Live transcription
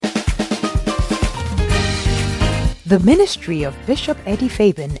The ministry of Bishop Eddie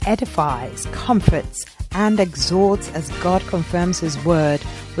Fabian edifies, comforts, and exhorts as God confirms His word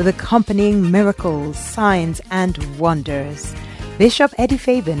with accompanying miracles, signs, and wonders. Bishop Eddie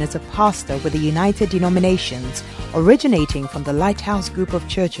Fabian is a pastor with the United Denominations, originating from the Lighthouse Group of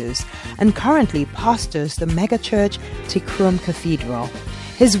Churches, and currently pastors the megachurch Tikrum Cathedral.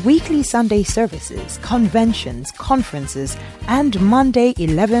 His weekly Sunday services, conventions, conferences, and Monday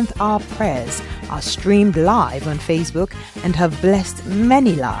 11th hour prayers are streamed live on Facebook and have blessed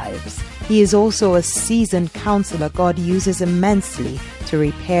many lives. He is also a seasoned counselor God uses immensely to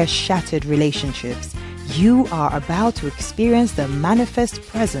repair shattered relationships. You are about to experience the manifest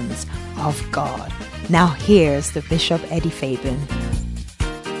presence of God. Now here's the Bishop Eddie Fabian.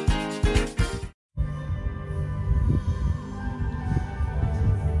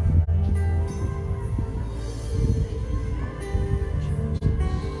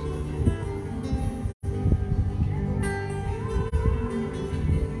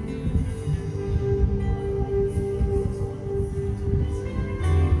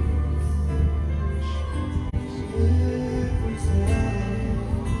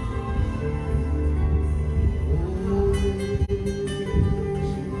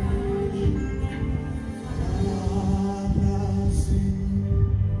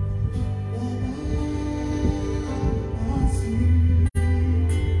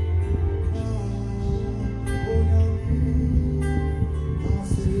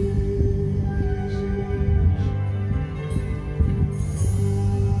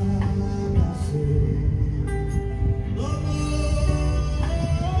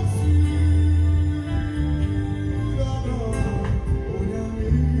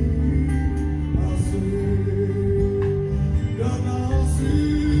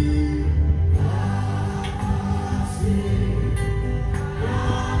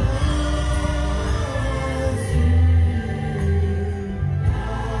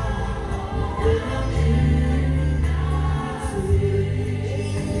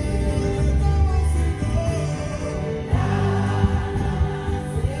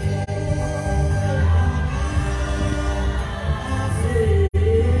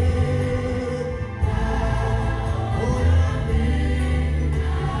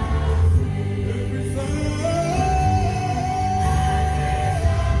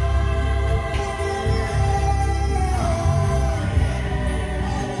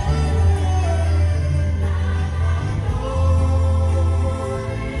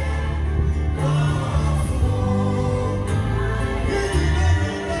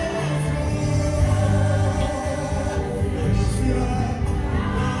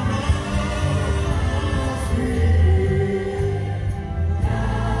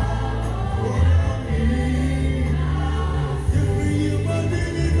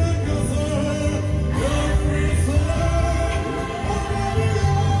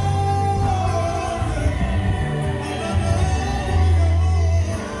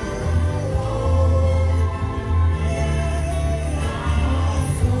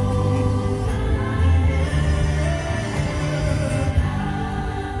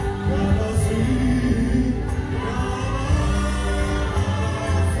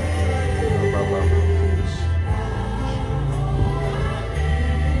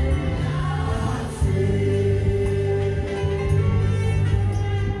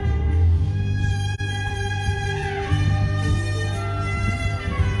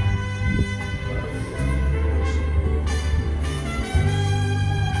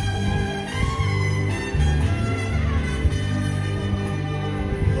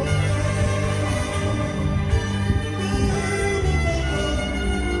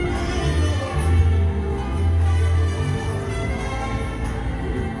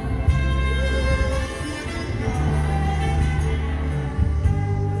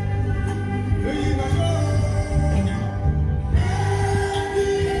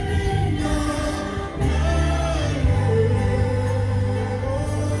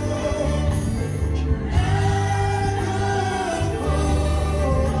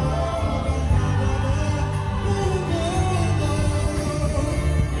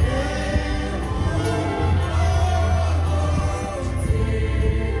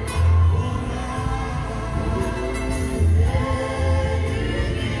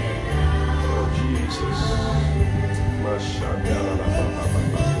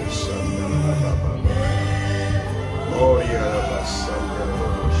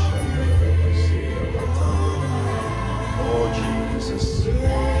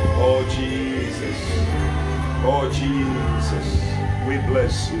 Oh Jesus, we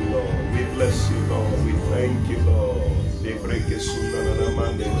bless you, Lord. We bless you, Lord. We thank you, Lord.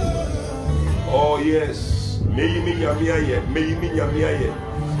 Oh yes,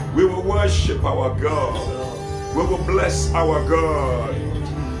 We will worship our God. We will bless our God.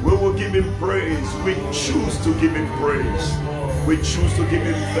 We will give him praise. We choose to give him praise. We choose to give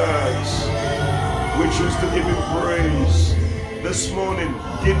him thanks. We choose to give him praise. This morning,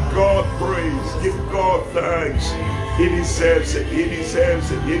 give God praise. Give God thanks. He deserves it. He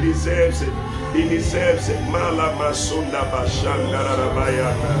deserves it. He deserves it. He deserves it. Mala masunda bashanda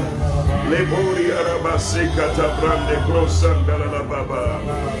rabayana. Lebori arabasika tabrande krosanda la baba.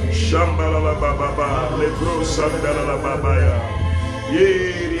 Shambala la baba. Lekrosanda la babaya.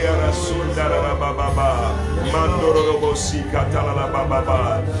 Yeri arasunda la baba. Mandoro robosi katala la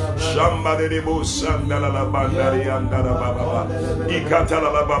baba. Shamba de bosanda la bandari andara baba.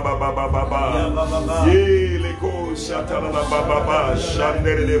 Ikatala la baba. Yele ko satala la baba.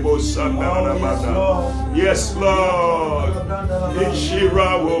 Shandere de bosanda la baba. Yes, Lord.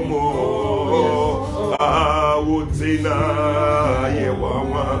 Ishira womo. Awutina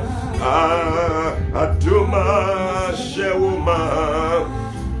yewawa. Aduma shewuma.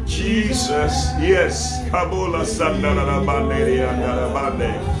 Jesus, yes. Kabola sandara la bandere andara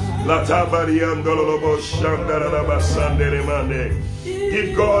bande. La tabari andolo lobo shandara la basandere mande.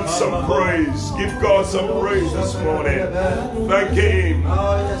 Give God some praise. Give God some praise this morning. Thank him.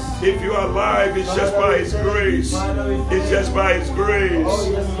 If you are alive, it's just by his grace. It's just by his grace.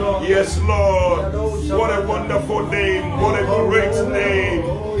 Yes, Lord. What a wonderful name. What a great name.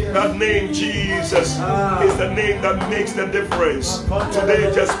 That name, Jesus, is the name that makes the difference.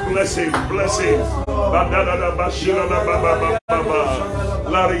 Today, just bless him. Bless him.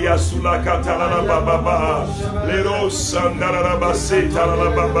 Laria Sulakata la baba, Lero Sandara la Basita la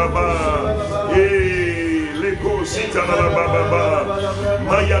baba, Leko Sita la baba,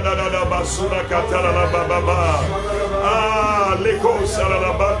 Maya da Basula Katala la baba, Leko Sala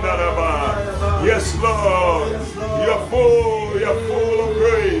la Bandaraba. Yes, Lord, you're full of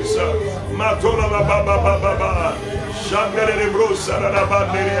grace. Matola la baba, Shandere de Brusa la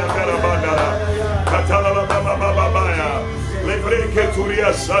Bandere and Garabandara, Katala la baba. Lebreke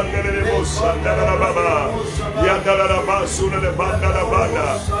turia sandere de bosandara baba. Yandara basuna de bandara banda.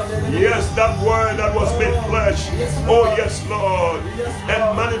 Yes, that word that was made flesh. Oh yes, Lord,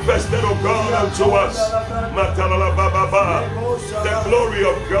 and manifested, oh God, unto us. Matala baba. The glory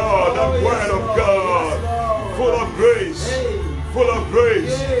of God, the word of God, full of grace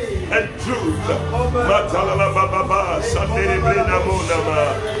and truth.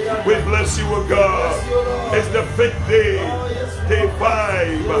 We bless you, O God. It's the 5th day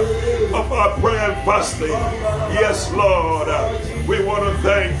 5 of our prayer and fasting. Yes, Lord, we want to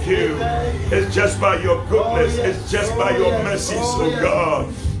thank you. It's just by your goodness, it's just by your mercies, O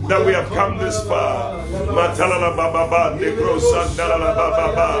God, that we have come this far. Matala baba, negro sandala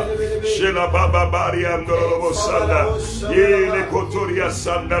baba, shela baba bari andolo sanda, yele kotoria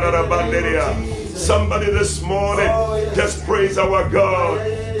sandala banderia. Somebody this morning, just praise our God.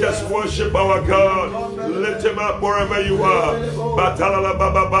 Just worship our God. Lift him up wherever you are. Batala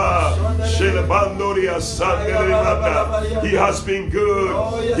baba, shela bandoria sandala. He has been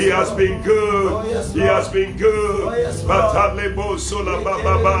good. He has been good. He has been good. Batale bosola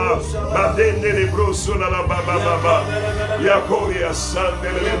baba, badende de brosola la baba, yakoria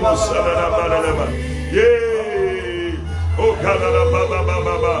sandele bosala la baba. Yay! Oh kanala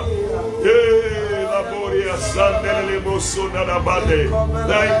baba. Yay!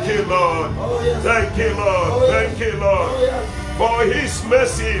 Thank you, Lord. Thank you, Lord. Thank you, Lord. For his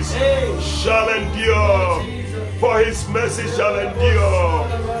mercies shall endure. For his mercies shall endure.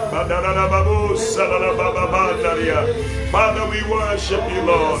 Father, we worship you,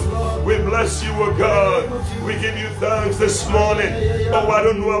 Lord. We bless you, O God. We give you thanks this morning. Oh, I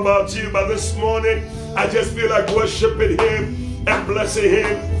don't know about you, but this morning I just feel like worshiping him and blessing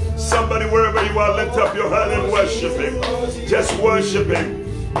him. Somebody, wherever you are, lift up your hand and worship him. Just worship him.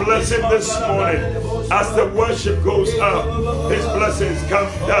 Bless him this morning. As the worship goes up, his blessings come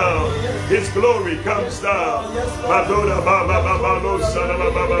down. His glory comes down.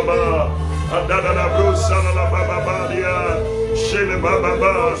 Shele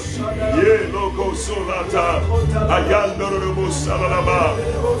baba, ye loco solata, ayandoro musalaba,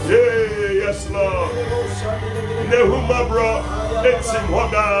 yes Lord. Nehuma bro, etim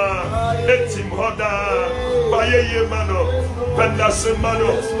hoda, baye mano, pendase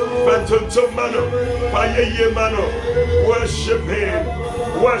mano, pentuntum mano, baye mano.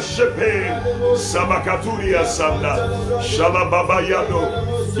 Worship him, Samakaturia Sanda, Shalababa Yado,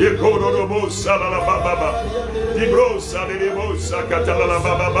 Yekoro Salala Baba, Dibrosa Nebosa Catala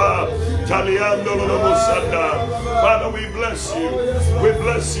Baba, Taliando Sanda. Father, we bless you. We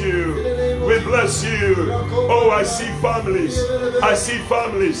bless you. We bless you. Oh, I see families. I see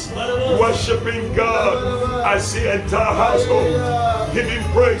families worshiping God. I see entire household giving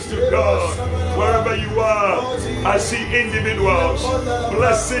praise to God. Wherever you are, I see individuals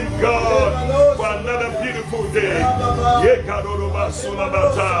blessing God for another beautiful day.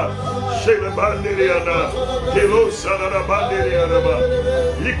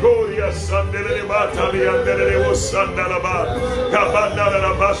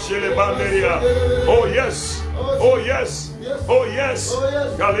 Oh yes, oh yes. Oh yes,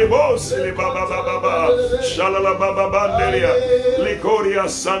 Galibos, Baba, Shalala Baba Banderia, Likoria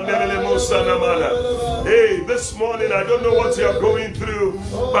Sandele Musanamana. Hey, this morning I don't know what you're going through,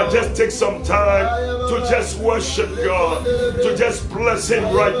 but just take some time to just worship God, to just bless Him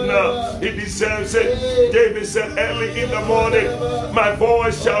right now. He deserves it. David said, early in the morning, my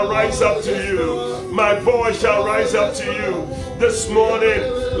voice shall rise up to you. My voice shall rise up to you. This morning,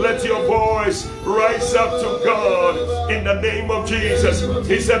 let your voice rise up to God in the name of Jesus.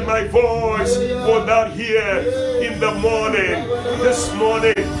 He said, my voice will not hear in the morning. This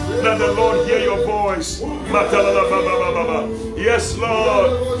morning, let the Lord hear your voice. Yes,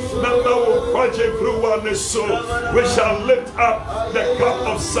 Lord. We shall lift up the cup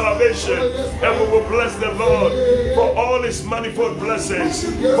of salvation and we will bless the Lord for all His manifold blessings,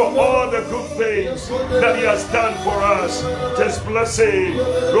 for all the good things that He has done for us. Just bless Him.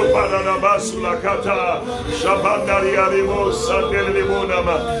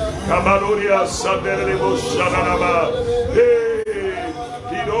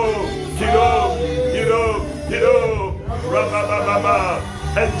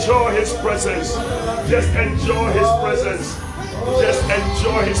 Enjoy His presence. Just enjoy His presence. Just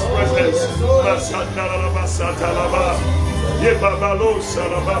enjoy His presence.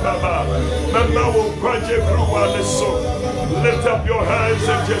 Lift up your hands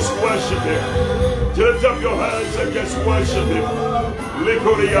and just worship Him. Lift up your hands and just worship Him.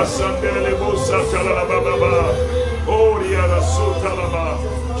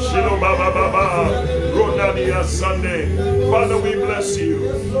 Father, we bless you.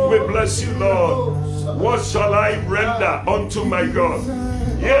 We bless you, Lord. What shall I render unto my God?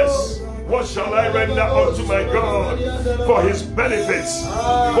 Yes. What shall I render unto my God for His benefits?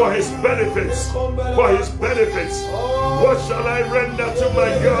 For His benefits. For His benefits. What shall I render to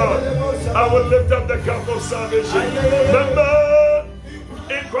my God? I will lift up the cup of salvation.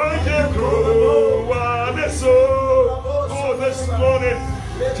 Oh, this morning,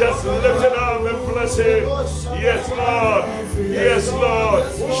 just lift it up and bless Him. Yes, Lord. Yes, Lord.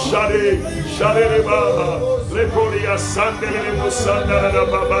 Shadi, Shadi Baba. Lekoria Sandele Musanda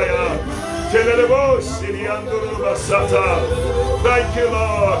Babaya. Telebo Sirianduru Basata. Thank you,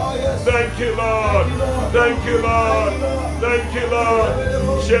 Lord. Thank you, Lord. Thank you, Lord. Thank you, Lord.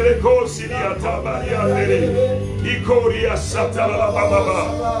 Sheleko Siriata Bariandere. Ikoria Satala Baba.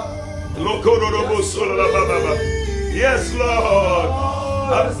 Lokoro Sola Baba. Yes, Lord.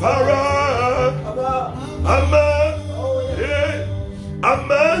 Apara,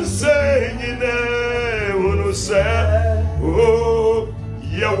 Aman saying, Unu say, oh,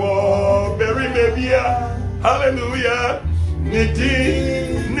 Yawa, Berry Mabia, hallelujah, Ni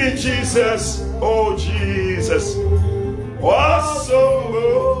Jesus, oh Jesus, awesome,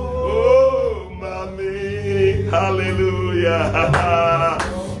 oh, Mommy, hallelujah,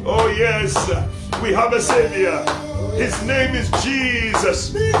 oh yes, we have a Savior. His name is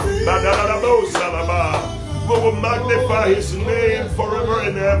Jesus. We will magnify His name forever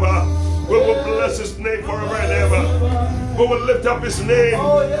and ever. We will bless His name forever and ever. We will lift up His name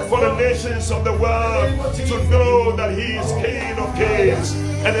for the nations of the world to know that He is King of kings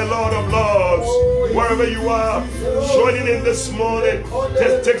and the Lord of lords. Wherever you are, joining in this morning,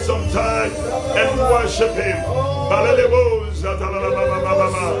 just take some time and worship Him.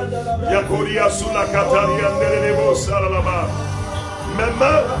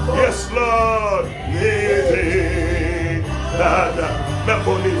 Yes, Lord.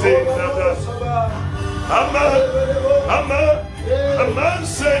 Aman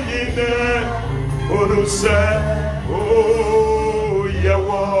singing Unu say, oh,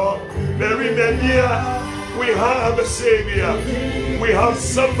 Yawa, Mary Mania. We have a Savior. We have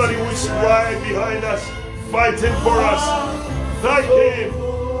somebody who is right behind us, fighting for us. Thank Him.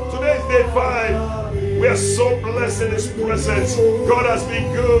 Today is day 5. We are so blessed in His presence. God has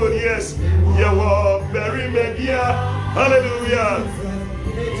been good. Yes. Yawa, Mary Mania. Hallelujah.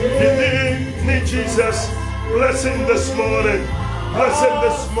 Need Jesus. Bless Him this morning. Bless Him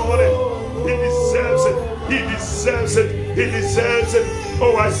this morning. He deserves it. He deserves it. He deserves it.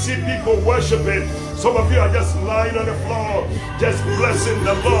 Oh, I see people worshiping. Some of you are just lying on the floor, just blessing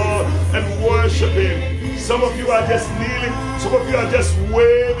the Lord and worshiping. Some of you are just kneeling. Some of you are just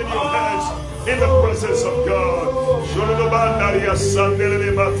waving your hands in the presence of God.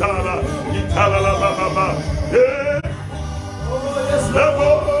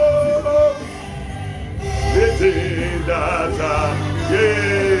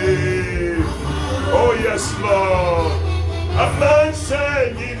 Oh yes, Lord. A man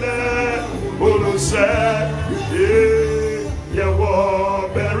saying, "Ulu say, yeah,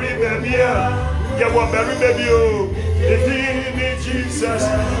 bury baby, bury baby." Jesus,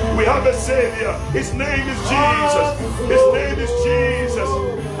 we have a Savior. His name is Jesus. His name is Jesus.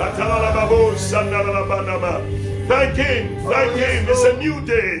 Thank Him. Thank Him. It's a new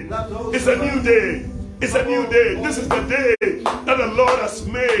day. It's a new day. It's a new day. This is the day that the Lord has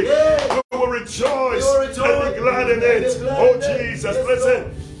made. We will rejoice and be glad in it. Oh Jesus,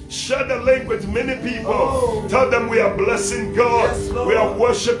 listen. Share the link with many people. Tell them we are blessing God. We are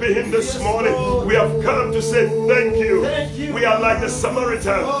worshiping Him this morning. We have come to say thank you. We are like the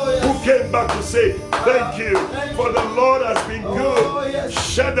Samaritan who came back to say thank you. For the Lord has been good.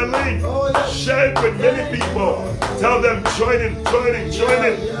 Share the link. Share it with many people. Tell them join in.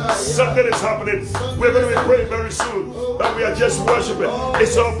 Something is happening. We're going to be praying very soon. But we are just worshiping.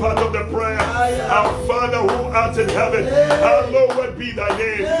 It's all part of the prayer. Our Father who art in heaven, hallowed be thy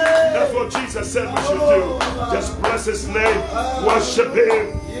name. That's what Jesus said we should do. Just bless His name. Worship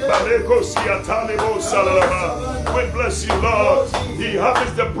Him. We bless you, Lord. He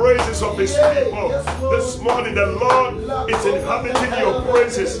inhabits the praises of His people. This morning, the Lord is inhabiting your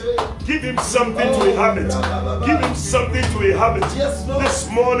praises. Give Him something to inhabit. Give Him something to inhabit. This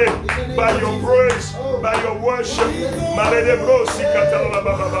morning, by your praise, by your worship.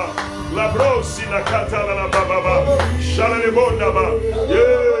 La brosi na katala la baba, shalale bondaba,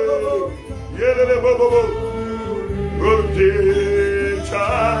 yeah, le bobo, roti cha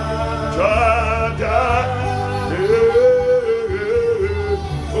da,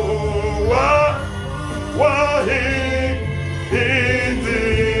 oh wa hindi,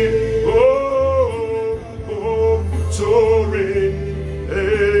 oh sorry,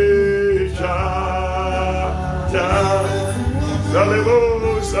 cha zalebo.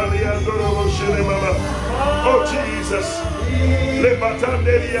 Oh Jesus,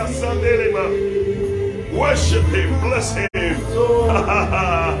 worship Him, bless Him.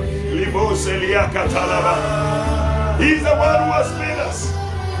 He's the one who has made us.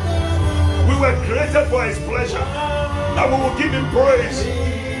 We were created for His pleasure, and we will give Him praise.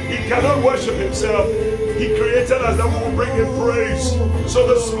 He cannot worship Himself. He created us that we will bring Him praise. So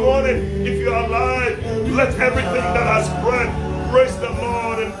this morning, if you are alive, let everything that has breath praise the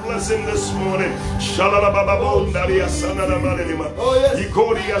Lord and bless Him this morning.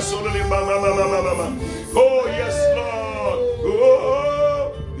 Oh yes, Lord.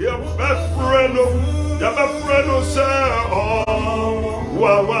 Oh, your best friend, who said, oh,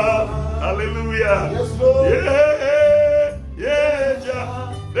 wow, hallelujah.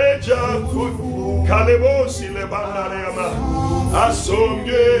 Kalebosi le bandarema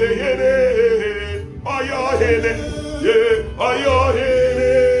asonge yene ayohele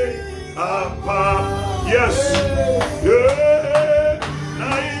ayohele apa yes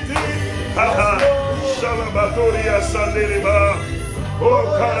naiti shalabatoria sandeleba o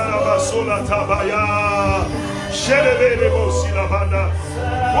karabasola tabaya shelebele bosila banda.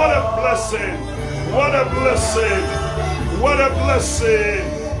 What a blessing, what a blessing, what a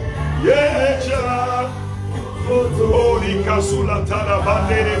blessing.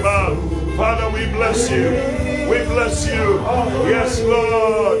 Father, we bless you. We bless you. Yes,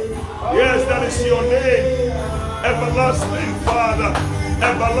 Lord. Yes, that is your name. Everlasting Father.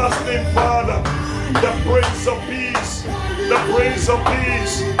 Everlasting Father. The Prince of Peace. The Prince of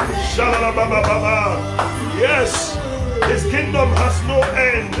Peace. Yes, His kingdom has no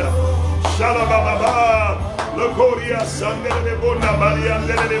end. Logoria Sandele Bona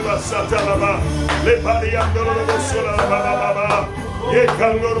Mariandele Basatalaba, Le Pariandolo Sola Baba, Ye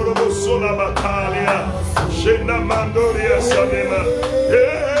Candoro Sola Batalia, Shena Mandoria Sanema,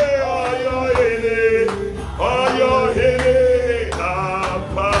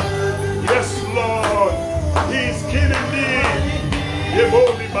 yes, Lord, He's killing me.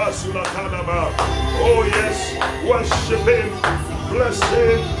 Yeboli Basula Tanaba. Oh, yes, worship Him, bless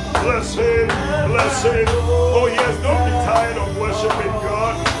Him. Bless Him, bless Him. Oh yes, don't be tired of worshiping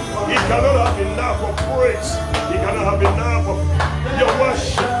God. He cannot have enough of praise. He cannot have enough of your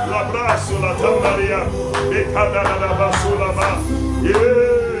worship. La braso la tamaria, ekada la basula ba. Yeah,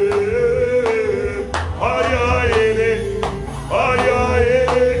 ayayene,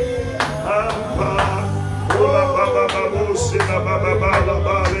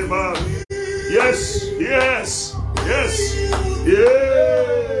 Yes. Yes. Yeah.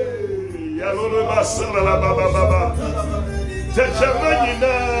 Yalolo basala la baba baba.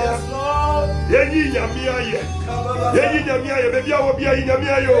 Techamanina. Yeyi nyamiaye. Yeyi nyamiaye. Baby awo bia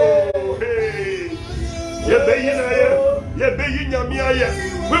nyamiayo. Hey. Yebeyinaye. Yebeyi nyamiaye.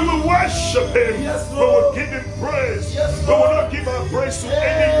 We will worship him. We will give him praise. We will not give our praise to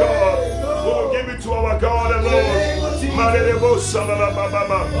any God. We will give it to our God alone. Marelebo salala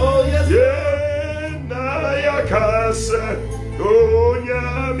baba. Yeah, naya kase. Oh,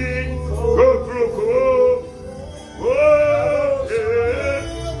 nyami. Go through. Oh, yeah.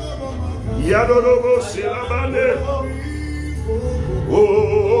 Yadorobo silabane.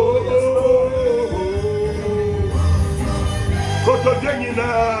 Oh.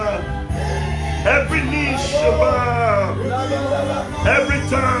 Every knee shall bow, every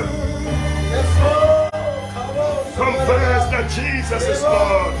tongue confess that Jesus is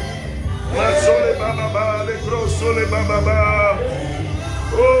Lord.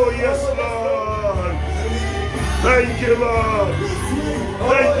 Oh yes, Lord. Thank you, Lord.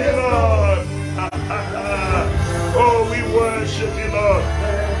 Thank you, Lord. Oh, we worship you, Lord.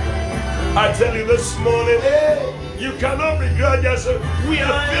 I tell you this morning, you cannot begrudge us. We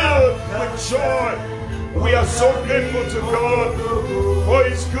are filled with joy. We are so grateful to God for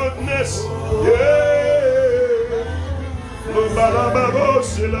his goodness.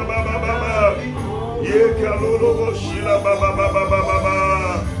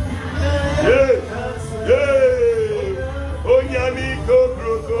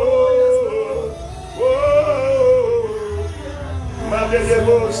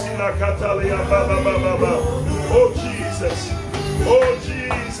 Oh Jesus, oh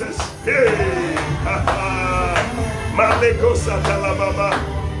Jesus, hey, Maleko Satala Baba,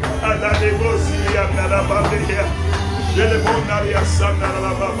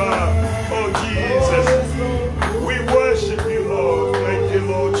 oh Jesus, we worship you, Lord. Thank you,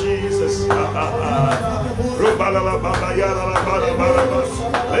 Lord Jesus.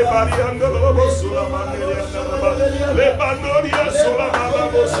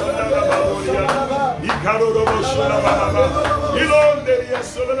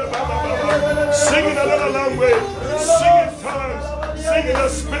 Sing in another language, sing in tongues, sing in the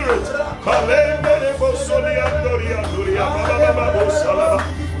spirit.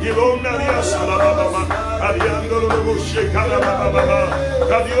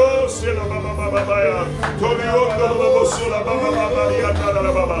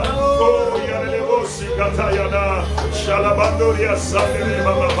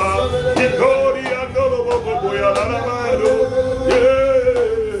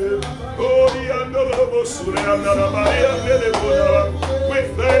 We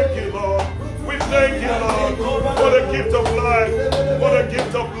thank you, Lord. We thank you, Lord, for the gift of life, for the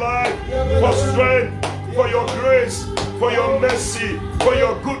gift of life, for strength, for your grace, for your mercy, for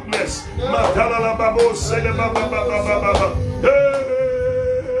your goodness.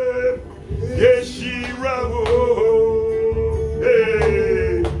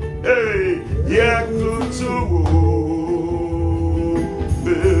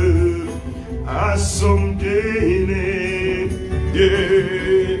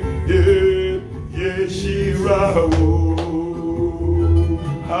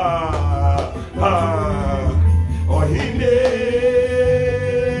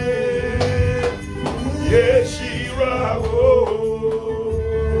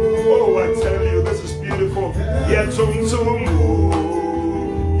 Oh, I tell you, this is beautiful.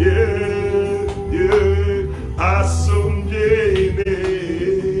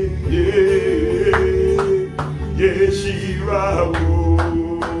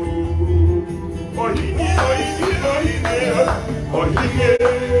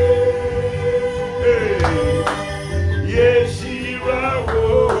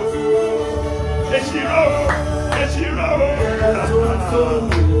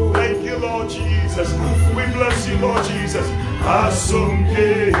 Thank you, Lord Jesus. We bless you, Lord Jesus.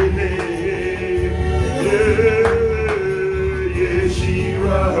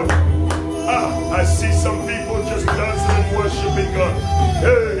 I see some people just dancing and worshiping God.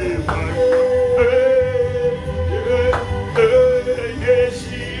 Hey, my.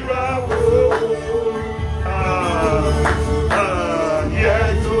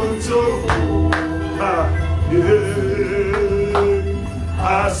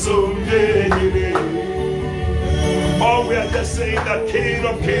 Oh, we are just saying that King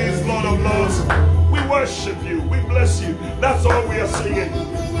of Kings, Lord of Lords, we worship you, we bless you. That's all we are singing.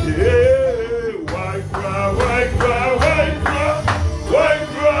 Yeah, why cry, why cry, why cry, why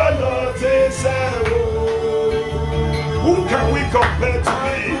cry, not inside. Who can we compare to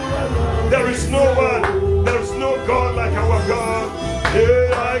me? There is no one.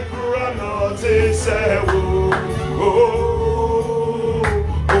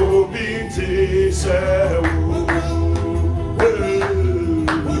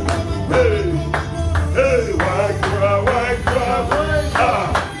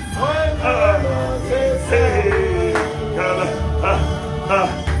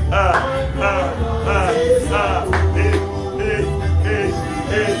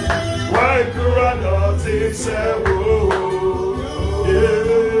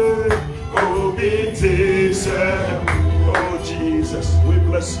 Oh Jesus, we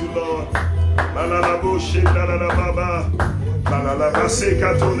bless you, Lord.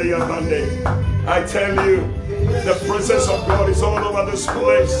 I tell you, the presence of God is all over this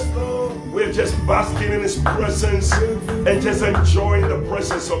place. We're just basking in His presence and just enjoying the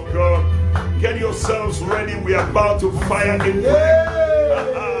presence of God. Get yourselves ready. We are about to fire in prayer.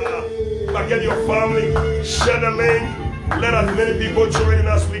 But get your family, share the link. Let as many people join in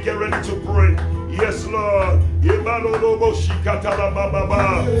as we get ready to pray. Yes, Lord.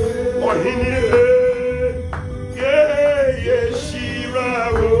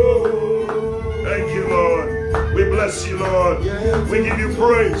 Thank you, Lord. We bless you, Lord. We give you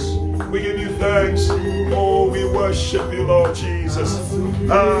praise. We give you thanks. Oh, we worship you, Lord Jesus.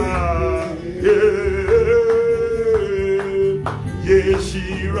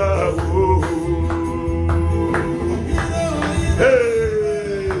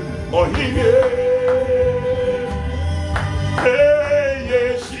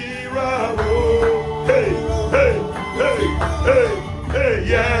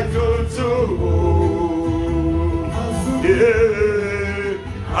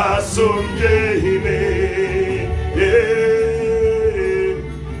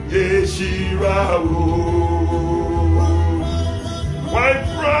 Why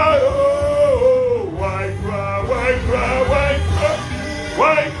cry, oh, why cry, why cry, why cry,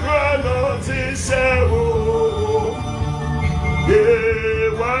 why cry not itself, yeah,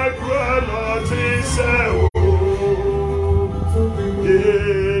 why cry not itself,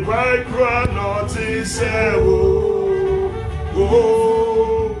 yeah, why cry not itself,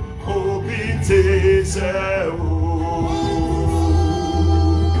 oh, oh, be itself.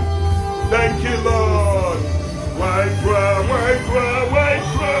 Thank you, Lord. Why cry, why cry, why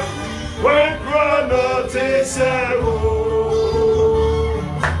cry, why cry not itself?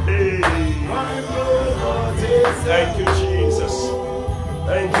 Hey. Thank you, Jesus.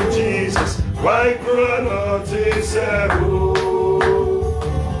 Thank you, Jesus. Why cry not itself?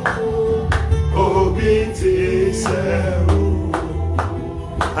 Oh, be itself.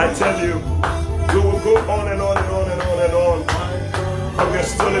 I tell you, we will go on and on and on and on and on. And we're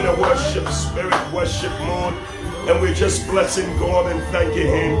still in a worship spirit, worship mode. And we're just blessing God and thanking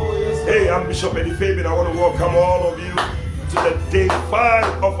Him. Hey, I'm Bishop Eddie Fabian. I want to welcome all of you to the day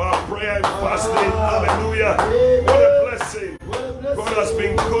 5 of our prayer and fasting. Hallelujah. What a blessing. God has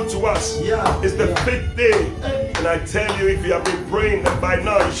been good to us. It's the 5th day. And I tell you, if you have been praying, then by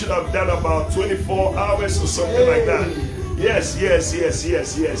now you should have done about 24 hours or something like that. Yes.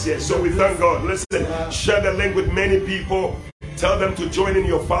 So we thank God. Listen, share the link with many people. Tell them to join in,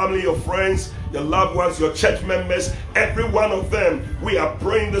 your family, your friends, your loved ones, your church members, every one of them. We are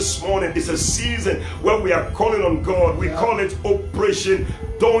praying this morning. It's a season where we are calling on God. We call it Operation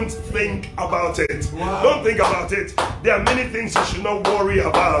Don't Think About It. Don't think about it. There are many things you should not worry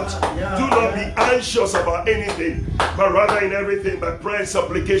about. Do not be anxious about anything, but rather in everything by prayer and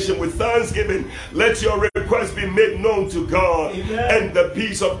supplication with thanksgiving, let your requests be made known to God. And the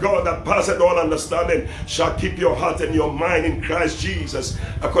peace of God that passeth all understanding shall keep your heart and your mind in Christ Jesus,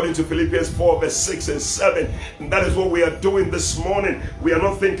 according to Philippians 4 verse 6 and 7. And that is what we are doing this morning. We are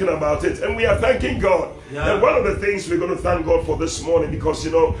not thinking about it, and we are thanking God. And one of the things we're going to thank God for this morning, because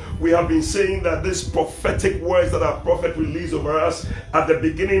we have been saying that these prophetic words that our prophet released over us at the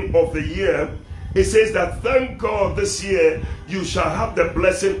beginning of the year, it says that thank God this year you shall have the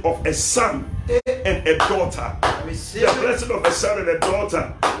blessing of a son and a daughter. The blessing of a son and a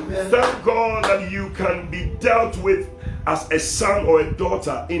daughter. Thank God that you can be dealt with as a son or a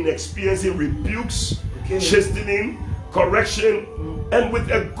daughter in experiencing rebukes, chastening, correction, and with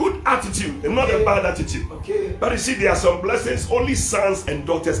a good attitude and not a bad attitude. But you see, there are some blessings only sons and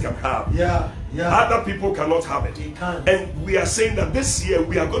daughters can have. Other people cannot have it. And we are saying that this year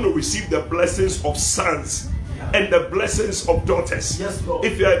we are going to receive the blessings of sons and the blessings of daughters.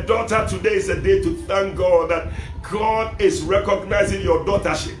 If you're a daughter, today is a day to thank God that God is recognizing your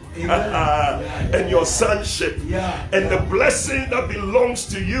daughtership and your sonship. And the blessing that belongs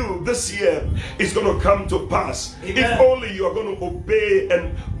to you this year is going to come to pass. If only you are going to obey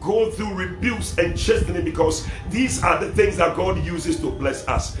and go through rebukes and chastening, because these are the things that God uses to bless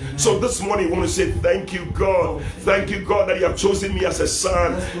us. So this morning I want to say thank you, God. Thank you, God, that you have chosen me as a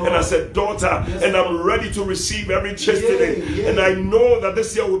son and as a daughter, and I'm ready to receive every chastening. And I know that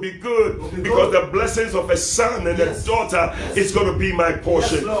this year will be good because the blessings of a son and a daughter is going to be my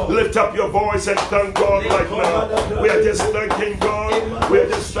portion. Lift up your voice and thank God right now. We are just thanking God. We are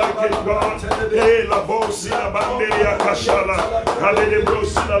just thanking God. Hey, la bosi la banderia kashala. Hallelujah.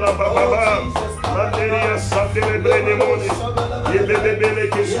 Manderia Sandele Brenemoni, Yebele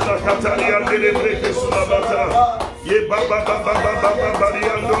Kesula Katalia Delebre Kesula Bata, Ye Baba Baba Baba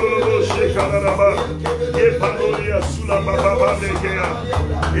Bariandolo Shekaraba, Ye Panoria Sula Baba Nekea,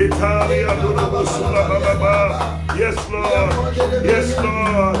 Italia Dolo Sula Baba. Yes, Lord. Yes,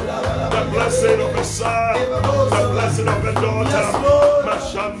 Lord. The blessing of a son, the blessing of a daughter.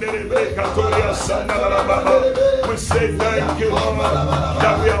 We say thank you, Lord,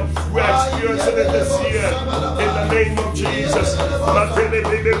 that we are experiencing it this year in the name of Jesus.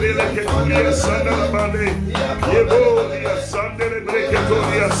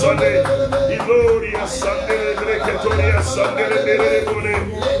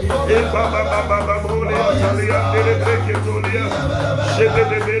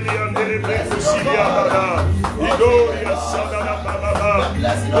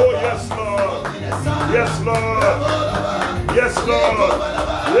 Oh, yes, Lord. Yes, Lord. Yes, Lord.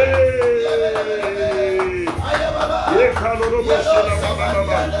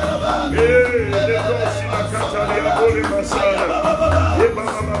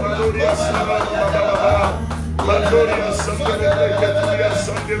 Mandoria Sandele Ketulia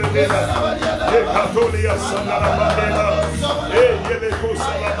Sandele Katolia Sandala Mandela Yeleko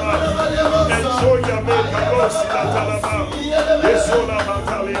Salama Enjoy Jamaica Rosi La Talaba Yesola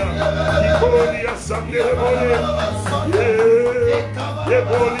Matalia Ikolia Sandele Mone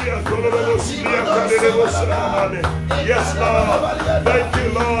Yebolia Tololo Silia Kadebo Salamane. Yes, Lord. Thank you,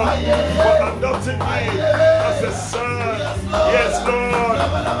 Lord, for adopting me as a son. Yes, Lord.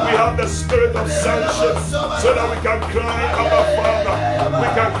 We have the spirit of sonship so that we can cry, Abba Father. We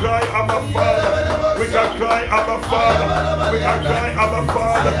can cry, Abba Father. We can cry, Abba Father. We can cry, Abba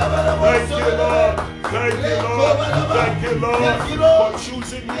Father. Thank you, Lord. Thank you, Lord. Thank you, Lord, for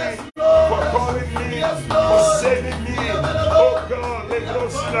choosing me, for calling me, for saving me. Oh God, the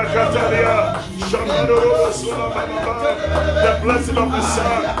blessing of the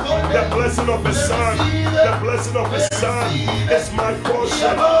Son, the blessing of the Son, the blessing of the Son is my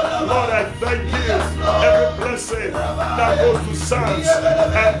portion. Lord, I thank you. Every blessing that goes to sons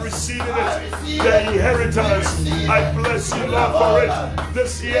and receiving it, the inheritance, I bless you, Lord, for it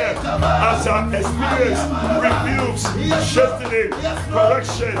this year as I experience rebukes, shifting,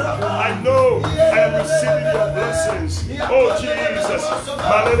 correction. I know I am receiving your blessings. Oh Jesus,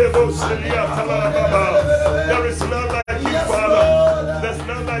 there is none like you, Father. There's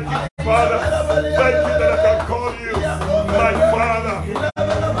none like you, Father. Thank you that I can call you my Father.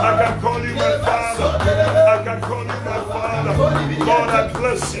 I can call you my Father. I can call you my Father. Lord, I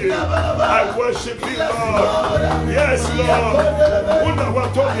bless you. I worship you, Lord. Yes, Lord. Wonder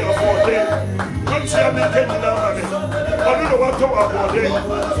what told you about it. Don't tell me, can you know me? I don't know what told about it.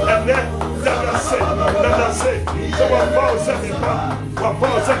 And then that's it. So what Paul said it back. What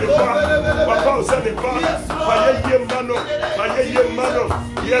Paul said it back. What Paul said it back.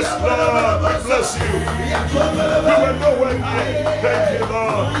 Yes, Lord, we bless you. We were nowhere near. Thank you,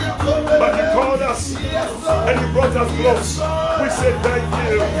 Lord. But you called us and you brought us close. We say thank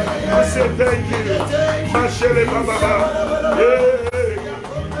you. We say thank you. Mashele Baba.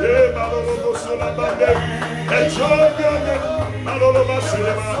 Malolo Sola Bande. Enjoy your Malolo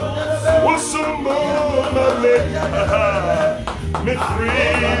Masilema. Wasumbo Mame. Me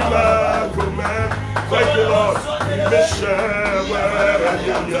free my command. Thank you, Lord.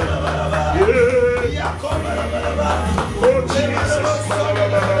 Oh Jesus,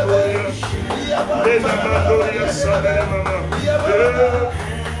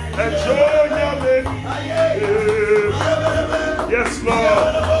 yes, Lord.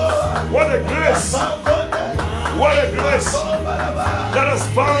 What a grace! What a grace that has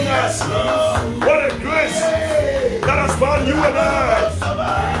found us! What a grace that has found you and I!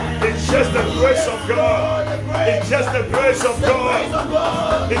 It's just the grace of God. It's just the grace of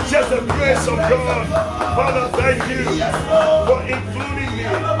God. It's just the grace of God. Father, thank you for including me.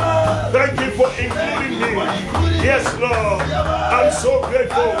 Thank you for including me. Yes, Lord. I'm so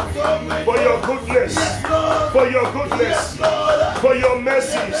grateful for your goodness, for your goodness, for your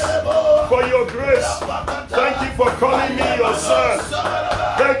mercies, for your grace. Thank you for calling me your son.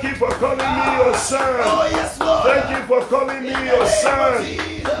 Thank you for calling me your son. Thank you for calling me your son.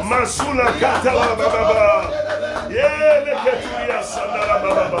 Masula Katala Baba. Yeah,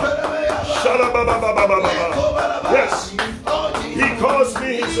 yes, he calls me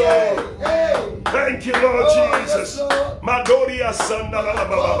his own. Thank you, Lord Jesus. Madoria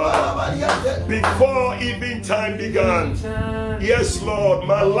Sandalababa. Before even time began, yes, Lord,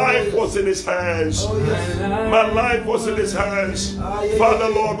 my life was in His hands. My life was in His hands. Father,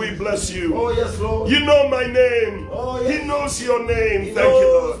 Lord, we bless you. You know my name. He knows your name. Thank you,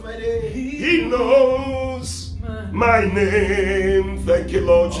 Lord. He knows my name. Thank you,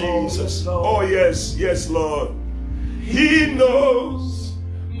 Lord Jesus. Oh, yes, yes, Lord. He knows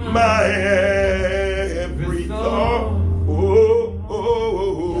my every thought. Oh, oh,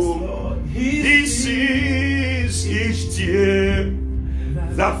 oh. He sees each tear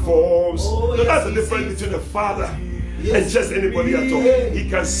that falls. So that's the difference between a father and just anybody at all. He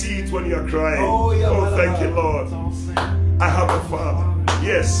can see it when you're crying. Oh, thank you, Lord. I have a father.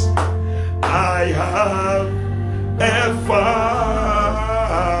 Yes, I have a father.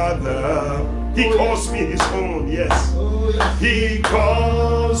 He calls me his own. Yes, he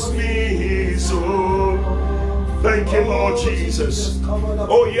calls me his own. Thank you, Lord Jesus.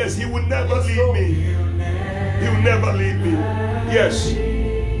 Oh, yes, he will never leave me. He will never leave me. Yes,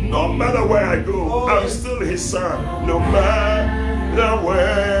 no matter where I go, I'm still his son. No matter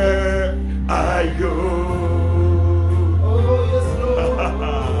where I go.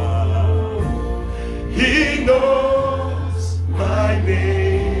 He knows my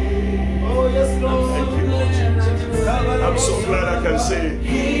name. Oh, yes, Lord. Thank you, Lord Jesus. I'm so glad I can say it.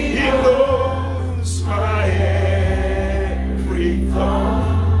 He knows my every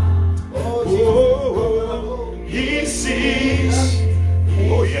thought. Oh, he sees.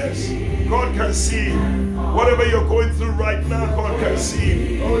 Oh, yes. God can see. Whatever you're going through right now, God can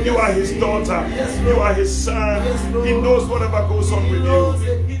see. You are his daughter. You are his son. He knows whatever goes on with you.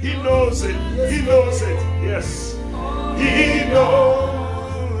 He knows it. He knows it. Yes. He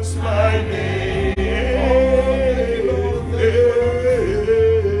knows my name. He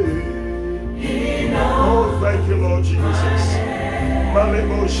knows. Oh, thank you, Lord Jesus.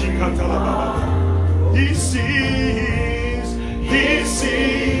 He sees. He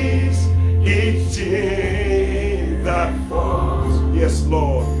sees each tear that falls. Yes,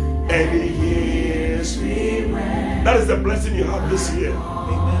 Lord. And he hears me. That is the blessing you have this year.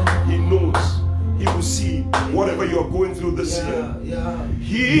 He knows. He will see whatever you're going through this year.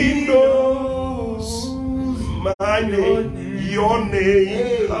 He knows my name, your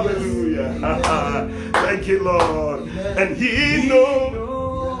name. Hallelujah. Thank you, Lord. And he knows,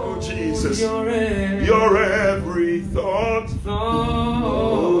 oh Jesus, your every thought.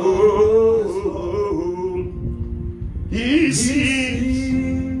 Oh, he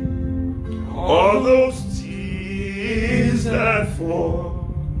sees all those tears that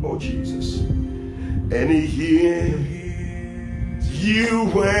fall. Oh Jesus. And he hears you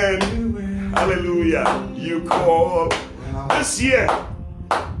when, hallelujah, you call. This year,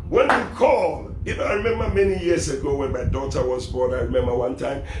 when you call, you know, I remember many years ago when my daughter was born, I remember one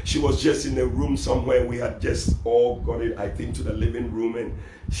time she was just in a room somewhere. We had just all got it, I think, to the living room, and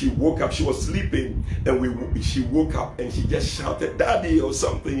she woke up. She was sleeping, and she woke up and she just shouted, "Daddy," or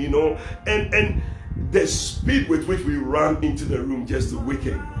something, you know, and the speed with which we ran into the room just to wake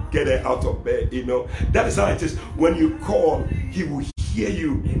her, get her out of bed, you know. That is how it is. When you call, he will hear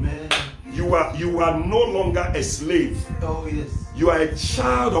you. Amen. You are no longer a slave. Oh, yes. You are a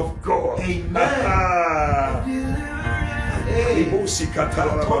child of God. Amen.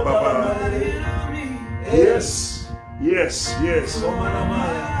 Yes. Yes. Yes.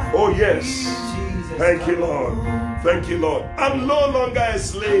 Oh, yes. Thank you, Lord. Thank you, Lord. I'm no longer a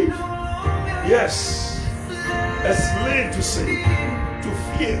slave. Yes. A slave to sin, to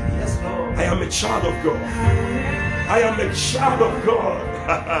fear. Yes, Lord. I am a child of God. I am a child of God.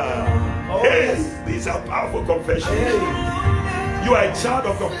 Hey, these are powerful confessions. You are a child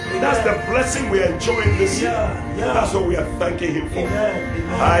of God. That's the blessing we are enjoying this year. That's what we are thanking him for.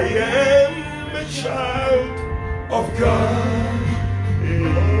 I am a child of God.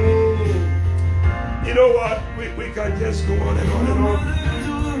 You know what? We can just go on and on and on.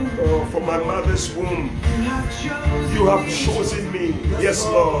 Oh, from my mother's womb, you have chosen me. Yes,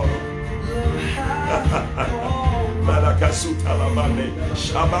 Lord.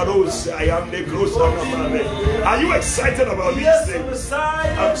 Are you excited about these things?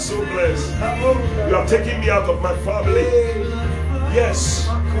 I'm so blessed. You have taken me out of my family. Yes,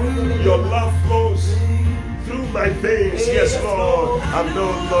 your love flows through my veins. Yes, Lord. I'm no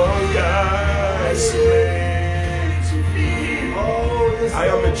longer a slave to fear. I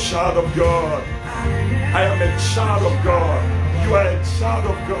am a child of God. I am a child of God. You are a child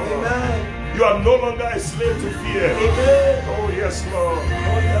of God. You are no longer a slave to fear. Oh, yes, Lord.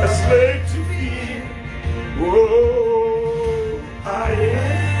 A slave to fear. Oh, I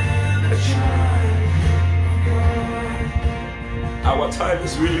am a child. Our time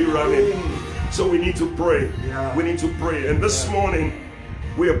is really running. So we need to pray. Yeah. We need to pray. And this morning,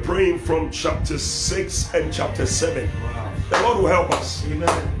 we are praying from chapter 6 and chapter 7. Wow. The Lord will help us.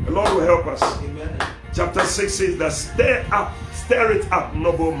 Amen. The Lord will help us. Amen. Chapter 6 says that stir it up,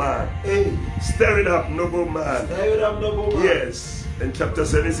 noble man. Hey. Stir it up, noble man. Stir it up, noble man. Yes. And chapter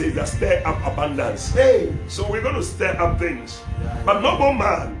 7 says that stir up abundance. Hey. So we're going to stir up things. Yeah. But noble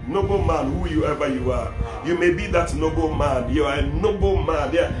man, whoever you are, you may be that noble man. You are a noble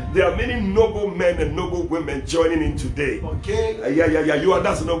man. There are many noble men and noble women joining in today. Okay. Yeah. You are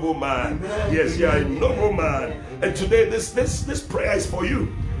that noble man. Amen. Yes, you are a noble man. Amen. And today this prayer is for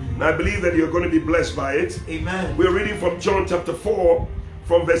you. And I believe that you're going to be blessed by it. Amen. We're reading from John chapter 4,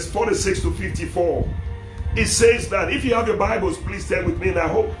 from verse 46 to 54. It says that if you have your Bibles, please stand with me, and I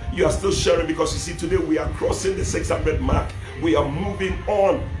hope you are still sharing, because you see, today we are crossing the 600 mark. We are moving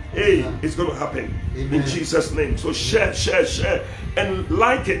on. Hey, it's going to happen. Amen. In Jesus' name. So share, and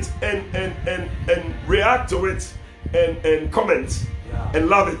like it, and react to it, and comment, and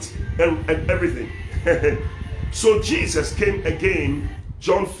love it, and everything. So Jesus came again,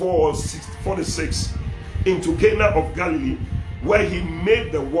 John 4:46, into Cana of Galilee, where he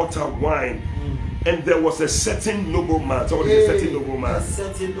made the water wine. And there was a certain nobleman, a certain nobleman,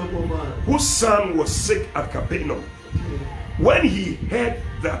 whose son was sick at Capernaum. When he heard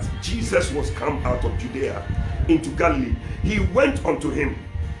that Jesus was come out of Judea into Galilee, he went unto him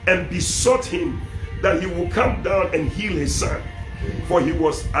and besought him that he would come down and heal his son, for he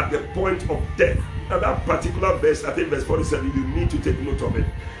was at the point of death. Now that particular verse, I think verse 47, you need to take note of it.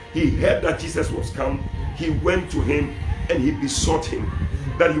 He heard that Jesus was come, he went to him and he besought him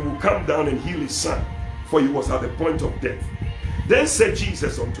that he would come down and heal his son, for he was at the point of death. Then said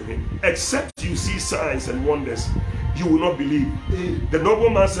Jesus unto him, except you see signs and wonders, you will not believe. The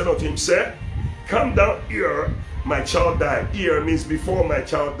nobleman said unto him, Sir, come down here, my child died. Here means before my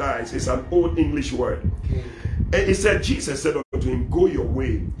child dies. It's an old English word. And he said, Jesus said unto him, go your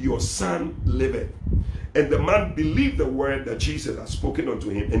way, your son liveth. And the man believed the word that Jesus had spoken unto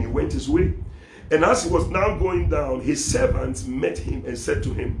him, and he went his way. And as he was now going down, his servants met him and said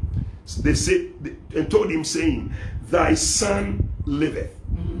to him, and told him, saying, thy son liveth.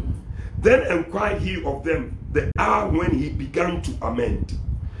 Then inquired he of them the hour when he began to amend.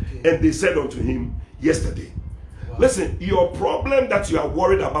 And they said unto him, yesterday. Listen, your problem that you are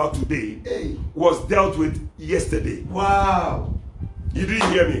worried about today was dealt with yesterday. Wow. You didn't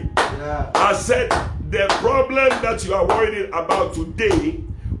hear me? Yeah. I said the problem that you are worried about today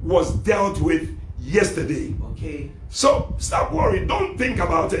was dealt with yesterday. Okay. So stop worrying. Don't think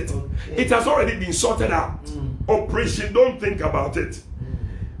about it. Okay. It has already been sorted out. Operation, don't think about it.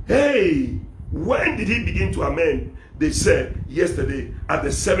 Hey, when did he begin to amend? They said yesterday at the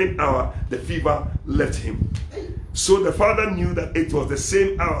 7th hour the fever left him. So the father knew that it was the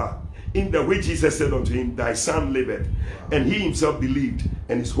same hour in the which Jesus said unto him, thy son liveth. And he himself believed,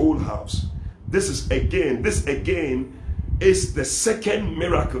 and his whole house. This again is the second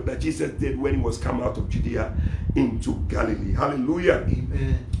miracle that Jesus did when he was come out of Judea into Galilee. Hallelujah.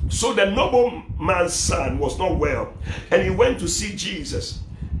 Amen. So the nobleman's son was not well, and he went to see Jesus.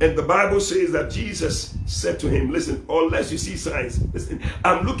 And the Bible says that Jesus said to him, listen, unless you see signs, listen,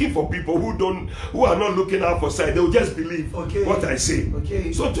 I'm looking for people who are not looking out for signs. They'll just believe what I say.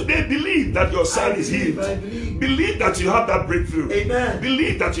 Okay. So today, believe that your son is healed. Believe that you have that breakthrough. Amen.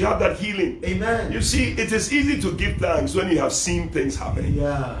 Believe that you have that healing. Amen. You see, it is easy to give thanks when you have seen things happening.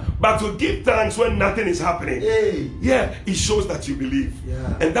 Yeah. But to give thanks when nothing is happening, it shows that you believe.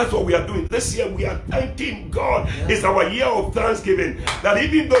 Yeah. And that's what we are doing. This year we are thanking God. It's our year of thanksgiving. That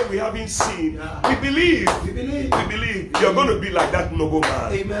even though we haven't seen, we believe. We believe. You're going to be like that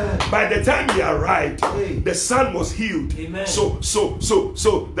nobleman. Amen. By the time he arrived, the son was healed. Amen. So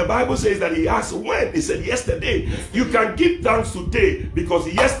the Bible says that he asked when. He said yesterday. You can give thanks today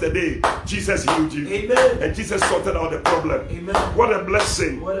because yesterday Jesus healed you. Amen. And Jesus sorted out the problem. Amen. What a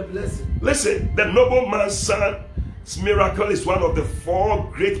blessing. What a blessing. Listen, the nobleman's son's miracle is one of the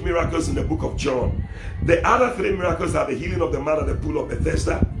 4 great miracles in the book of John. The other 3 miracles are the healing of the man at the pool of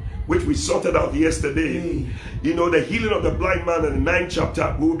Bethesda, which we sorted out yesterday. You know, the healing of the blind man in the 9th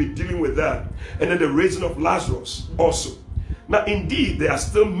chapter, we will be dealing with that. And then the raising of Lazarus also. Now, indeed, there are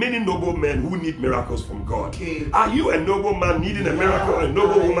still many noble men who need miracles from God. Are you a noble man needing a miracle, a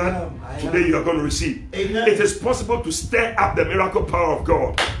noble woman? Today you are going to receive. Amen. It is possible to stir up the miracle power of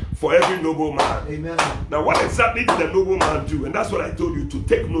God for every noble man. Amen. Now, what exactly did the noble man do? And that's what I told you, to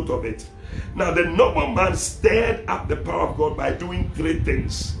take note of it. Now, the noble man stirred up the power of God by doing 3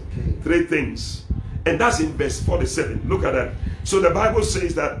 things. 3 things. And that's in verse 47. Look at that. So the Bible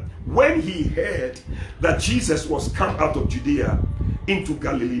says that when he heard that Jesus was come out of Judea into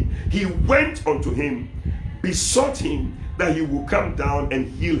Galilee, he went unto him, besought him that he would come down and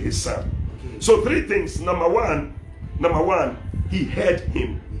heal his son. So three things. Number one, he heard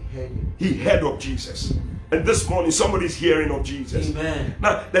him. He heard of Jesus. And this morning, somebody's hearing of Jesus. Amen.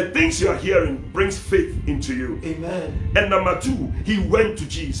 Now, the things you are hearing brings faith into you. Amen. And number two, he went to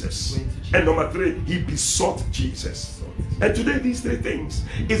Jesus. And number three, he besought Jesus. And today, these three things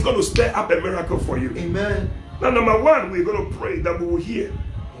is going to stir up a miracle for you. Amen. Now, number one, we're going to pray that we will hear.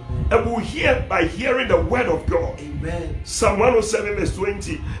 Amen. And we will hear by hearing the word of God. Amen. Psalm 107 verse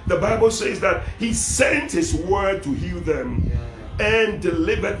 20, the Bible says that he sent his word to heal them and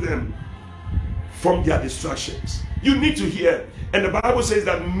deliver them from their distractions. You need to hear. And the Bible says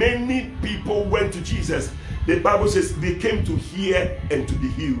that many people went to Jesus. The Bible says they came to hear and to be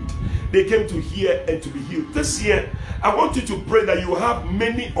healed. They came to hear and to be healed. This year, I want you to pray that you have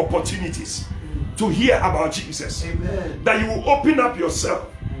many opportunities to hear about Jesus. Amen. That you will open up yourself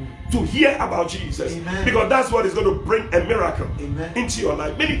to hear about Jesus. Amen. Because that's what is going to bring a miracle into your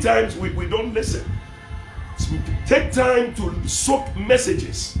life. Many times we don't listen. So take time to soak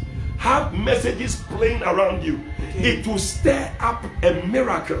messages. Have messages playing around you. It will stir up a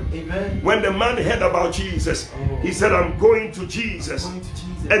miracle. Amen. When the man heard about Jesus, he said, I'm going to Jesus.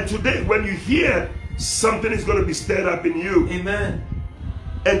 And today, when you hear, something is going to be stirred up in you. Amen.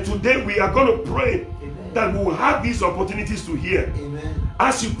 And today we are going to pray that we will have these opportunities to hear. Amen.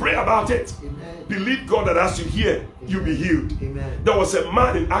 As you pray about it, believe God that as you hear, you'll be healed. Amen. There was a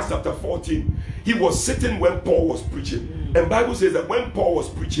man in Acts chapter 14. He was sitting when Paul was preaching. And Bible says that when Paul was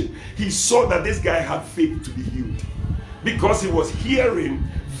preaching, he saw that this guy had faith to be healed. Because he was hearing,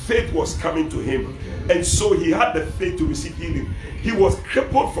 faith was coming to him. And so he had the faith to receive healing. He was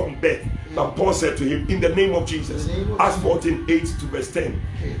crippled from birth. But Paul said to him, in the name of Jesus, Acts 14, 8 to verse 10,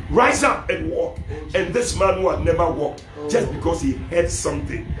 rise up and walk. And this man who had never walked, just because he heard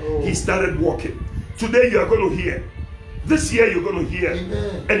something, he started walking. Today you are going to hear. This year you're going to hear.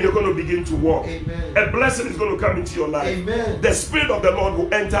 And you're going to begin to walk. A blessing is going to come into your life. The Spirit of the Lord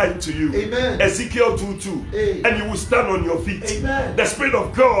will enter into you. Ezekiel 2:2. And you will stand on your feet. The Spirit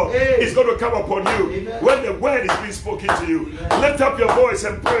of God is going to come upon you when the word is being spoken to you. Lift up your voice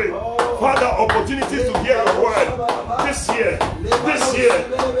and pray. Father, opportunities to hear your word. This year. This year.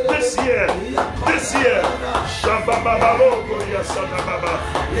 This year. This year.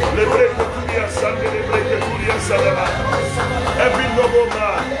 Every noble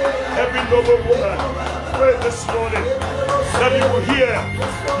man, every noble woman, pray this morning that you will hear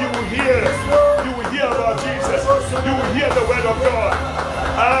about Jesus. You will hear the word of God.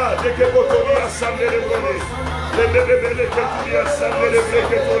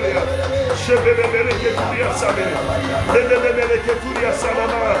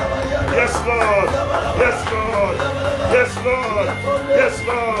 Yes, Lord. Yes, Lord. Yes, Lord. Yes,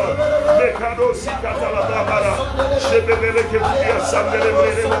 Lord.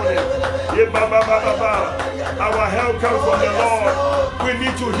 Our help comes from the Lord. We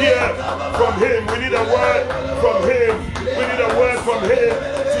need to hear from Him. We need a word from Him. We need a word from Him.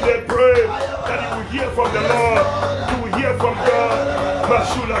 Today pray that you will hear from the Lord. You will hear from God.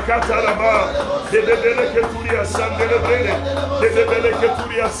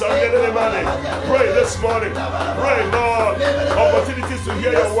 Pray this morning. Pray, Lord. Opportunities to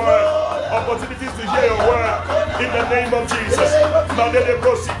hear your word. Opportunities to hear your word. In the name of Jesus.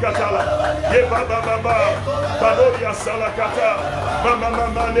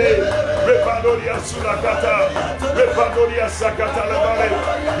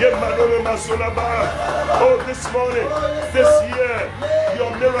 Oh, this morning, this year,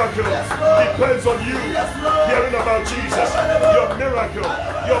 your miracle depends on you hearing about Jesus. Your miracle,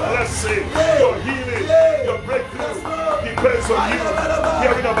 your blessing, your healing, your breakthrough depends on you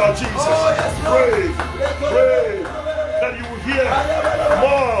hearing about Jesus. Pray, pray that you will hear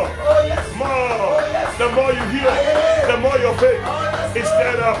more. The more you hear, the more your faith is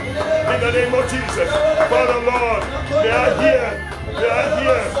stirred up. In the name of Jesus, Father Lord, may I hear. May I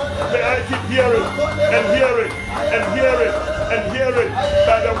hear, may I keep hearing and hearing and hearing and hearing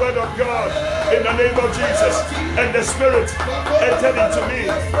by the word of God in the name of Jesus. And the Spirit entered into me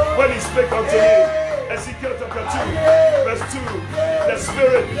when He spake unto me. Ezekiel chapter 2, verse 2. The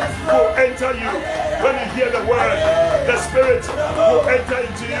Spirit will enter you when you hear the word. The Spirit will enter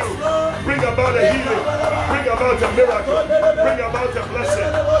into you. Bring about a healing. Bring about a miracle. Bring about a blessing.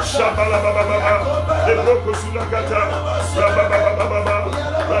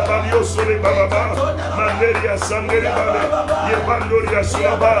 Manderia Sandere Bale, Yebandoria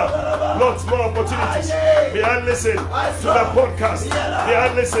Sulaba, Lots more opportunities. May I listen to the podcast. May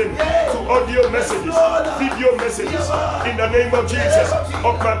I listen to audio messages, video messages in the name of Jesus,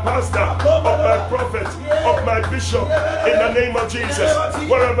 of my pastor, of my prophet, of my bishop, in the name of Jesus.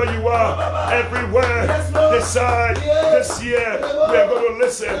 Wherever you are, everywhere, decide this year we are going to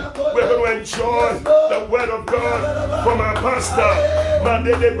listen. We're going to enjoy the word of God from our pastor.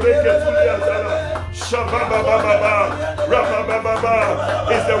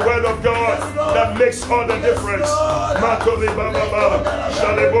 Is the word of God that makes all the difference.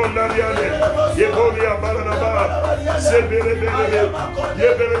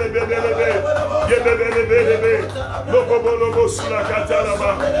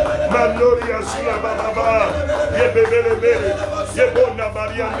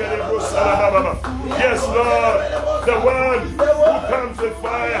 Yes, Lord, the one who comes with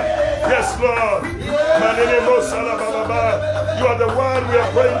fire. Yes, Lord. You are the one we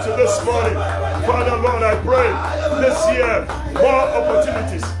are praying to this morning. Father, Lord, I pray this year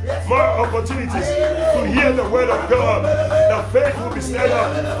more opportunities to hear the word of God. The faith will be stirred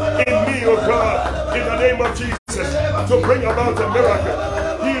up in me, oh God, in the name of Jesus, to bring about a miracle,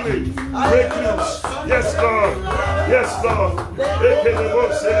 healing, breakthroughs. Yes, Lord. Yes, Lord.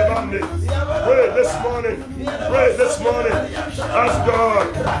 Pray this morning. Ask God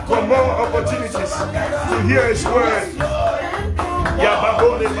for more opportunities to hear His word.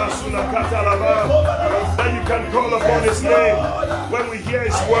 That you can call upon His name when we hear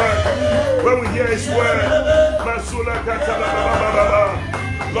His word.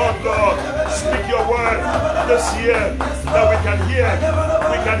 Lord, speak your word this year that we can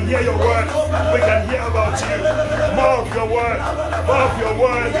hear your word. We can hear about you. More of your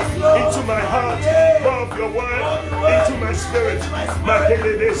word into my heart. More of your word into my spirit.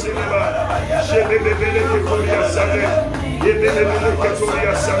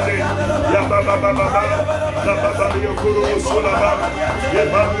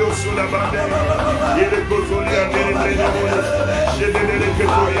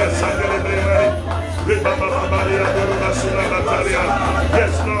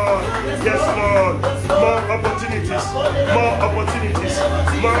 Yes, Lord.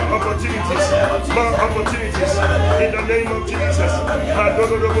 More opportunities. In the name of Jesus.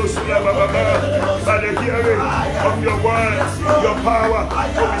 By the hearing of your word, your power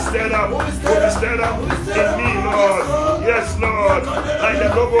will be stirred up in me, Lord. Yes, Lord. Like the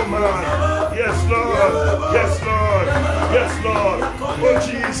noble man. Yes, Lord. Oh,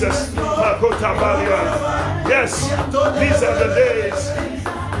 Jesus. Yes, these are the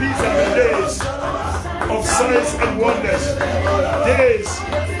days of signs and wonders.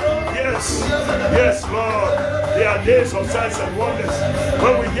 Yes, Lord. They are days of signs and wonders.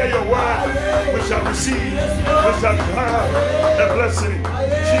 When we hear your word, we shall receive, we shall have the blessing.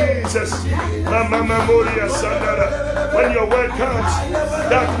 Jesus. When your word comes,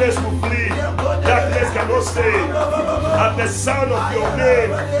 darkness will flee. Darkness cannot stay. At the sound of your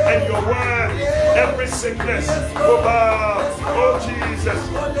name and your word, every sickness will bow. Oh, Jesus.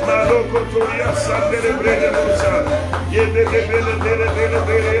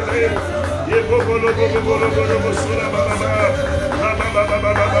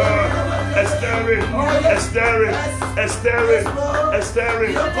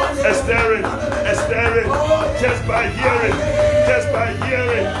 Estaring. Just by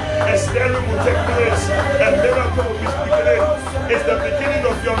hearing, estaring will take place. A miracle will be beginning. It's the beginning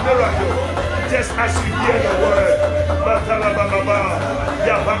of your miracle. Just as you hear the word.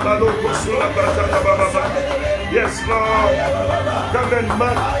 Yes, Lord. Come and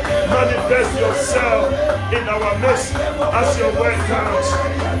manifest yourself in our midst as your word comes.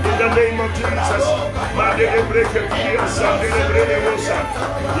 In the name of Jesus.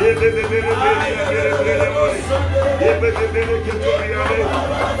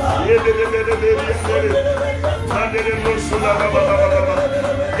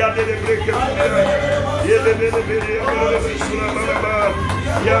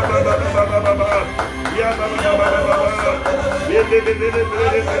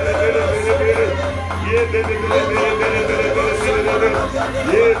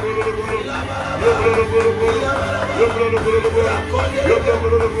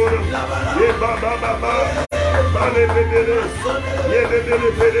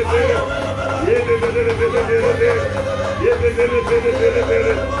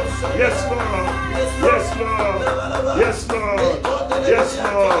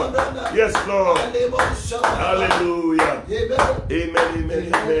 Yes, Lord. Hallelujah.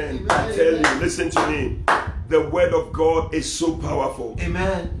 Amen. I tell you, listen to me. The word of God is so powerful.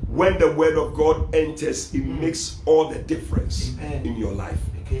 Amen. When the word of God enters, it makes all the difference in your life.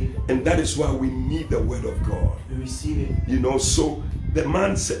 Okay. And that is why we need the word of God. We receive it. You know, so the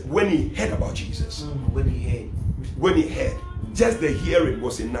man said, when he heard about Jesus, When he heard. just the hearing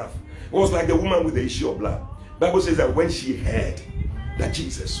was enough. It was like the woman with the issue of blood. Bible says that when she heard that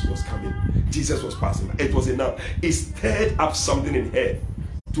Jesus was coming, Jesus was passing by, it was enough. It stirred up something in her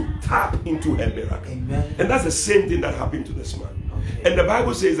to tap into her miracle. Amen. And that's the same thing that happened to this man. Okay. And the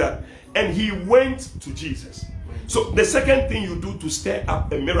Bible says that, and he went to Jesus. So the second thing you do to stir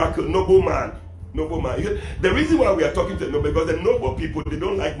up a miracle, noble man. The reason why we are talking to noble, because the noble people, they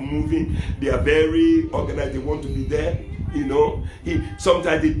don't like moving. They are very organized. They want to be there. You know,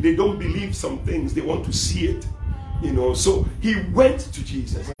 sometimes they don't believe some things. They want to see it. You know, so he went to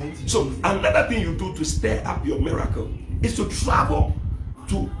Jesus. So another thing you do to stir up your miracle is to travel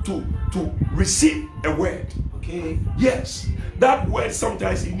to receive a word. Okay. Yes, that word,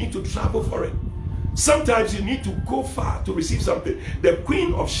 sometimes you need to travel for it. Sometimes you need to go far to receive something. The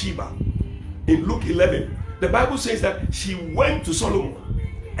Queen of Sheba in Luke 11, the Bible says that she went to Solomon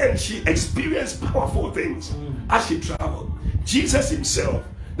and she experienced powerful things as she traveled. Jesus himself,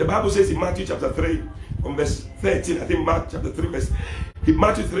 the Bible says in Matthew chapter 3 from verse 13, I think Mark chapter 3 verse,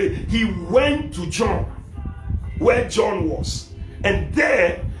 Matthew 3, he went to John where John was, and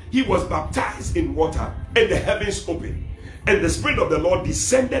there he was baptized in water and the heavens opened and the Spirit of the Lord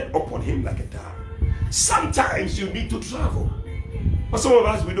descended upon him like a dove. Sometimes you need to travel. But some of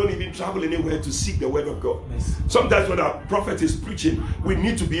us, we don't even travel anywhere to seek the word of God. Yes. Sometimes when our prophet is preaching, we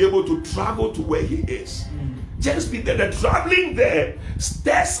need to be able to travel to where he is. Just be there. The traveling there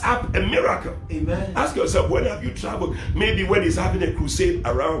stirs up a miracle. Amen. Ask yourself, when have you traveled? Maybe when he's having a crusade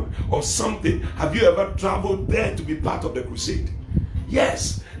around or something. Have you ever traveled there to be part of the crusade?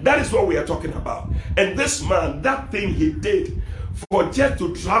 Yes, that is what we are talking about. And this man, that thing he did for just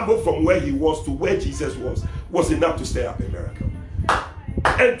to travel from where he was to where Jesus was enough to stir up a miracle.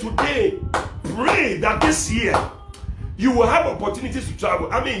 And today, pray that this year you will have opportunities to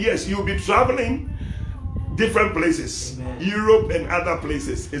travel. I mean, yes, you'll be traveling different places. Amen. Europe and other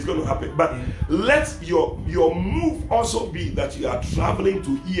places. It's going to happen. But let your move also be that you are traveling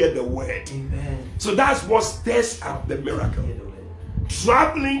to hear the word. Amen. So that's what stirs up the miracle.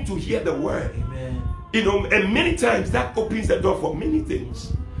 Traveling to hear the word. Amen. You know, and many times that opens the door for many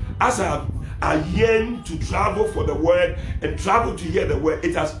things. As I yearn to travel for the word and travel to hear the word,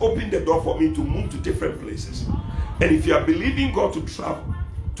 it has opened the door for me to move to different places. And if you are believing God to travel,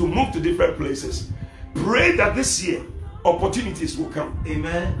 to move to different places, pray that this year opportunities will come.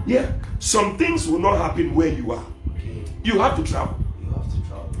 Amen. Yeah, some things will not happen where you are. Okay. You have to travel. You have to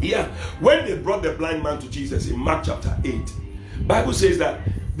travel. Yeah, when they brought the blind man to Jesus in Mark chapter 8, Bible says that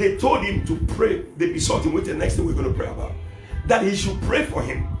they told him to pray. They besought him, which the next thing we're going to pray about, that he should pray for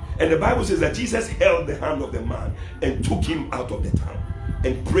him. And the Bible says that Jesus held the hand of the man and took him out of the town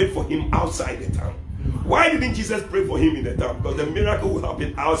and prayed for him outside the town. Why didn't Jesus pray for him in the town? Because the miracle will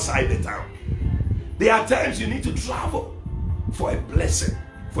happen outside the town. There are times you need to travel for a blessing,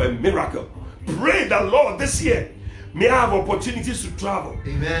 for a miracle. Pray that, Lord, this year may I have opportunities to travel.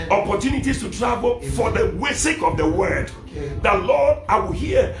 Amen. Opportunities to travel. Amen. For the sake of the word. Okay. That, Lord, I will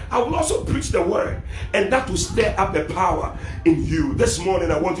hear. I will also preach the word. And that will stir up the power in you. This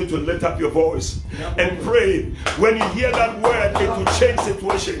morning, I want you to lift up your voice and pray. When you hear that word, it will change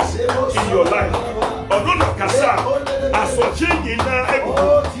situations in your life.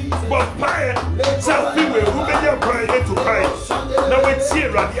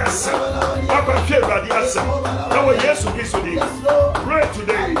 Yes, pray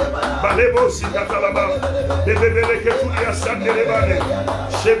today. Balebo Sikatalaba, the Bebele Keturia Sandelebane,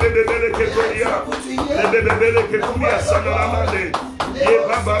 Shebebele Keturia, the Bebele Keturia Sandalamane,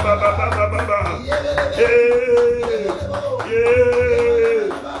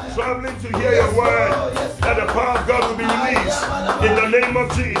 traveling to hear your word, that the power of God will be released in the name of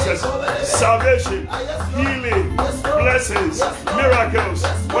Jesus. Salvation, healing, blessings, miracles.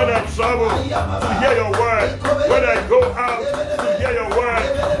 When I travel to hear your word, when I go out to hear your word,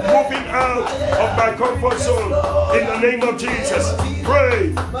 moving out of my comfort zone in the name of Jesus.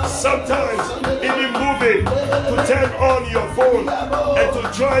 Pray. Sometimes even moving to turn on your phone and to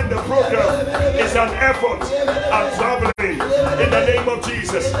join the program is an effort. I'm traveling in the name of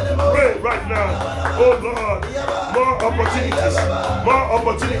Jesus. Pray right now. Oh Lord, more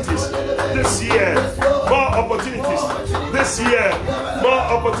opportunities this year. More opportunities this year. More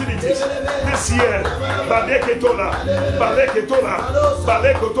opportunities this year. Baleketola, Baleketola,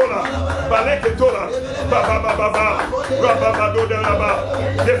 Baleketola, Baleketola, Baba Baba, Rababa Laba,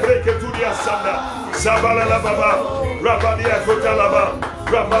 Debreketuria Sanda, Zabala Baba, Rabadia Kotalaba,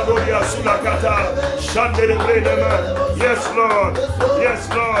 Rabadoria Yes, Lord. Yes,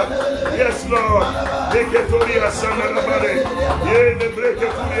 Lord. Yes, Lord. Beketoria Sandarabare. Ye de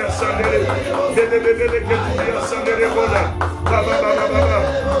Breketuria Sandere. Beketuria Sandere Bona. Baba Baba Baba.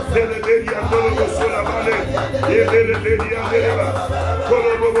 Beleberia Dolo Sola Bale. Ye Beleberia Dereba.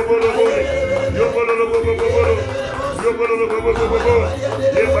 Kolo Bobo Bolo Bolo. Yo Bolo Bobo Bolo. Yo Bolo Bobo Bobo.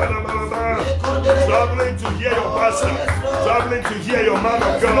 Ye Baba Baba. Traveling to hear your pastor. Traveling to hear your man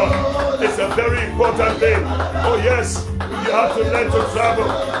of God. It's a very important thing. Oh yes. You have to learn to travel.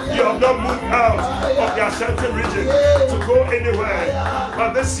 You have not moved out of the Ashanti region to go anywhere.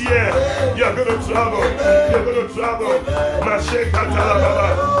 But this year, you are going to travel. You're going to travel.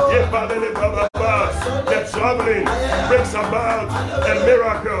 The traveling brings about a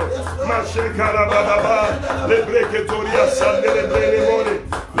miracle.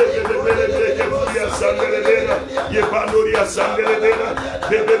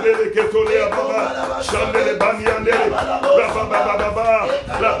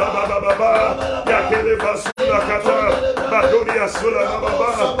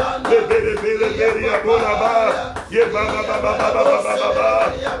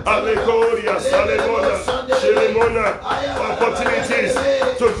 Opportunities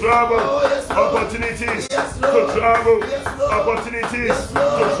to travel, opportunities to travel, opportunities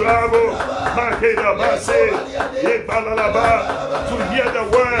to travel. To hear the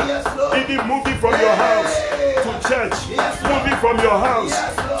word, even moving from your house to church, moving from your house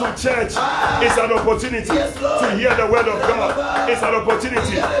to church is an opportunity to hear the word of God. It's an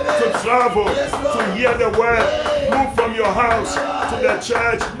opportunity to travel, to hear the word. Move from your house to the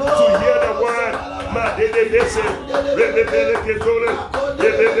church to hear the word.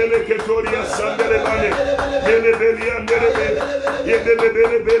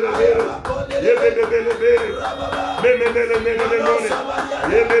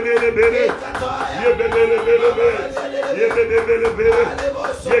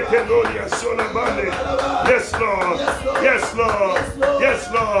 Yes, Lord. Yes, Lord. Yes,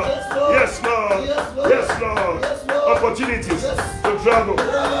 Lord. Yes, Lord. Yes, Lord. Opportunities to travel.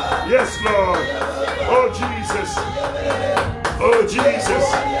 Yes, Lord. Oh, Jesus. Oh, Jesus.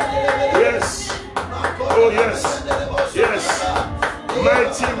 Yes. Oh, yes. Yes.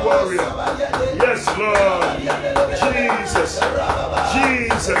 Mighty warrior. Yes, Lord. Jesus.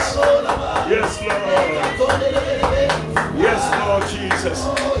 Jesus. Yes, Lord. Yes, Lord Jesus.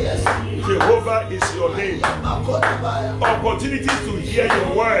 Jehovah is your name. Opportunities to hear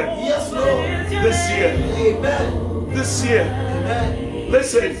your word this year. This year.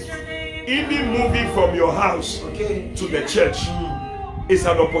 Listen, even moving from your house to the church is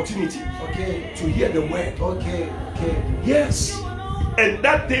an opportunity to hear the word. Yes. And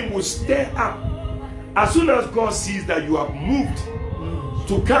that thing will stir up. As soon as God sees that you have moved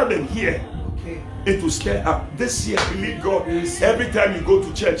to come and hear, it will stir up. This year, believe God. Every time you go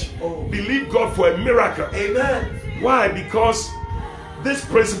to church, believe God for a miracle. Amen. Why? Because this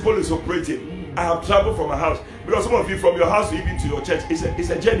principle is operating. I have traveled from my house. Because some of you, from your house even to your church, it's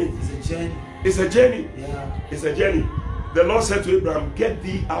a journey. It's a journey. It's a journey. Yeah. It's a journey. The Lord said to Abraham, get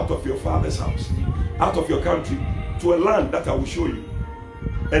thee out of your father's house, out of your country, to a land that I will show you.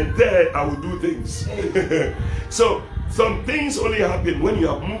 And there I will do things. So some things only happen when you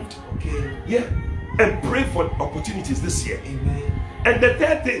have moved. Yeah. And pray for opportunities this year. Amen. And the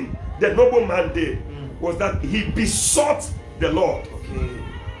third thing the nobleman did was that he besought the Lord.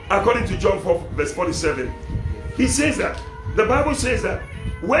 According to John 4 verse 47, he says that the Bible says that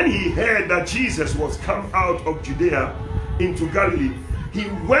when he heard that Jesus was come out of Judea into Galilee, he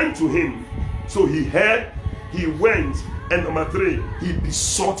went to him. So he heard, he went, and number 3, he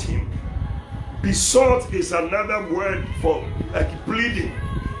besought him. Besought is another word for like pleading,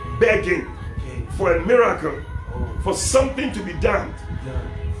 begging for a miracle, for something to be done.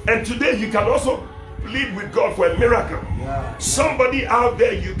 And today you can also plead with God for a miracle. Somebody out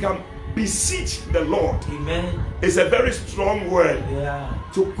there, you can beseech the Lord. Amen. It's a very strong word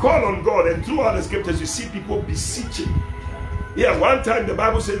to call on God. And throughout the scriptures you see people beseeching. Yeah, one time the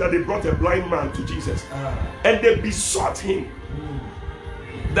Bible says that they brought a blind man to Jesus and they besought him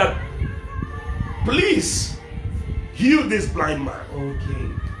that please heal this blind man.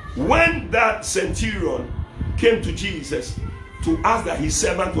 When that centurion came to Jesus to ask that his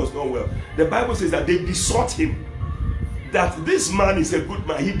servant was not well, the Bible says that they besought him that this man is a good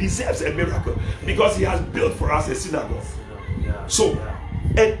man, he deserves a miracle because he has built for us a synagogue. So,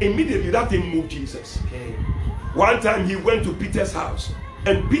 and immediately that thing moved Jesus. One time he went to Peter's house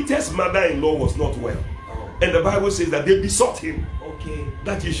and Peter's mother-in-law was not well, and the Bible says that they besought him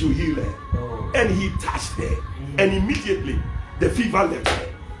that he should heal her, and he touched her, and immediately the fever left her.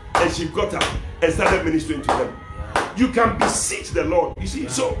 And she got up and started ministering to them. You can beseech the Lord. You see,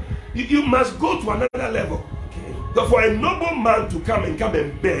 so you must go to another level. So for a noble man to come and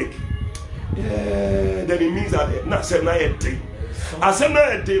beg, then it means that not say na a day. I said na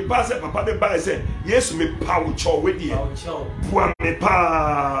a day. Pastor Papa the Bible said, "Yes, me power chow with you."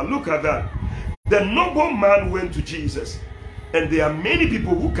 Look at that. The noble man went to Jesus, and there are many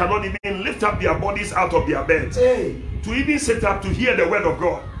people who cannot even lift up their bodies out of their beds to even sit up to hear the word of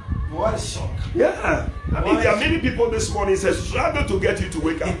God. What a shock! Yeah, I mean there are many people this morning say struggle to get you to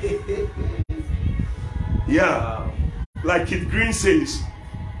wake up. Yeah, like Kit Green says,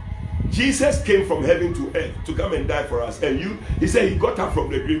 Jesus came from heaven to earth to come and die for us, and he said he got up from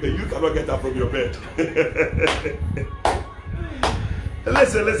the grave, and you cannot get up from your bed.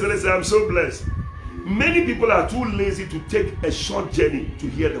 Listen, I'm so blessed. Many people are too lazy to take a short journey to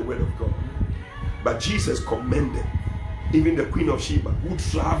hear the word of God. But Jesus commended even the Queen of Sheba, who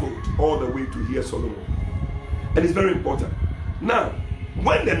traveled all the way to hear Solomon. And it's very important. Now,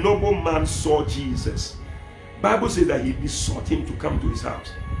 when the noble man saw Jesus, Bible says that he besought him to come to his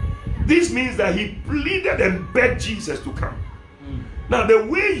house. This means that he pleaded and begged Jesus to come. Now, the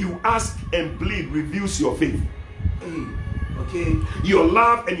way you ask and plead reveals your faith. Okay. Your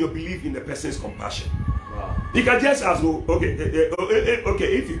love and your belief in the person's compassion. Wow. You can just ask, okay,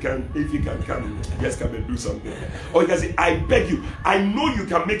 if you can come, just come and do something. Or you can say, I beg you, I know you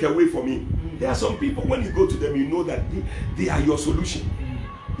can make a way for me. There are some people, when you go to them, you know that they are your solution.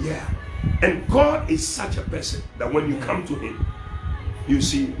 Yeah. And God is such a person that when you come to him, you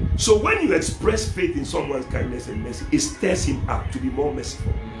see, so when you express faith in someone's kindness and mercy, it stirs him up to be more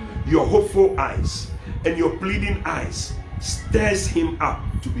merciful. Your hopeful eyes and your pleading eyes stirs him up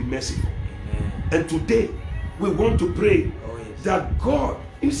to be merciful. Amen. And today we want to pray that God,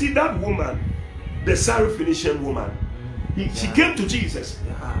 you see that woman, the Syrophoenician woman, she came to Jesus,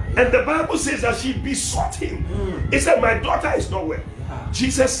 and the Bible says that she besought him. He said, my daughter is not well.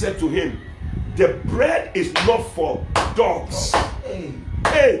 Jesus said to him, the bread is not for dogs.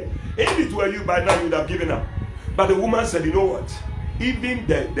 Hey, if it were you by now, you would have given up. But the woman said, you know what? Even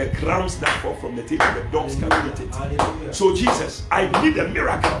the crumbs that fall from the table, the dogs can eat it. Hallelujah. So Jesus, I need a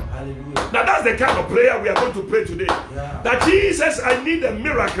miracle. Hallelujah. Now that's the kind of prayer we are going to pray today. Yeah. That Jesus, I need a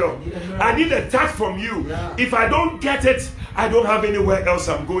miracle. I need a touch from you. Yeah. If I don't get it, I don't have anywhere else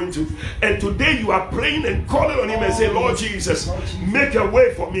I'm going to. And today you are praying and calling on him and say, Lord Jesus, make a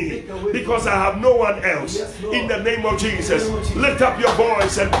way for me because I have no one else. Yes, in the name of Jesus, lift up your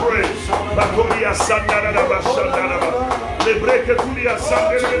voice and pray.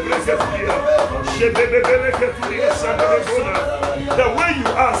 The way you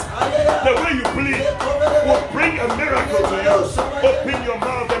ask, the way you plead will bring a miracle to you. Open your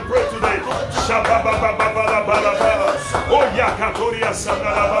mouth and pray today.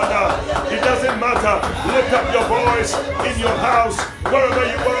 It doesn't matter. Lift up your voice in your house, wherever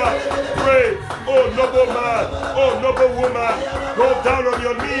you are. Pray. Oh noble man, oh noble woman, go down on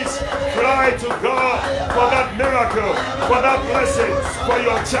your knees. Cry to God for that miracle, for that blessing, for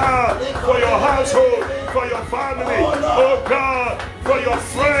your child, for your household, for your family. Oh God, for your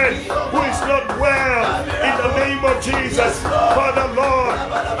friend who is not well, in the name of Jesus. Father Lord,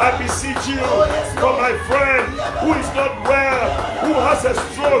 I beseech you for my friend who is not well, who has a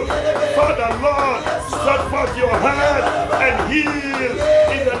stroke. Father Lord, stretch forth your hand and heal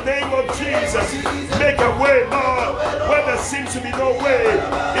in the name of Jesus. Make a way, Lord, where there seems to be no way.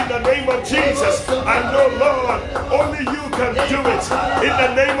 In the name of Jesus, I know, Lord, only you can do it. In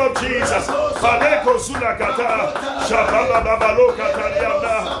the name of Jesus. Oh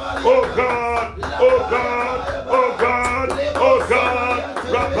God, oh God, oh God, oh God.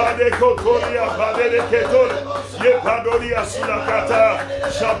 Rabade kotoria badere ketore. Ye padoria sunakata.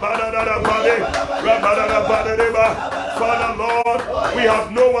 Shabana rabade. Rabana rabadeba. Father Lord, we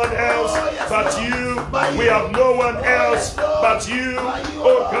have no one else but you. We have no one else but you.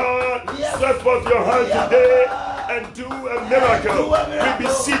 Oh God, stretch forth your hand today and do a miracle. We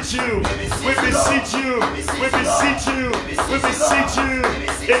beseech you. We beseech you. We beseech you. We beseech you.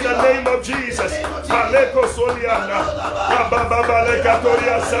 In the name of Jesus. Maleko soliana.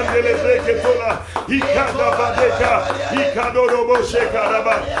 Rabababalekatoria sandele breketola. Ikada badeka. Ikado robo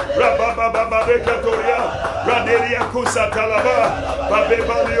shekaraba. Rabababalekatoria. Raderia kusatalaba.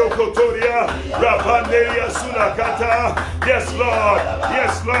 Babebalio kotoria. Rabanderia sunakata. Yes, Lord.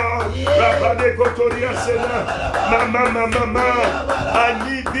 Yes, Lord. Rabade kotoria sena. Mama, I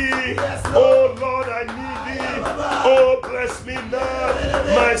need thee. Oh Lord, I need thee. Oh, bless me now.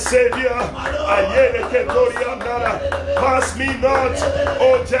 my Savior. Pass me not,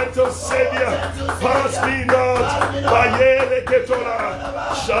 O gentle Savior. Pass me not.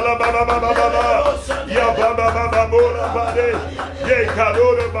 Shalababababa, Yababababora Bade, Ye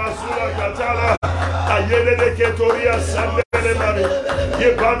Kadora Basura Katala, Ayele de Ketoria Sandelemare, Ye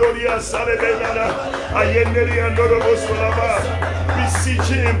Badoria Salebenana, Ayeneria Norobosolaba. Beseech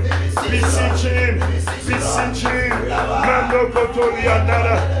him, beseech him, beseech him. Mando Kotoria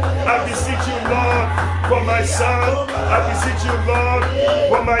Nana. I beseech you, Lord, for my son. I beseech you, Lord,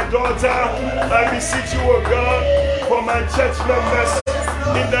 for my daughter. I beseech you, O God, for my church members.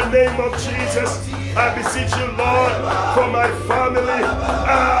 In the name of Jesus, I beseech you, Lord, for my family.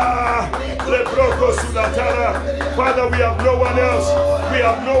 Father, we have no one else. We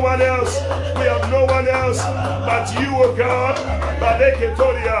have no one else. We have no one else but you, O God.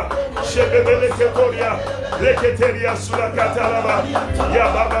 Baleketoria, Shebebeleketoria, Leketeria Sulakataraba,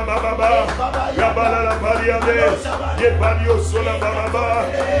 Yababa Baba, Yabala Pariade, Yebario Sulababa.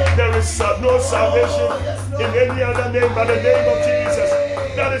 There is no salvation in any other name but the name of Jesus.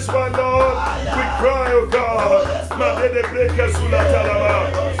 That is why, Lord, we cry, oh God.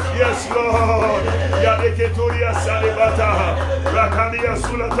 Yes, Lord. Yadeketuria Salibata, Rakania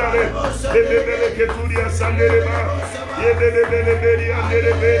Sulatare, Yebebeleketuria Sandereba, Yebebeleberia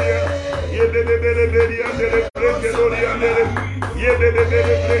Nereberia, Yebebeleberia Nereberia Nere,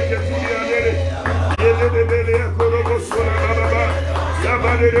 Yebebeleketuria Nere, Yebebelea Korobosola Baba,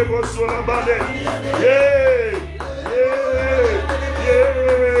 Yabane Bosola Bade, Yay!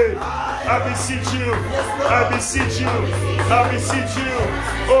 I beseech you, I beseech you, I beseech you,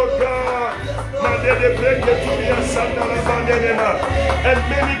 oh God. And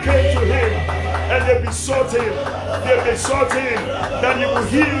many came to him and they besought him that he will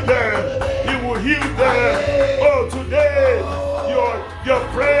heal them, he will heal them. Oh, today, your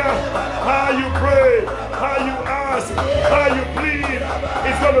prayer, how you pray, how you ask, how you plead,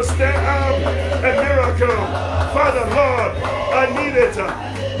 is going to stand up a miracle. Father, Lord, I need it.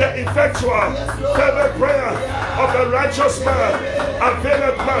 The effectual, fervent prayer of the righteous man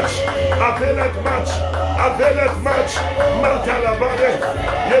availeth much, availeth much, availeth much. Mantalabade,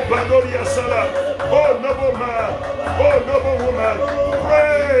 Yebadoria Sala. Oh, noble man, oh, noble woman,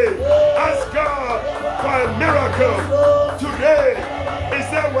 pray, ask God for a miracle. Today, is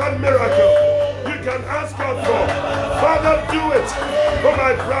there one miracle you can ask God for? Father, do it for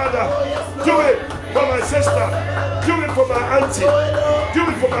my brother, do it for my sister, do it for my auntie, do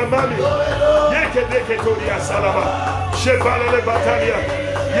it for my mommy. Yekedeketoria Salama, Shebala le Batalia,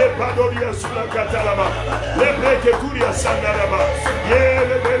 Yebadoria Sula Katalama, Lebreketuria Sandarama,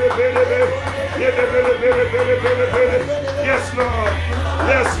 Yes, Lord,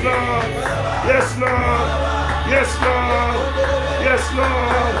 yes, Lord, yes, Lord, yes, Lord, yes,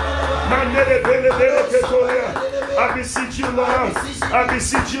 Lord. I beseech you, Lord. I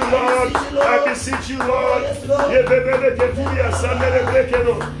beseech you, Lord. I beseech you, Lord.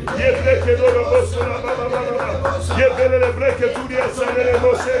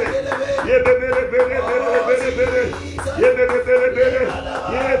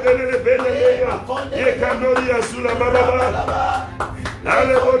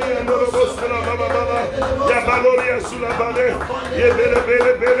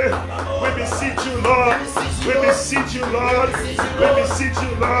 We beseech you, Lord. We beseech you, Lord. We beseech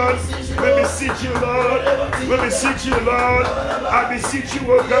you, Lord. We beseech you, Lord. We beseech you, Lord. I beseech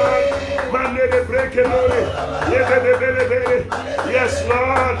you, O God. Yes,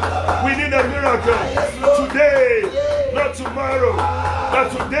 Lord. We need a miracle today, not tomorrow, but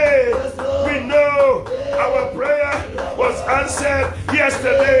today. We know our prayer was answered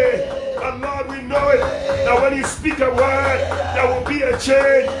yesterday. And Lord, we know it, that when you speak a word, there will be a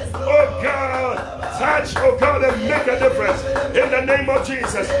change. Oh God, touch, oh God, and make a difference. In the name of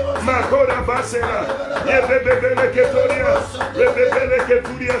Jesus. Makoda Basera, Yebebele Ketoria, Yebebele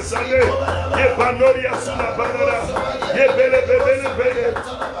Keturia Sale, Yebanoria Sulabanara, Yebele Bele,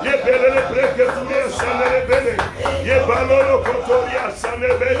 Yebele Keturia Sale Bele, Yebanoro Kotoria Sale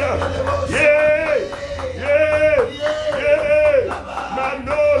Bela. Yay!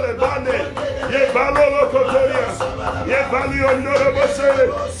 Manole Bane, Yebalolo Kotoria, Yebalio Norobosele,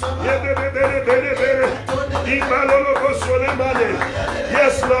 Yebebele, Ibalolo Kosole Mane.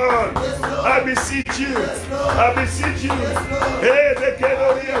 Yes, Lord, I beseech you, I beseech you. Hey, the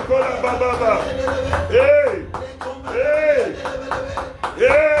Kedoria Kola Baba. Hey,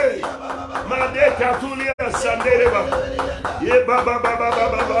 Made Katulia Sandereba. Ye Baba.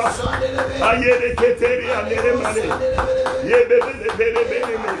 Ayere Keteria Neremane.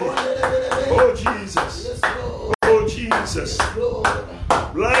 Oh Jesus. Oh Jesus.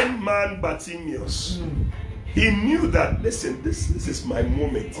 man Bartimaeus, he knew that, listen, this is my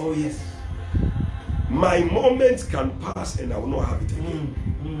moment. Oh, yes. My moment can pass and I will not have it again.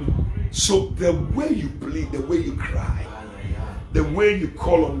 So the way you plead, the way you cry, the way you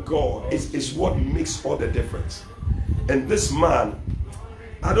call on God is what makes all the difference. And this man,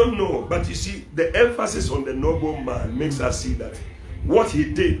 I don't know, but you see, the emphasis on the noble man makes us see that what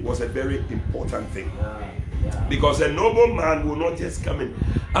he did was a very important thing. Because a noble man will not just come in.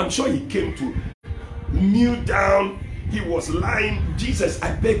 I'm sure he came to kneel down. He was lying. Jesus,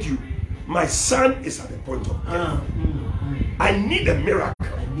 I beg you, my son is at the point of death. I need a miracle.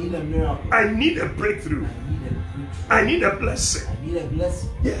 I need a breakthrough. I need a blessing.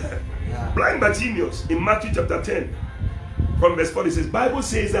 Yeah. Blind Bartimaeus in Matthew chapter 10 from verse 40 says, Bible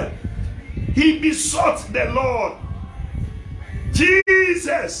says that he besought the Lord,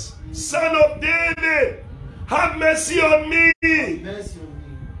 Jesus, Son of David, have mercy on me.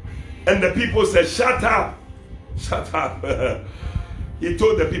 And the people said, shut up. Shut up. He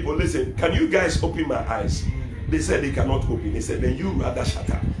told the people, listen, can you guys open my eyes? They said they cannot open. He said, then you rather shut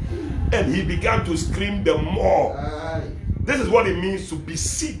up. And he began to scream the more. This is what it means to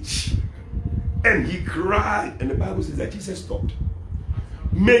beseech. And he cried. And the Bible says that Jesus stopped.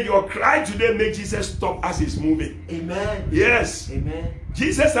 May your cry today make Jesus stop as he's moving. Amen. Yes. Amen.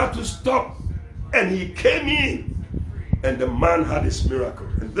 Jesus had to stop. And he came in. And the man had his miracle.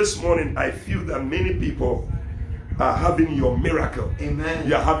 And this morning I feel that many people are having your miracle. Amen.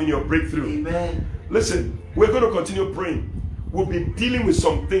 You are having your breakthrough. Amen. Listen, we're going to continue praying. We'll be dealing with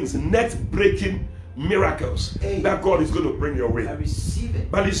some things, net-breaking miracles that God is going to bring your way. I receive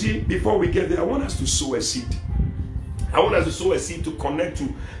it. But you see, before we get there, I want us to sow a seed. I want us to sow a seed to connect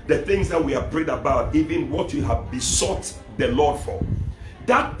to the things that we have prayed about, even what you have besought the Lord for.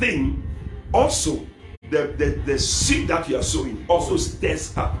 That thing also, the seed that you are sowing also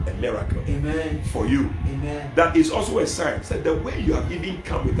stirs up a miracle. Amen. For you. Amen. That is also a sign. So the way you have even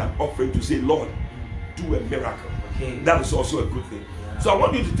come with an offering to say, Lord, do a miracle. Okay. That is also a good thing. So I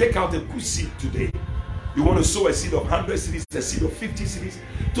want you to take out a good seed today. You want to sow a seed of 100 cities, a seed of 50 cities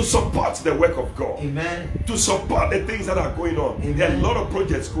to support the work of God. Amen. To support the things that are going on. Amen. There are a lot of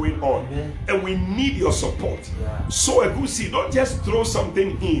projects going on. Amen. And we need your support. Yeah. Sow a good seed. Don't just throw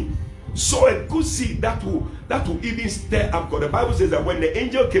something in. Sow a good seed that will even stir up God. The Bible says that when the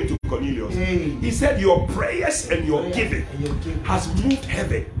angel came to Cornelius, he said, your prayers and your giving has moved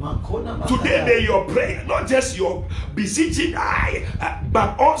heaven. Today may your prayer, not just your beseeching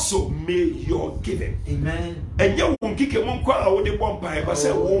but also may your giving. Amen. And you won't kick a monk out the one pipe. I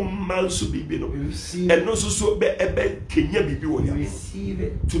said, man should be and also so Receive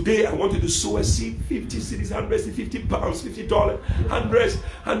it. Today I want you to sow a seed, 50 cities, 100 cities, 50 pounds, $50,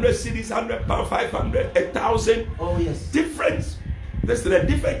 100 cities, 100 pounds, 500, 1,000. Oh yes. Different. There are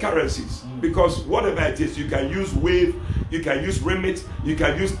different currencies because whatever it is, you can use Wave, you can use Remit, you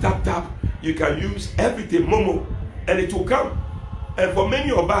can use TapTap, you can use everything, Momo, and it will come. And for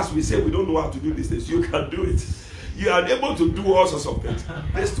many of us, we say we don't know how to do this. You can do it. You are able to do all sorts of things.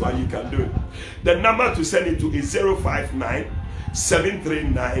 This one you can do it. The number to send it to is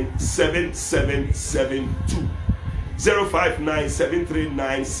 059-739-7772.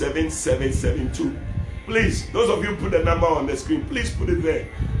 059-739-7772. Please, those of you put the number on the screen, please put it there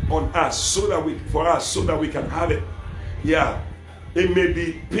on us so that we can have it. Yeah, it may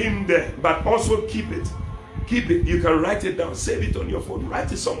be pinned there, but also keep it. Keep it. You can write it down, save it on your phone,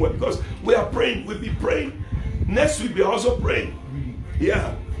 write it somewhere because we are praying. We'll be praying. Next week we are also praying.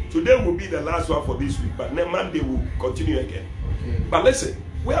 Yeah, today will be the last one for this week, but next Monday we'll continue again. Okay. But listen,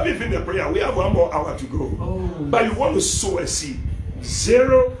 we haven't finished the prayer. We have 1 more hour to go. But you want to sow a seed.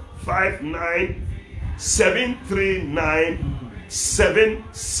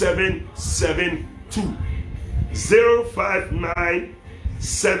 059-739-7772.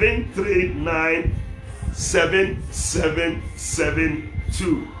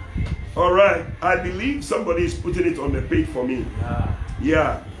 059-739-7772. All right. I believe somebody is putting it on the page for me.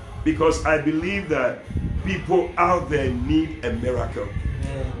 Yeah. Because I believe that people out there need a miracle.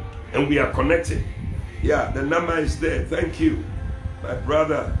 And we are connected. Yeah, the number is there. Thank you, my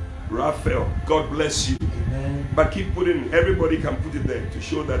brother Raphael. God bless you. Amen. But keep putting, everybody can put it there to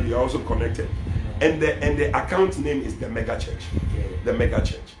show that you are also connected. And the account name is the Mega Church. The Mega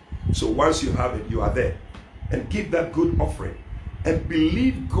Church. So once you have it, you are there. And give that good offering. And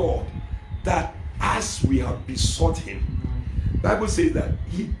believe God that as we have besought him, Bible says that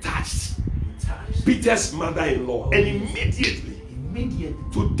he touched Peter's mother-in-law, and immediately,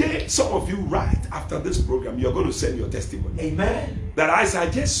 today, some of you right after this program, you're going to send your testimony. Amen. That as I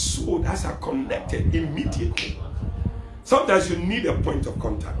just sowed, as I connected, immediately, Sometimes you need a point of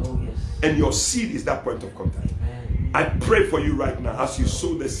contact. Oh, yes. And your seed is that point of contact. Amen. I pray for you right now as you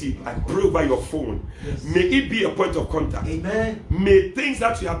sow the seed. I pray over your phone. Yes. May it be a point of contact. Amen. May things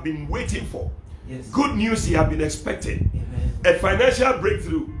that you have been waiting for, Yes. good news you have been expecting, Amen. a financial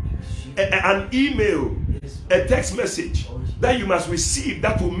breakthrough, an email, Yes. a text message that you must receive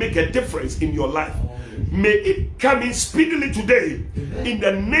that will make a difference in your life. May it come in speedily today. Amen. In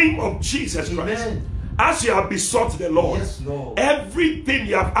the name of Jesus Christ. Amen. As you have besought the Lord, Yes, Lord. everything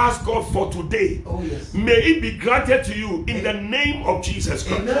you have asked God for today, Oh, yes. may it be granted to you in the name of Jesus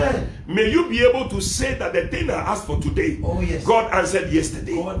Christ. Amen. May you be able to say that the thing I asked for today, Oh, yes. God answered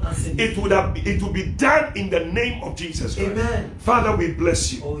yesterday. God answered It will be done in the name of Jesus Christ. Amen. Father, we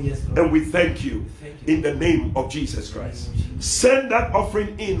bless you. Oh, yes, Lord. And we thank you, Thank you. in the name of Jesus Christ. In the name of Jesus. Send that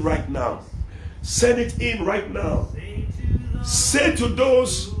offering in right now. Send it in right now. Say to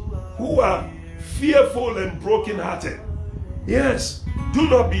those who are fearful and brokenhearted, yes, do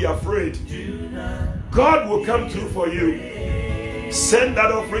not be afraid. God will come through for you. Send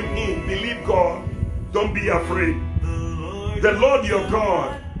that offering in. Believe God. Don't be afraid. The Lord your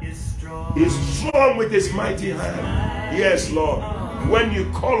God is strong with his mighty hand. Yes, Lord. When you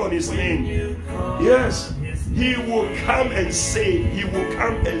call on his name, yes, he will come and save. He will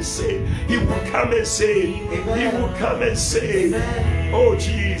come and save. He will come and save. He will come and save. Oh,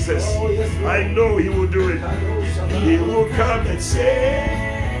 Jesus. I know he will do it. He will come and save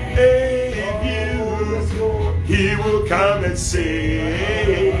you. He will come and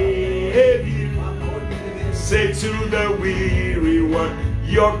save you. Say to the weary one,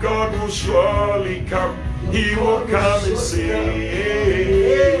 your God will surely come. He will come and save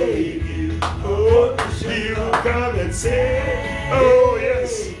you. Oh, he will come and save. Oh,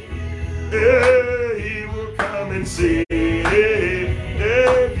 yes. He will come and save you.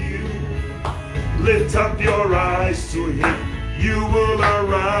 Lift up your eyes to him. You will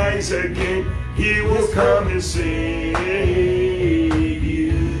arise again. He will come and save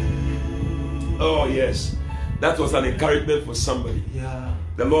you. Oh, yes. That was an encouragement for somebody. Yeah.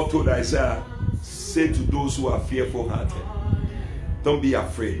 The Lord told Isaiah, say to those who are fearful hearted, don't be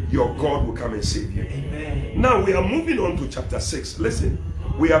afraid. Your God will come and save you. Amen. Now we are moving on to chapter 6. Listen,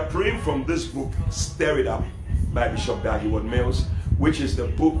 we are praying from this book, Stir It Up, by Bishop Dag Heward-Mills, which is the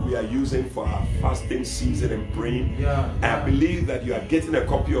book we are using for our fasting season and praying. I believe that you are getting a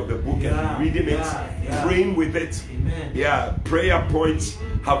copy of the book and reading it, praying with it. Amen. Yeah, prayer points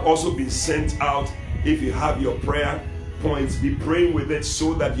have also been sent out. If you have your prayer points, be praying with it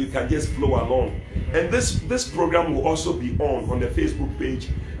so that you can just flow along. And this program will also be on the Facebook page,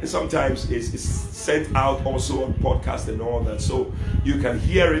 and sometimes it's sent out also on podcast and all that, so you can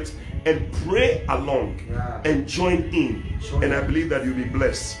hear it and pray along and join in. And I believe that you'll be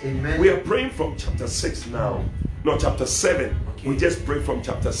blessed. Amen. We are praying from chapter 6 now. No, chapter 7. Okay. We just prayed from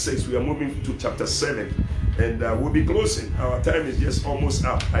chapter 6. We are moving to chapter 7. And we'll be closing. Our time is just almost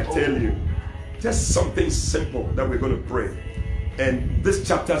up, I tell you. Just something simple that we're going to pray. And this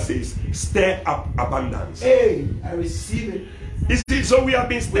chapter says, stir up abundance. Hey, I receive it. You see, so we have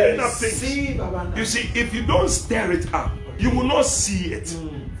been stirring up things. Receive abundance. You see, if you don't stir it up, you will not see it.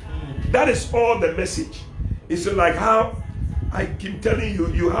 That is all the message. It's like how I keep telling you,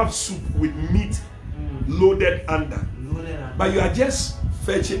 you have soup with meat loaded under. But you are just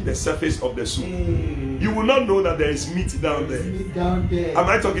fetching the surface of the soup. You will not know that there is meat down there. Am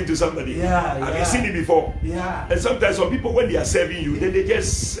I talking to somebody? Have you seen it before? Yeah. And sometimes some people, when they are serving you, then they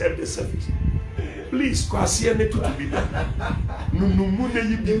just serve the surface. Please, stir it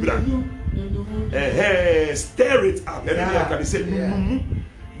up. Everybody can say,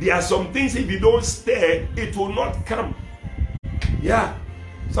 there are some things, if you don't stir, it will not come. Yeah.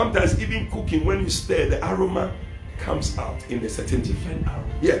 Sometimes even cooking, when you stir, the aroma comes out in a certain different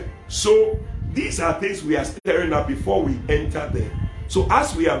aroma. Yeah. So these are things we are stirring up before we enter there. So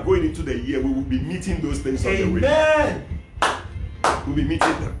as we are going into the year, we will be meeting those things on the way. Amen. We'll be meeting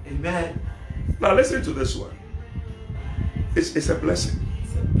them. Amen. Now listen to this one. It's a blessing.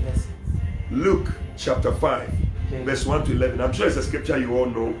 It's a blessing. Luke chapter 5, verse 1 to 11. I'm sure it's a scripture you all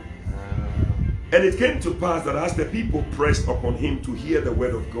know. And it came to pass that as the people pressed upon him to hear the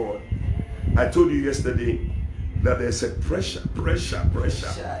word of God, I told you yesterday that there's a pressure.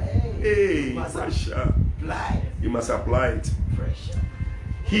 Hey, pressure. You must apply it. Pressure.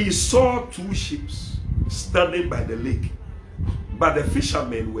 He saw 2 ships standing by the lake, but the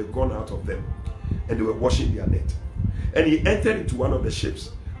fishermen were gone out of them, and they were washing their net. And he entered into one of the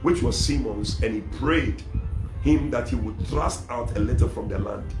ships, which was Simon's, and he prayed him that he would thrust out a little from the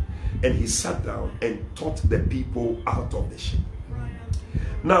land. And he sat down and taught the people out of the ship.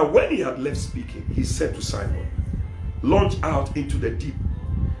 Now, when he had left speaking, he said to Simon, launch out into the deep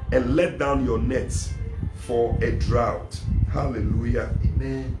and let down your nets for a drought. Hallelujah.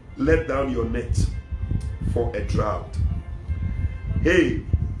 Amen. Let down your net for a drought. Hey,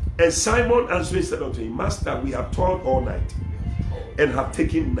 and Simon answered said unto him, Master, we have toiled all night and have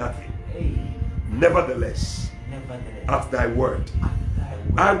taken nothing. Hey. Nevertheless, at thy word,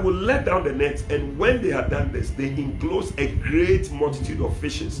 I will let down the nets. And when they had done this, they enclosed a great multitude of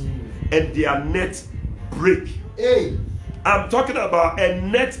fishes, and their nets break. Hey. I'm talking about a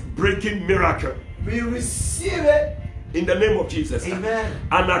net breaking miracle. We receive it. In the name of Jesus. Amen.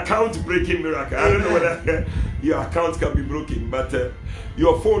 An account breaking miracle. I don't know whether your account can be broken, but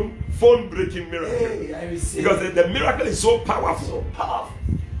your phone breaking miracle. Hey, I receive because it. the miracle is so powerful. So powerful.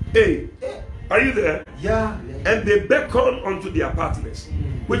 Hey, are you there? Yeah. And they beckoned unto their partners,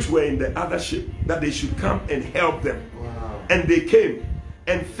 which were in the other ship, that they should come and help them. Wow. And they came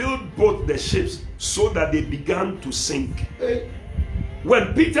and filled both the ships, so that they began to sink. Hey.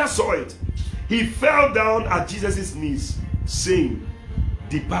 When Peter saw it, he fell down at Jesus' knees, saying,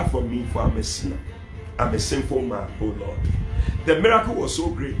 Depart from me, for I'm a sinner. I'm a sinful man, O Lord. The miracle was so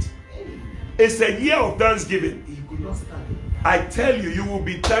great. It's a year of thanksgiving. He could not stand. I tell you, you will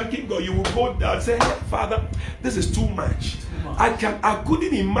be thanking God. You will go down and say, hey, Father, this is too much. I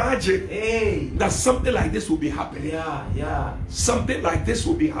couldn't imagine that something like this will be happening. Yeah. Something like this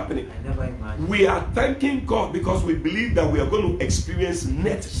will be happening. I never imagined. We are thanking God because we believe that we are going to experience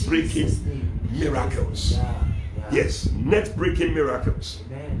net-breaking miracles. Yeah. Yes, net-breaking miracles.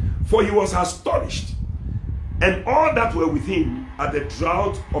 Amen. For he was astonished, and all that were with him at the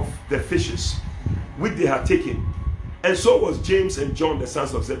draught of the fishes which they had taken. And so was James and John, the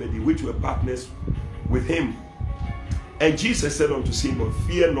sons of Zebedee, which were partners with him. And Jesus said unto Simon,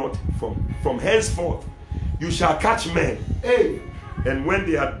 Fear not, from henceforth you shall catch men. Hey. And when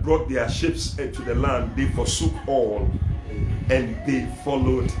they had brought their ships into the land, they forsook all and they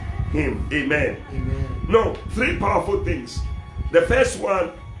followed him. Amen. Amen. No, three powerful things. The first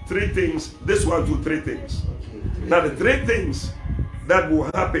one, 3 things. This one, 2, 3 things. Okay. Now the 3 things that will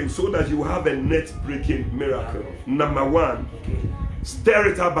happen so that you have a net-breaking miracle. Number 1, stir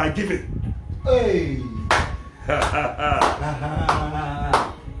it up by giving. Hey.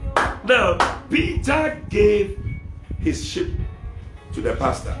 Now, Peter gave his ship to the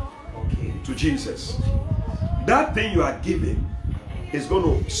pastor, to Jesus. That thing you are giving is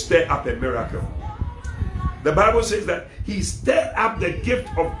going to stir up a miracle. The Bible says that he stirred up the gift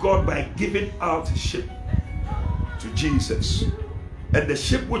of God by giving out his ship to Jesus. And the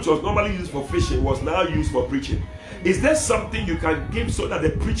ship which was normally used for fishing was now used for preaching. Is there something you can give so that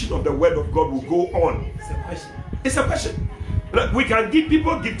the preaching of the word of God will go on? It's a question. It's a question. We can give,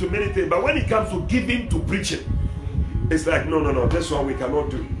 people give to many things, but when it comes to giving to preaching, it's like, no, this one we cannot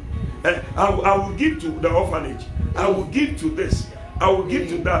do. I will give to the orphanage. I will give to this. I will give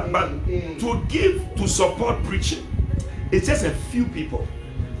to that. But to give to support preaching, it's just a few people.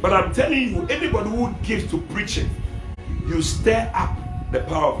 But I'm telling you, anybody who gives to preaching, you stir up the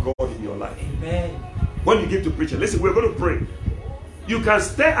power of God in your life. Amen. When you give to preaching, listen, we're going to pray. You can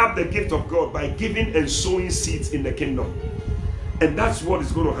stir up the gift of God by giving and sowing seeds in the kingdom. And that's what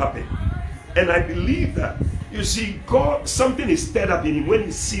is going to happen. And I believe that, you see, God, something is stirred up in him when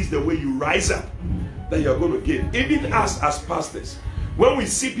he sees the way you rise up, that you're going to give. Even us as pastors, when we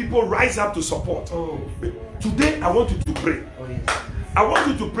see people rise up to support, today I want you to pray. Oh, yes. I want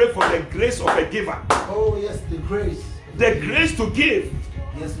you to pray for the grace of a giver. Oh, yes, the grace. The grace to give.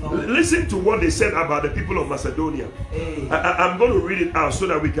 Yes, Lord. Listen to what they said about the people of Macedonia. Hey. I'm going to read it out so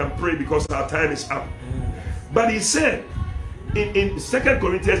that we can pray because our time is up. But he said in 2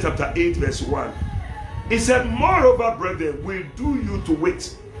 Corinthians chapter 8 verse 1, he said, Moreover, brethren, will do you to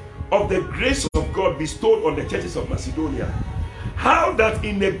wit of the grace of God bestowed on the churches of Macedonia, how that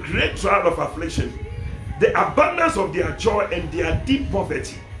in a great trial of affliction, the abundance of their joy and their deep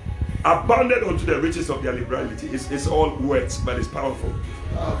poverty abounded unto the riches of their liberality. It's all words, but it's powerful.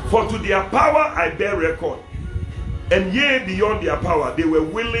 For to their power I bear record, and yea, beyond their power, they were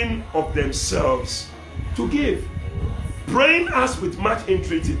willing of themselves to give, praying us with much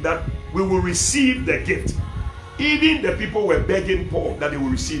entreaty that we will receive the gift. Even the people were begging Paul that they will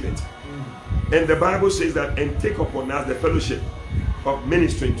receive it. And the Bible says that, and take upon us the fellowship of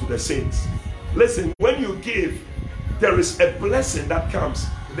ministering to the saints. Listen, when you give, there is a blessing that comes.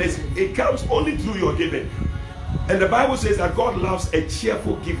 It comes only through your giving. And the Bible says that God loves a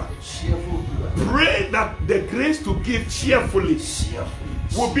cheerful giver. Cheerful giver. Pray that the grace to give cheerfully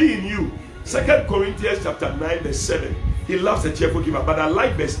will be in you. 2 Corinthians chapter 9 verse 7. He loves a cheerful giver. But I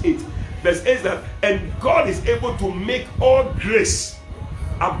like verse 8. Verse 8 is that, and God is able to make all grace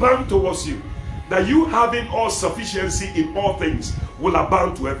abound towards you, that you having all sufficiency in all things will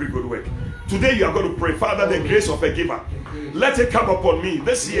abound to every good work. Today you are going to pray, Father, the grace of a giver, let it come upon me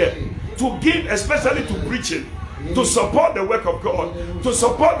this year to give, especially to preaching, to support the work of God, to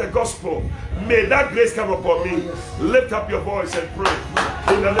support the gospel. May that grace come upon me. Lift up your voice and pray.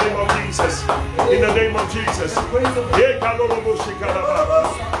 In the name of Jesus. In the name of Jesus.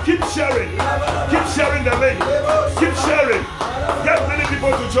 Keep sharing. Keep sharing the link. Keep sharing. Get many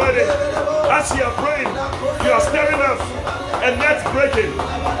people to join it. As you are praying, you are stirring up. And that's breaking.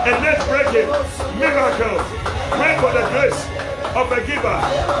 And that's breaking. Miracles. Pray for the grace of a giver.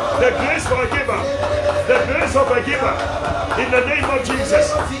 The grace for a giver. The grace of a giver. In the name of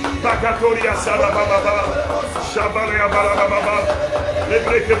Jesus. Bakatoria Sarababa. Shabaria Barababa.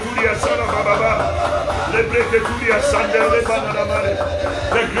 Lebreketuria Sarababa. Lebreketuria Sandele Banamare.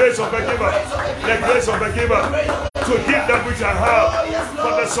 The grace of a giver. The grace of a giver. To give that which I have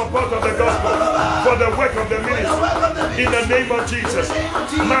for the support of the gospel, for the work of the ministry, in the name of Jesus.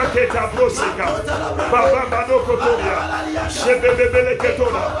 Maketa Broseka, Baba Badokotoria, Shebebele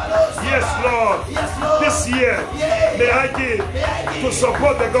Ketona. Yes, Lord, this year may I give to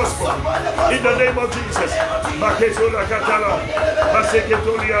support the gospel in the name of Jesus. Maketola Katala,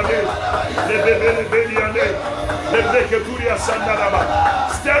 Maseketoria, Lebebele Beliane, Lebreketuria Sandaraba.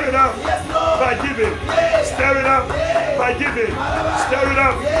 Stir it up by giving. Stir it up by giving. Stir it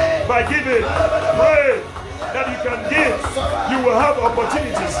up by giving. Pray that you can give. You will have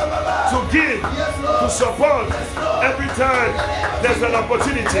opportunities to give, to support every time there's an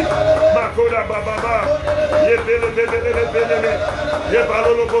opportunity. Makoda Baba, Yebele Bele Bele,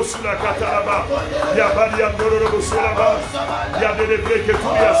 Yebalolo Bosula Katalaba, Yabadi Andoro Bosulaba, Yadele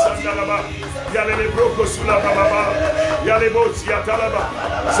Breketuria Sandalaba, Yale Broko Sulababa, Yale Bosia Talaba,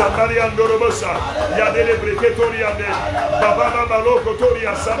 Samari Andorobosa, Yadele Breketoria, Baba Maloko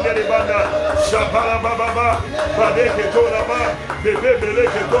Toria Sandere Banda, Shabala Baba, Badeke Toraba, Bebe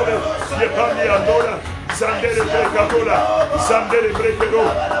Beleke Tore, Yepani Andora, Sandere Brekatola, Sandere Brekero,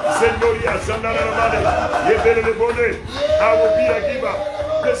 Sendoria Sandaramade, Yebele Bone. I will be a giver.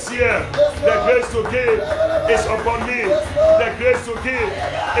 This year, the grace to give is upon me. The grace to give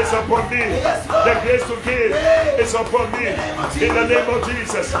is upon me. The grace to give is upon me. In the name of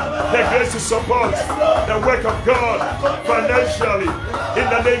Jesus, the grace to support the work of God financially. In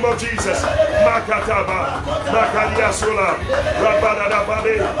the name of Jesus, Makataba, Makaria Sola,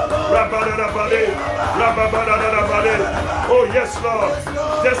 Rabadabade, Rabadabade, Rabadabade. Oh yes, Lord.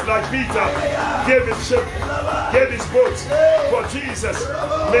 Just like Peter gave his ship, gave his boat for Jesus.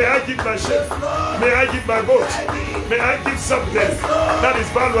 May I give my ship, may I give my boat, may I give something that is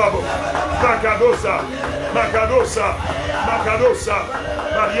valuable. Makadosa, Makadosa, Makadosa,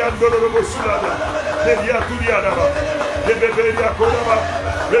 Mariando Robosulada, Mediaturiadaba, Bebelia Kodaba,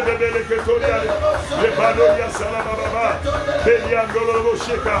 Bebele Ketoria, Bebadoria Salababa, Beliando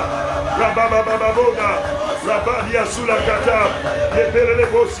Robosheka, Rababa Baboda, Rabadia Sulakata, Bebele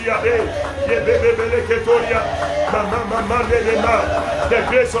Bosia, Bebele Ketoria, Mama Lema. The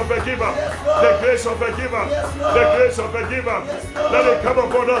grace of a giver, the grace of a giver, the grace of a giver. Let it come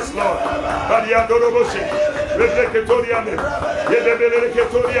upon us, Lord. Badiandoroboshi, Rebeketoria,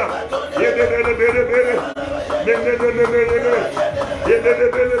 Yebebeleketoria, Yebebelebele, Yebebelebele,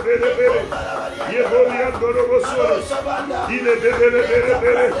 Yeboliandorobosoro,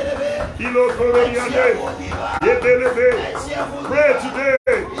 Ilebebelebele, Ilokoriane, Yebelebe. Pray today,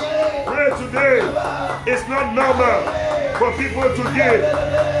 pray today. It's not normal for people to give.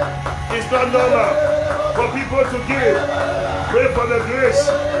 It's not normal for people to give. Pray for the grace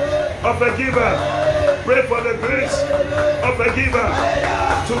of a giver. Pray for the grace of a giver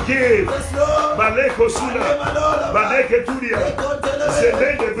to give. Maleko Sula, Maleke Turia,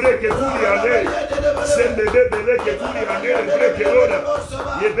 Sende de Breke Turia, Sende de Beleke Turia, Breke Loda,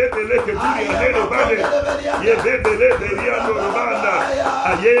 Yebeleke Turia, Bane, Yebele de Riano Romana,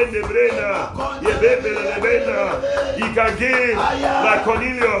 Ayende Brena, Yebele Bena. You can give like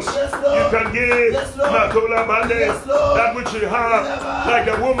Cornelius, you can give Matola Bane, that which you have, like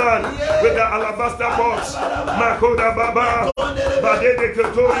a woman with the alabaster box, Makoda Baba, Badede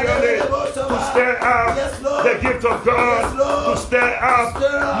Ketoriane, to stir up the gift of God, to stir up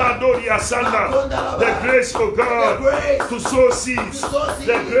Madoria Sanda, the grace of God to sow seeds,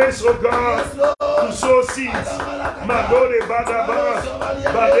 the grace of God to sow seeds. Madore Badaba,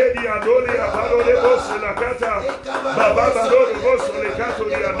 Badedi Adole Abadole Bosse Lakata, Baba Badore Bosse Lekato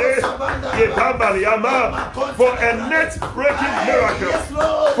Diane, For a net breaking miracle.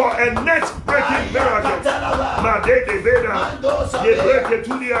 For a net breaking miracle.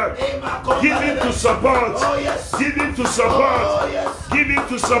 Giving to support. Giving to support. Giving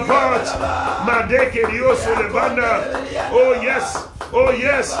to support. Oh yes. Oh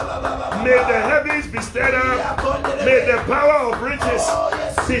yes. May the heavens be stirred up. May the power of riches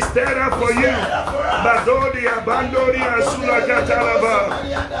be stirred up for you. Badodia, Bandodia, Sulakatalaba.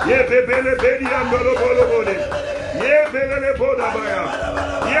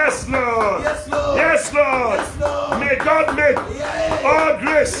 Yes, Lord. Yes, Lord. May God make all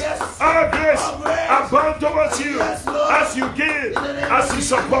grace abound towards you as you give, as you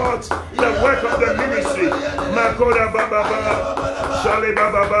support the work of the ministry. Makoda Baba, Shale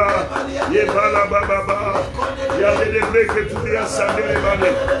Baba, Yebala Baba, Yabele Breke to the Assembly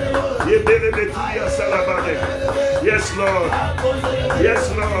Bane, Yebele to the Salabane. Yes, Lord.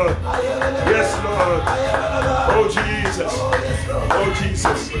 Yes, Lord. Yes, Lord. Oh, Jesus. Oh,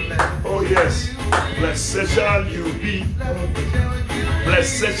 Jesus. Oh, yes. Blessed shall you be.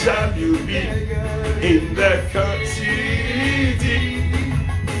 Blessed shall you be in the city.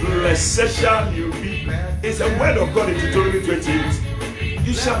 Blessed shall you be. It's a word of God in Deuteronomy 28.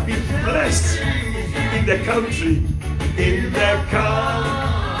 You shall be blessed in the country. In the country.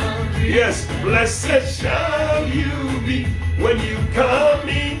 Yes, blessed shall you be when you come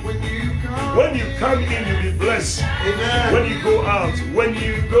in. When you come in, you'll be blessed. Amen. When you go out,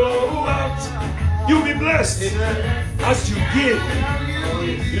 you'll be blessed. Amen. As you give.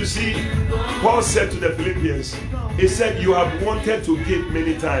 You see, Paul said to the Philippians, he said, you have wanted to give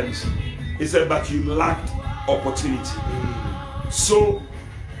many times. He said, but you lacked opportunity. So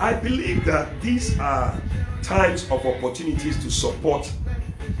I believe that these are times of opportunities to support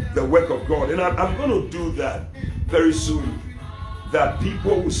the work of God. And I'm going to do that very soon. That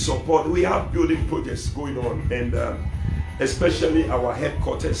people will support. We have building projects going on, and especially our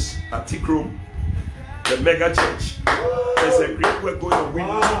headquarters at Tikrom, the mega church. There's a great work going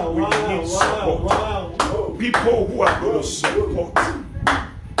on. We need support. People who are going to support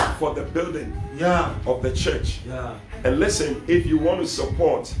for the building of the church. And listen, if you want to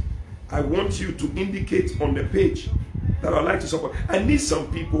support, I want you to indicate on the page that I'd like to support. I need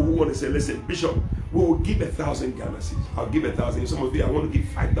some people who want to say, listen, Bishop, we will give 1,000 Ghana cedis. I'll give 1,000. Some of you, I want to give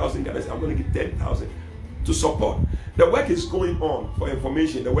 5,000 Ghana cedis. I'm going to give 10,000 to support. The work is going on. For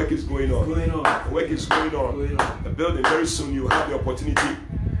information, the work is going on. The work is going on. The building, very soon you have the opportunity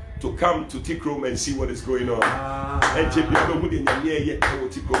to come to Tikrom and see what is going on.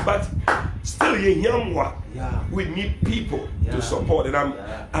 But still, we need people to support. And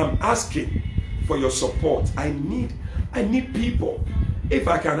I'm asking for your support. I need people. If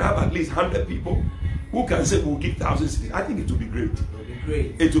I can have at least 100 people who can say we'll give thousands, I think it will be great.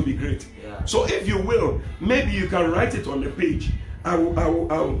 It will be great. So if you will, maybe you can write it on the page. I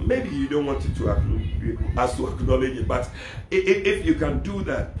will, maybe you don't want it to us to acknowledge it, but if you can do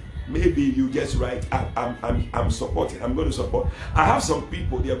that, maybe you just write, I'm supporting. I'm going to support. I have some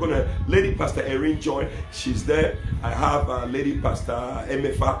people. They are going to. Lady Pastor Erin Joy, she's there. I have Lady Pastor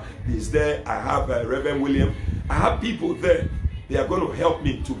Emefa is there. I have Reverend William. I have people there. They are going to help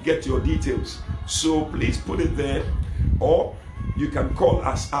me to get your details. So please put it there, or you can call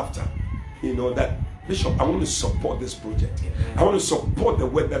us after. You know that, Bishop, I want to support this project. I want to support the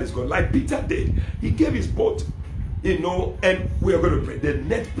work that is going. Like Peter did. He gave his boat, you know, and we are going to pray. The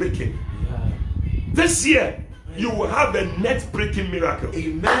net breaking. This year, you will have a net breaking miracle.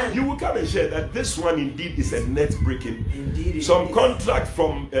 Amen. You will come and share that this one indeed is a net breaking. Indeed. Some contract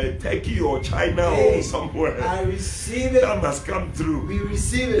from Turkey or China or somewhere. I receive it. That must come through. We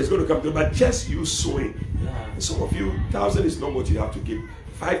receive it. It's going to come through. But just you sowing. Some of you, 1,000 is not what you have to give.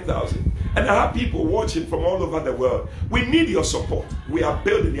 5,000. And I have people watching from all over the world. We need your support. We are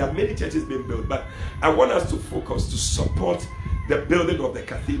building. There are many churches being built. But I want us to focus to support the building of the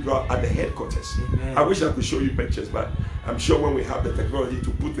cathedral at the headquarters. Amen. I wish I could show you pictures, but I'm sure when we have the technology to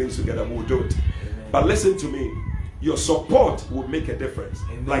put things together, we'll do it. Amen. But listen to me. Your support will make a difference.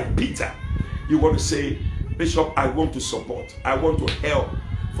 Amen. Like Peter, you want to say, Bishop, I want to support. I want to help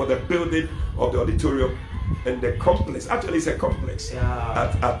for the building of the auditorium and the complex. Actually, it's a complex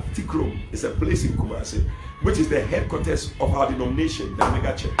at Tikrom. It's a place in Kumasi, which is the headquarters of our denomination, the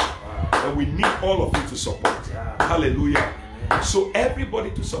mega church. And we need all of you to support. Hallelujah. So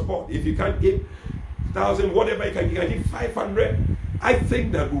everybody to support. If you can give 1,000, whatever you can give 500. I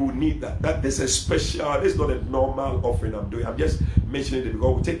think that we will need that. That this is special. This is not a normal offering I'm doing. I'm just mentioning it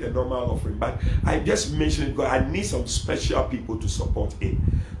because we take the normal offering. But I'm just mentioning it because I need some special people to support in.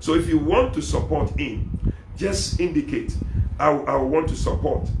 So if you want to support in, just indicate I want to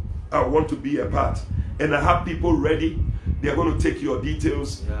support. I want to be a part. And I have people ready. They're going to take your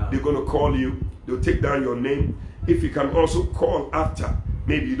details. Yeah. They're going to call you. They'll take down your name. If you can also call after.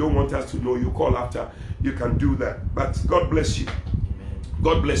 Maybe you don't want us to know. You call after. You can do that. But God bless you. Amen.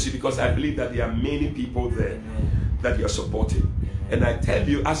 God bless you, because I believe that there are many people there that you're supporting. And I tell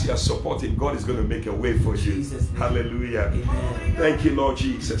you, as you are supporting, God is going to make a way for you. Jesus' name. Hallelujah. Amen. Thank you, Lord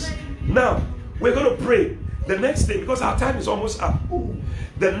Jesus. Now, we're going to pray. The next thing, because our time is almost up.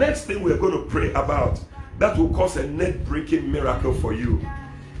 The next thing we're going to pray about that will cause a net-breaking miracle for you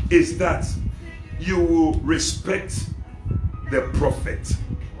is that you will respect the prophet.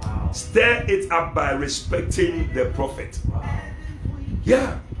 Wow. Stir it up by respecting the prophet. Wow.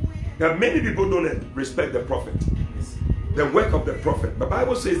 Yeah. There are many people don't respect the prophet. Yes. The work of the prophet. The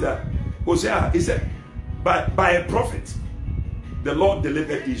Bible says that Hosea, he said, by a prophet, the Lord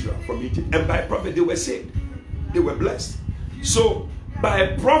delivered Israel from Egypt. And by a prophet, they were saved. They were blessed. So, by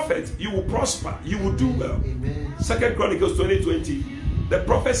a prophet, you will prosper. You will do well. Amen. 2 Chronicles 20:20, the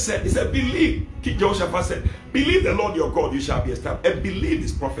prophet said, he said, believe. King Jehoshaphat said, believe the Lord your God, you shall be established. And believe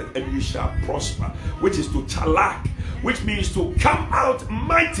his prophet, and you shall prosper. Which is to chalak, which means to come out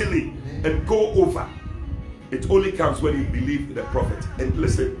mightily and go over. It only comes when you believe the prophet. And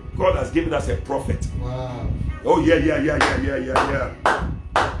listen, God has given us a prophet. Wow. Oh yeah.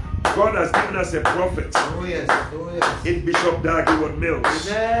 God has given us a prophet. Oh yes. Oh yes. In Bishop Dag Heward-Mills.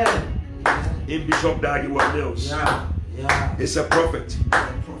 Amen. Amen. In Bishop Dag Heward-Mills. Yeah. Yeah. It's a prophet. The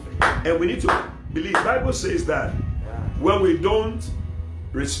prophet. And we need to believe. The Bible says that Yeah. when we don't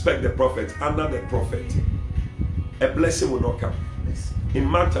respect the prophet, under the prophet, a blessing will not come. Yes. In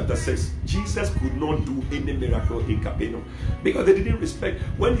Mark chapter 6, Jesus could not do any miracle in Capernaum because they didn't respect.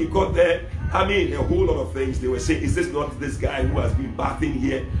 When he got there, I mean, a whole lot of things. They were saying, is this not this guy who has been bathing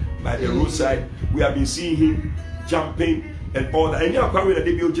here by the roadside? We have been seeing him jumping and all that. And you are quite that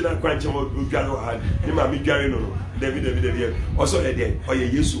they be original crunch and David. Also,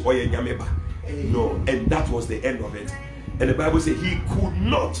 no, and that was the end of it. And the Bible says he could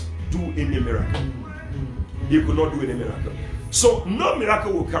not do any miracle. He could not do any miracle. So no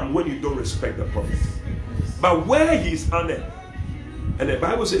miracle will come when you don't respect the prophet. But where he is honored, and the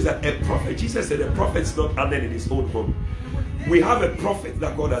Bible says that a prophet, Jesus said a prophet is not honored in his own home. We have a prophet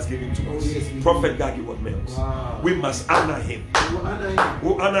that God has given to us. Yes, Prophet Dag Heward-Mills. Wow. We must honor him. You honor him.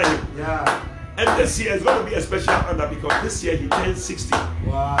 We'll honor him. Yeah. And this year is going to be a special honor because this year he turns 60.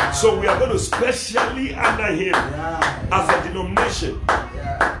 Wow. So we are going to specially honor him Yeah. as a denomination.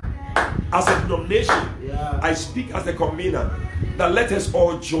 Yeah. As a denomination, Yeah. I speak as the convener that let us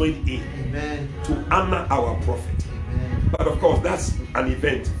all join in Amen. to honor our prophet. Amen. But of course, that's an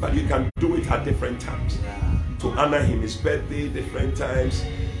event, but you can do it at different times. Yeah. To honor him, his birthday, different times,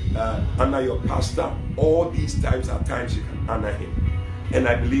 honor your pastor. All these times are times you can honor him. And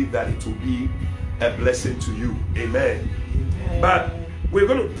I believe that it will be a blessing to you. Amen. Amen. But we're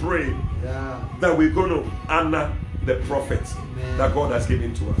going to pray Yeah. that we're going to honor the prophet Amen. that God has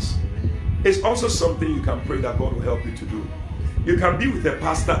given to us. Amen. It's also something you can pray that God will help you to do. You can be with a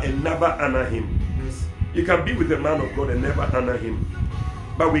pastor and never honor him. Yes. You can be with a man of God and never honor him.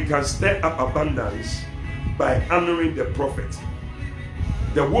 But we can stir up abundance by honoring the prophet.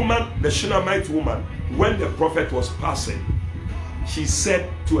 The woman, the Shunammite woman, when the prophet was passing, she said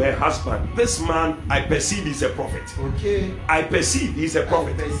to her husband, this man, I perceive he's a prophet. Okay. I perceive he's a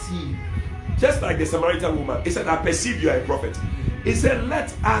prophet. I perceive. Just like the Samaritan woman, he said, I perceive you are a prophet. He said,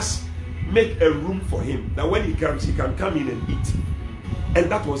 let us make a room for him, that when he comes, he can come in and eat. And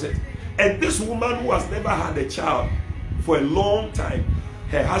that was it. And this woman who has never had a child for a long time,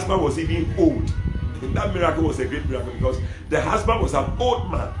 her husband was even old. And that miracle was a great miracle because the husband was an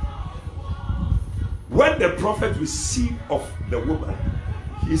old man. When the prophet received of the woman,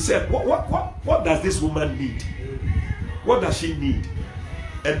 he said, what does this woman need? What does she need?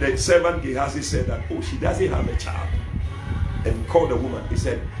 And the servant Gehazi said that, oh, she doesn't have a child. And he called the woman. He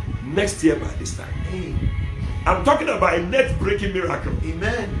said, next year by this time. Hey. I'm talking about a net-breaking miracle.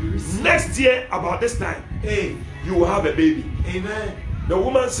 Amen. You receive. Next year about this time, Hey. you will have a baby. Amen. The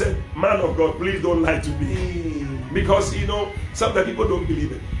woman said, man of God, please don't lie to me. Hey. Because, you know, sometimes people don't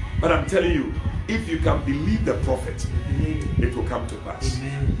believe it. But I'm telling you, if you can believe the prophet, Believe it. it will come to pass.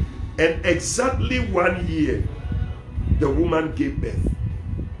 Amen. And exactly 1 year, the woman gave birth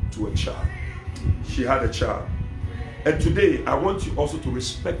to a child. She had a child. And today, I want you also to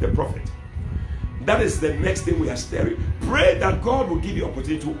respect the prophet. That is the next thing we are staring. Pray that God will give you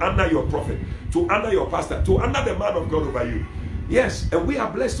opportunity to honor your prophet, to honor your pastor, to honor the man of God over you. Yes, and we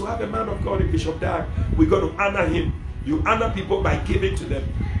are blessed to have a man of God in Bishop Dag. We're going to honor him. You honor people by giving to them.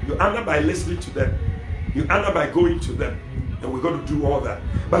 You honor by listening to them. You honor by going to them. And we're going to do all that.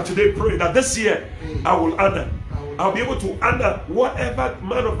 But today, pray that this year I will honor. I'll be able to honor whatever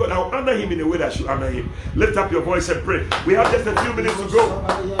man of God. I'll honor him in a way that I should honor him. Lift up your voice and pray. We have just a few minutes to go.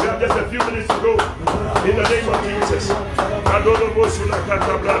 We have just a few minutes to go. In the name of Jesus.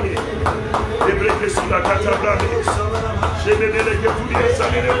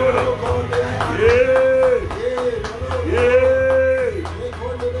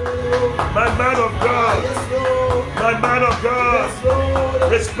 My man of God, my man of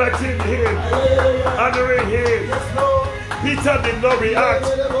God, respecting him, honoring him. Peter did not react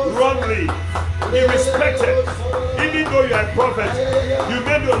wrongly. He respected. Even though you are a prophet, you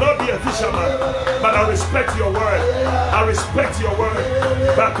may not be a fisherman, but I respect your word. I respect your word.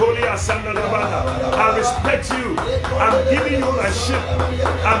 I respect you. I'm giving you my ship.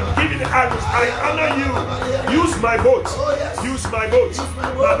 I honor you. Use my boat. Use my boat.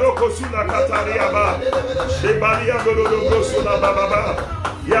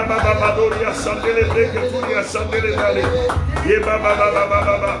 Ya baba badoria sandele breke turia sandele dale. Ye baba baba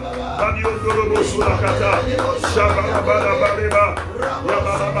baba. Badio dolo sura kata. Shababa baba baba. Ya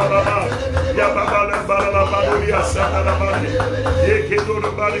baba baba. Ya baba baba badoria sandala bale. Ye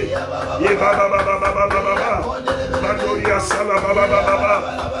kedoro bale. Ye baba baba baba. Badoria sala baba baba.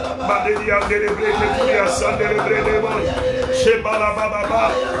 Baderia dele breke turia sandele breke boy. Shebala baba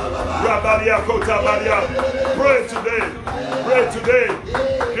baba. Rabaria kota baria. Pray today. Pray today.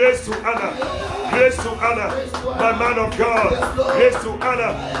 Grace to honor, grace to honor my man of God, grace to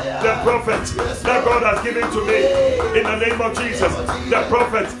honor the prophet that God has given to me in the name of Jesus, the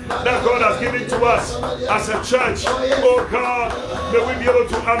prophet that God has given to us as a church. Oh God, may we be able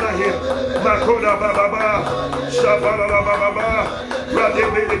to honor him. Makoda Baba, Shabala Baba,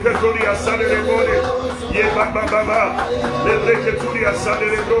 Radebe Ketoria Saturday morning, Ye Baba Baba, Lebreketuria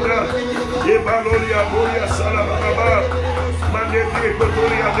Saturday Broda, Ye Baloria Boria Salababa. Mande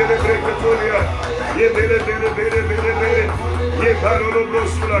Kotoria, Kotoria, Ye Bere, Ye Barolo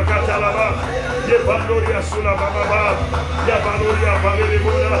Sula Catalaba, Ye Baloria Sula Baba, Ya Baloria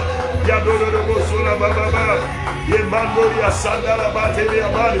Valeribola, Ya Dolo Sula Baba, Ye Mandoria Sandala Bateria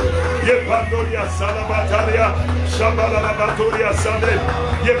Bali, Ye Pandoria Salabataria, Shambala Batoria Sande,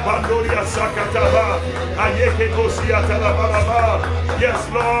 Ye Pandoria Sakataba, Ayeke Kosia Talababa. Yes,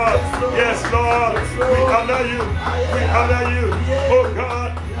 Lord, yes, Lord, we honor you, we honor you. Oh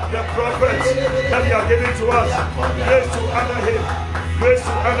God, the prophets that you are giving to us, grace to honor him, grace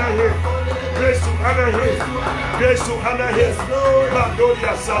to honor him, grace to honor him, grace to honor him.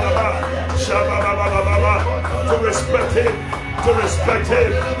 Mandoria Salaba, Shababa, to respect him, to respect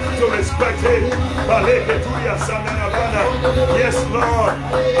him, to respect him. Yes, Lord,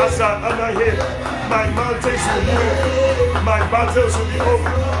 as I honor him, my mountains will move, my battles will be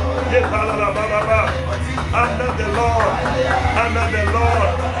over. Honor the Lord, honor the Lord,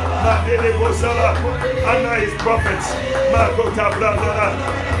 honor his prophets.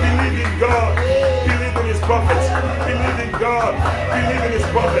 Believe in God, believe in his prophets, believe in God, believe in his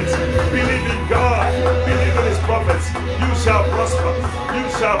prophets, believe in God, believe in his prophets. You shall prosper, you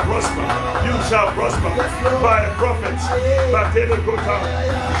shall prosper, you shall prosper by a prophet.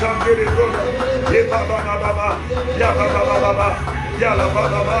 Yala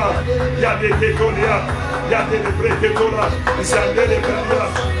baba, ya de Ketolia, ya de Breketola, Sande de Belia,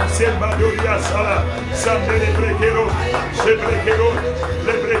 Sembadoria Sala, Sande de Brekero, Sebrekero,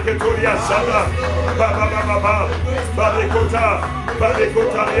 Le Breketoria Sala, Baba, Badekota,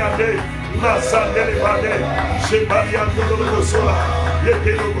 Badekota Yande, Masande de Bade, Sebariando Sola,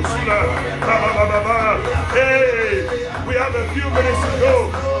 Lekero Sula, Baba. Hey, we have a few minutes to go.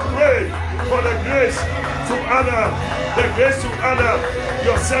 Pray for the grace to honor, the grace to honor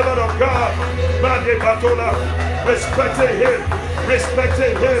your servant of God, Mande Batola, respecting him,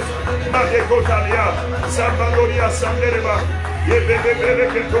 Mande Kotalia, Sambadoria Sandereba, Yebebe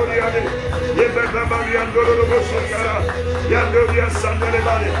Ketoriane, Yebebe Mariandoro Boshakara, Yandoria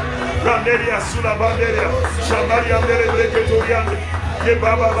Sanderebane, Randeria Sula Banderia, Shamaria Ketoriane. Ye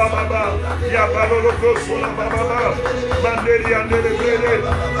baba, ya balolo sula baba, manderi andere brede,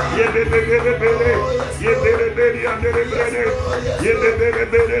 ye bebe, ye bebe andere brede, ye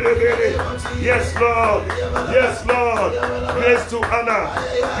bebe. Yes, Lord, grace to honor,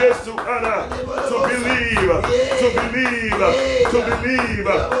 to believe.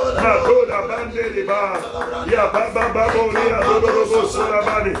 Makoda banderi ba, ya baba ya dodo sula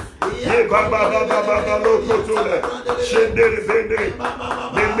bani, ye baba loko tule, shendere bende.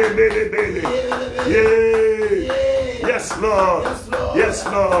 Yes, Lord.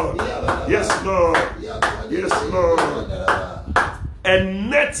 A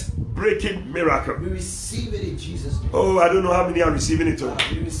net breaking miracle. We receive it in Jesus' name. Oh, I don't know how many are receiving it.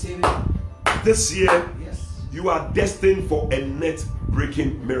 We receive it. This year, Yes. you are destined for a net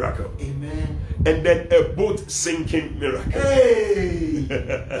breaking miracle. Amen. And then a boat sinking miracle. Hey!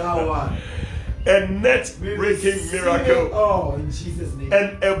 That one. A net We breaking receive miracle. it all in Jesus' name.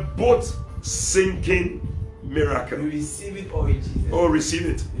 And a boat sinking We miracle. receive it all in Jesus' name. Oh, receive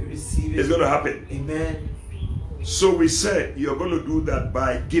it. We receive it. It's going to happen. Amen. So we said you're going to do that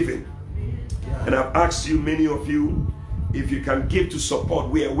by giving. Yeah. And I've asked you, many of you, if you can give to support.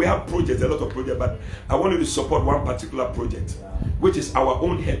 We have projects, a lot of projects, but I want you to support one particular project, which is our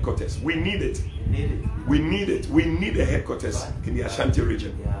own headquarters. We need it. We need it. We need it. We need a headquarters in the Ashanti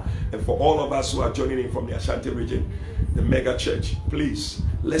region. Yeah. And for all of us who are joining in from the Ashanti region, the mega church, please,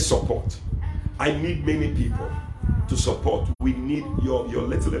 let's support. I need many people to support. We need your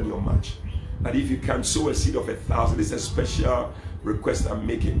little and your much. And if you can sow a seed of 1,000, it's a special request I'm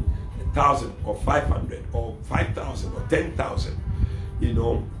making. 1,000 or 500 or 5,000 or 10,000. You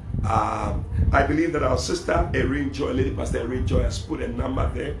know, I believe that our sister Erin Joy, Lady Pastor Erin Joy, has put a number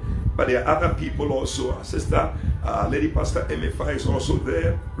there. But there are other people also. Our sister, Lady Pastor MFI is also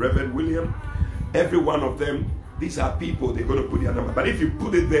there. Reverend William. Every one of them, these are people, they're going to put their number. But if you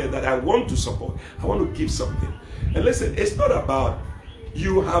put it there that I want to support, I want to give something. And listen, it's not about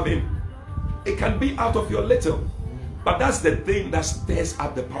you having, it can be out of your little. But that's the thing that stirs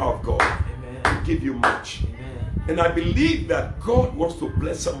up the power of God. Amen. To give you much. Amen. And I believe that God wants to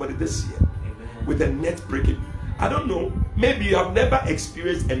bless somebody this year Amen. with a net breaking. I don't know, maybe you have never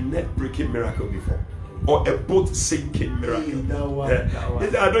experienced a net breaking miracle before, or a boat sinking miracle. Hey, that one, Yeah. that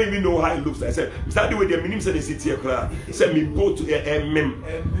one. I don't even know how it looks like. I said, start with the minimum said the city say me boat mem.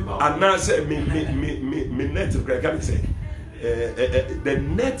 And now say me net say the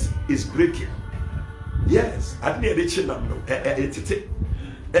net is breaking. Yes, I didn't hear the chinam no.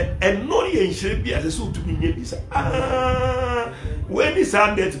 And no yen should be as a suit to be near this. When is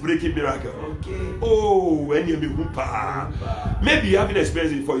our net breaking miracle? Okay. Oh, when you maybe you haven't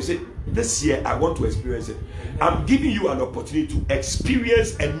experienced it before. You say, this year I want to experience it. I'm giving you an opportunity to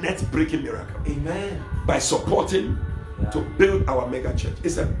experience a net breaking miracle Amen. by supporting to build our mega church.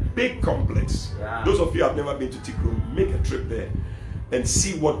 It's a big complex. Yeah. Those of you who have never been to Tikrum, make a trip there and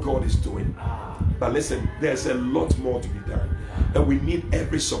see what God is doing. But listen, there's a lot more to be done, and we need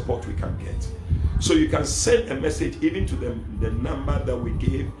every support we can get. So you can send a message even to the number that we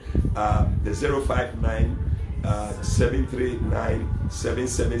gave, the 059 739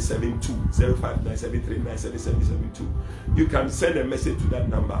 7772, 059 739 7772. You can send a message to that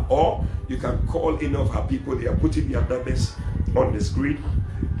number, or you can call any of our people. They are putting their numbers on the screen.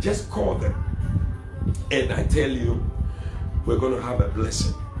 Just call them, and I tell you, we're going to have a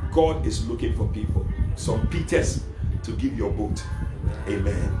blessing. God is looking for people, some Peters to give your boat.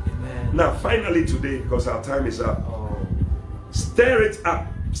 Amen. Amen. Now, finally today, because our time is up, Oh.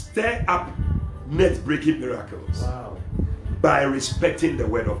 stir up net breaking miracles Wow. by respecting the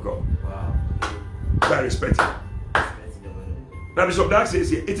word of God. Wow. By respecting. Now, Bishop Dark says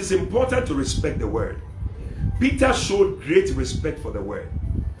here, it is important to respect the word. Peter showed great respect for the word.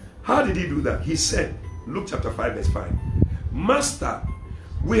 How did he do that? He said, Luke chapter 5 verse 5, Master,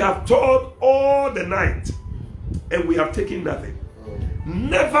 we have toiled all the night and we have taken nothing. Oh.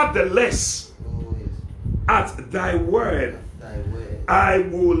 Nevertheless, Oh, yes. at thy word, Thy word. I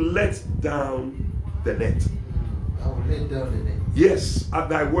will let down the net. I will lay down the net. Yes, at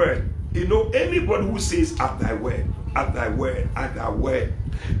thy word. You know, anybody who says at thy word, at thy word, at thy word,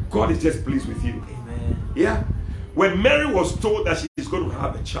 God is just pleased with you. Amen. Yeah. When Mary was told that she's going to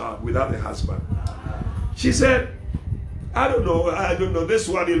have a child without a husband, she said, I don't know, this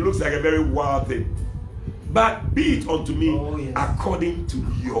one, it looks like a very wild thing. But be it unto me according to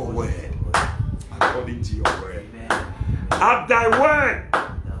your word. According to your word. Amen. At thy word, Thy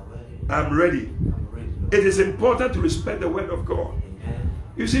word. I'm ready. I'm ready, Lord. It is important to respect the word of God. Amen.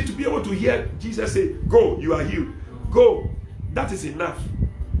 You see, to be able to hear Jesus say, go, you are healed. Go. That is enough.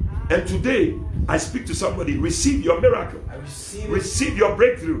 And today, I speak to somebody, receive your miracle. I receive it. Receive your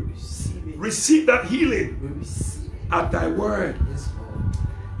breakthrough. Receive it. Receive that healing We receive it. at thy word. Yes, Lord.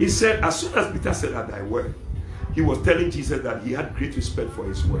 He said, as soon as Peter said at thy word, he was telling Jesus that he had great respect for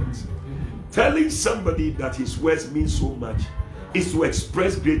his words. Telling somebody that his words mean so much is to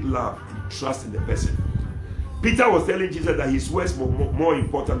express great love and trust in the person. Peter was telling Jesus that his words were more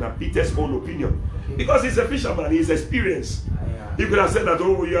important than Peter's own opinion. Because he's a fisherman, he's experienced. He could have said that,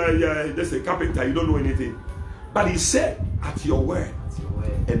 oh, yeah, just a carpenter, you don't know anything. But he said, at your word. That's your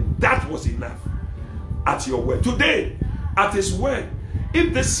word. And that was enough. At your word. Today, at his word.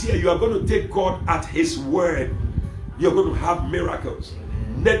 If this year you are going to take God at his word, you're going to have miracles.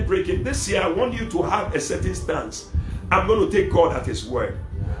 Net breaking. This year, I want you to have a certain stance. I'm going to take God at His word.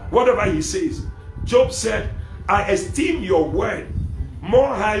 Whatever He says. Job said, I esteem your word more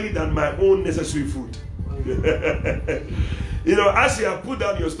highly than my own necessary food. You know, as you have put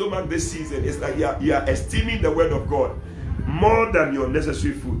down your stomach this season, it's like you are esteeming the word of God more than your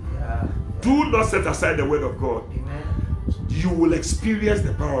necessary food. Do not set aside the word of God. You will experience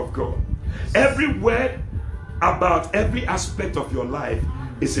the power of God. Every word about every aspect of your life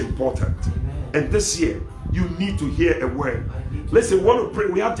is important. And this year, you need to hear a word. Listen, we want to pray.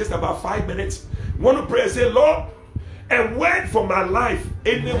 We have just about 5 minutes. We want to pray and say, Lord, a word for my life.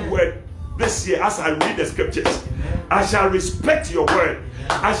 Any word this year, as I read the scriptures, I shall respect your word.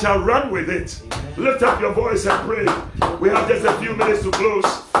 I shall run with it. Lift up your voice and pray. We have just a few minutes to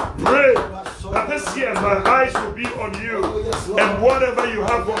close. Pray that this year my eyes will be on you, and whatever you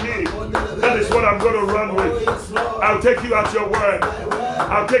have for me, that is what I'm going to run with. I'll take you at your word.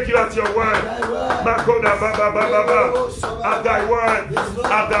 I'll take you at your word. Makoda baba baba. At thy word.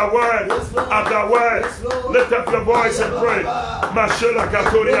 At thy word. At thy word. Lift up your voice and pray. Mashela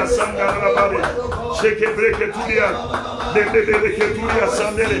katoria sanga rabade. Sheke breke tulia. Bebebele keturia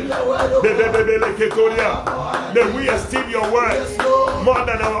sandele. Bebebele ketoria. May we esteem your word more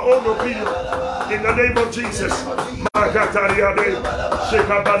than our own opinion. In the name of Jesus. Makatariade.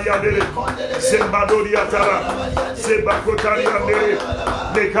 Shekabariade. Sembadoriatara. Sebakotariade.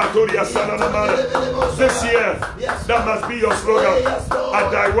 Nekatoria sananamana. This year, that must be your slogan. At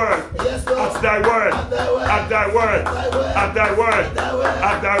thy word. At thy word. At thy word. At thy word.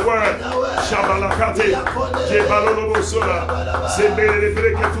 At thy word. Shabalakate. Jebalolobosola. Sembele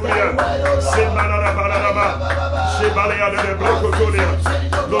breketuria. Sembanana baraba. Shebalea de brocotoria.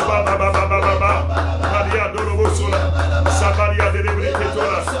 Lobaba baba baba. Maria dolobosola. Sabaria de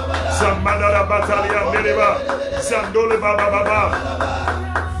breketola. Samanara batalia mereba. Sandole baba baba.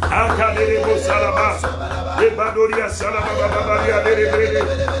 Akaderebo salaba. Ebadoria salaba baba derebe.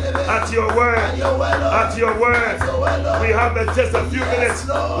 At your word. At your word. We have just a few minutes.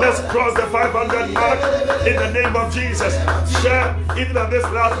 Let's cross the 500 mark in the name of Jesus. Share even at this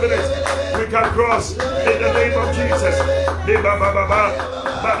last minute. We can cross in the name of Jesus.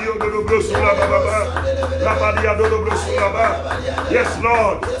 Yes,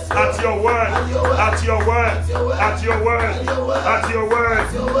 Lord, at your word, at your word, at your word, at your word.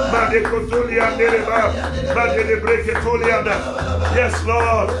 Yes,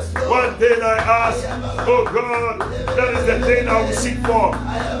 Lord, one thing I ask, oh God, that is the thing I will seek for,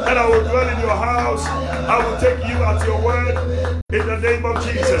 and I will dwell in your house. I will take you at your word in the name of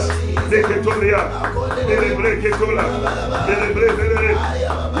Jesus.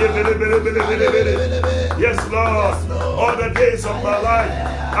 Yes, Lord, all the days of my life,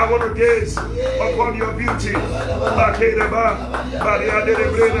 I want to gaze upon your beauty.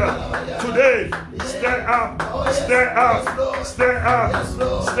 Today, stir up, stir up, stir up,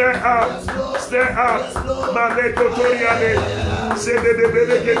 stir up, stir up.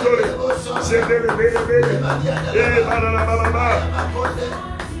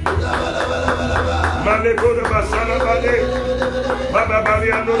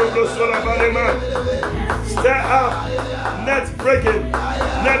 Stir up, net breaking,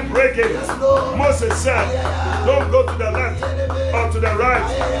 net breaking. Moses said, don't go to the left or to the right.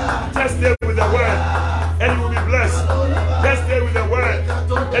 Just stay with the word and you will be blessed. Just stay with the word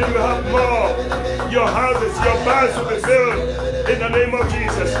and you will have more. Your houses, your barns will be filled in the name of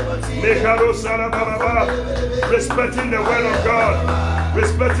Jesus. Respecting the word of God.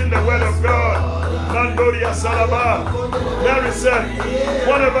 Respecting the word of God. Mandoria Salaba. Mary said,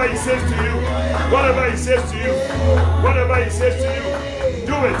 whatever he says to you, whatever he says to you, whatever he says to you,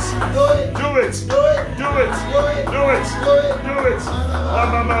 do it. Do it. Do it. Do it. Do it.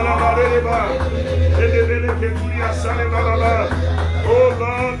 Oh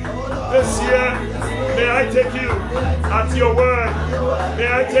Lord, this year, may I take you at your word. May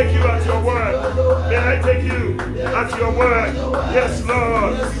I take you at your word. May I take you at your word. Yes,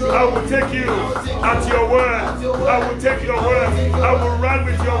 Lord. I will take you at your word. I will take your word. I will run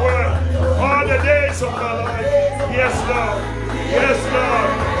with your word all the days of my life. Yes, Lord. Yes, Lord.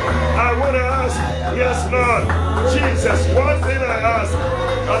 I want to ask, yes, Lord. Jesus, one thing I ask.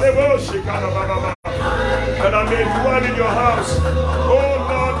 And I may dwell in your house. Oh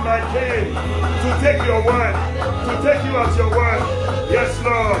Lord, my King, to take your word, to take you at your word. Yes,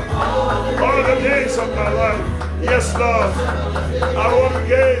 Lord. All the days of my life. Yes, Lord. I want to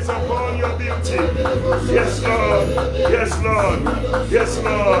gaze upon your beauty. Yes, Lord. Yes, Lord. Yes,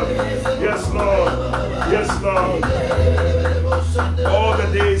 Lord. Yes, Lord. Yes, Lord. All the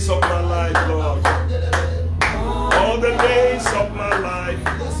days of my life, Lord. All the days of my life.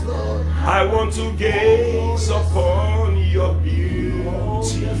 I want to gaze upon your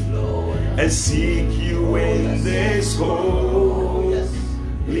beauty and seek you in this holy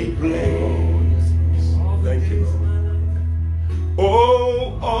place. Thank you, Lord.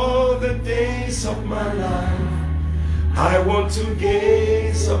 Oh, all the days of my life, I want to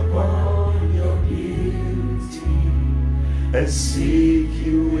gaze upon your beauty and seek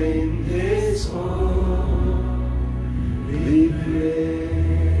you in this holy place.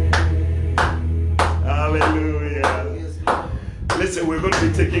 Hallelujah. Listen, we're going to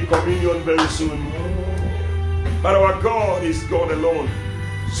be taking communion very soon. But our God is God alone.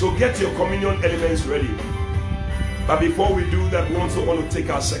 So get your communion elements ready. But before we do that, we also want to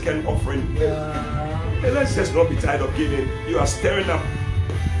take our second offering. Hey, let's just not be tired of giving. You are stirring up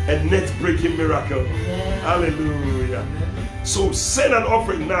a net-breaking miracle. Hallelujah. So send an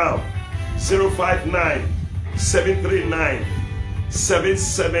offering now.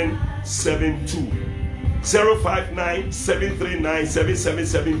 059-739-7772.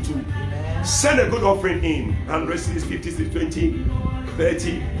 059-739-7772. Send a good offering in. 100 cities, 50 cities, 20,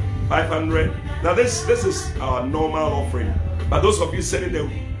 30, 500. Now this is our normal offering. But those of you sending the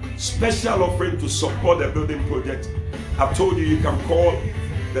special offering to support the building project, I've told you, you can call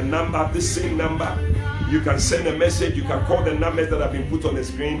the number, the same number. You can send a message. You can call the numbers that have been put on the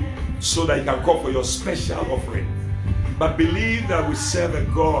screen so that you can call for your special offering. But believe that we serve a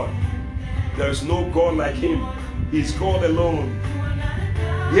God. There is no God like him. He's God alone.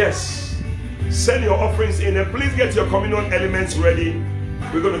 Yes. Send your offerings in and please get your communion elements ready.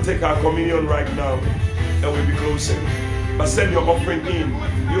 We're going to take our communion right now and we'll be closing. But send your offering in.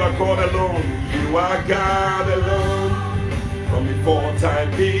 You are God alone. You are God alone. From before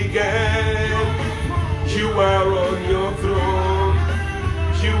time began, you are on your throne.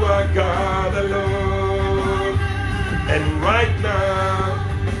 You are God alone. And right now,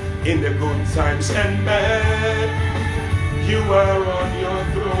 in the good times and bad, you are on your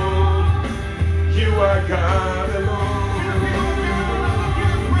throne. You are God alone.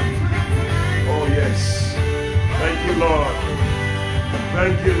 Oh yes. Thank you, Lord.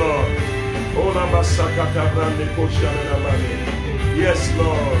 Thank you, Lord. Yes,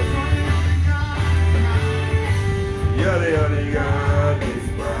 Lord.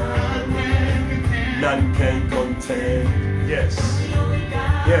 None can contend. Yes.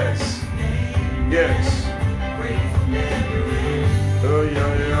 Yes. Yes. Oh,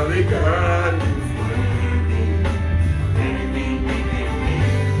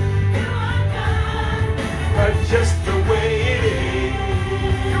 just the way it is.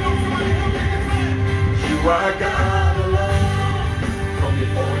 You are God alone. From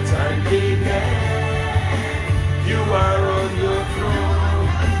before time began, you are on your throne.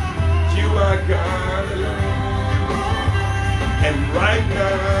 You are God alone. And right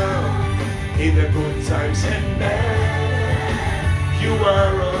now, in the good times and bad, you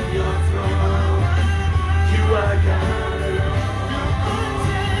are on your throne. You are God alone.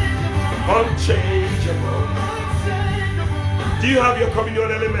 Unchangeable. Do you have your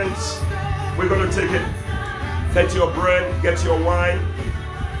communion elements? We're going to take it. Get your bread, get your wine.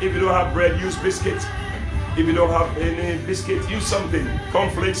 If you don't have bread, use biscuits. If you don't have any biscuits, use something.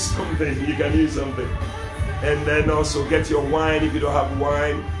 Cornflakes, something. You can use something. And then also get your wine. If you don't have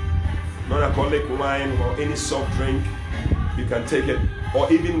wine, non-alcoholic wine or any soft drink, you can take it. Or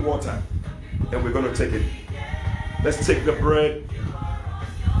even water. And we're going to take it. Let's take the bread.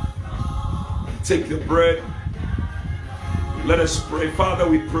 Take the bread. Let us pray. Father,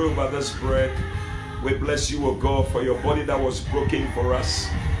 we pray over this bread. We bless you, O God, for your body that was broken for us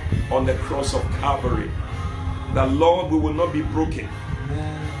on the cross of Calvary. That, Lord, we will not be broken.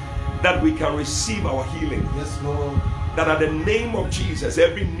 Amen. That we can receive our healing. Yes, Lord. That at the name of Jesus,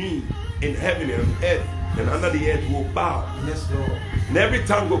 every knee in heaven and on earth and under the earth will bow. Yes, Lord. And every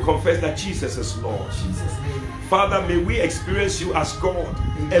tongue will confess that Jesus is Lord. Jesus' name. Father, may we experience you as God.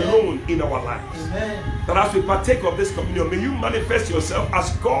 Amen. Alone in our lives. Amen. That as we partake of this communion, may you manifest yourself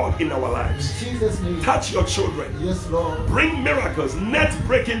as God in our lives. In Jesus' name. Touch your children. Yes, Lord. Bring miracles,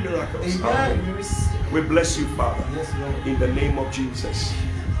 net-breaking miracles. Amen. We bless you, Father. Yes, Lord. In the name of Jesus,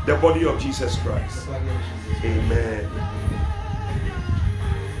 the body of Jesus Christ. Amen.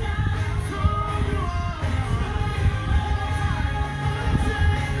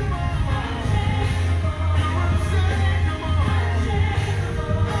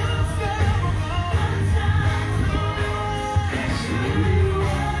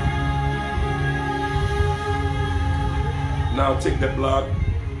 Now take the blood.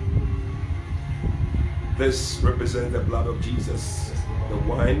 This represents the blood of Jesus. The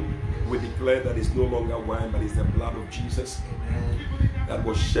wine We declare that it's no longer wine, but it's the blood of Jesus Amen. that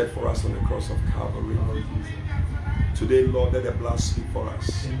was shed for us on the cross of Calvary. Oh, Jesus. Today, Lord, let the blood speak for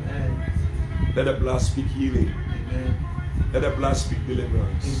us. Amen. Let the blood speak healing. Amen. Let the blood speak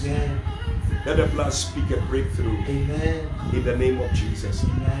deliverance. Amen. Let the blood speak a breakthrough Amen. in the name of Jesus.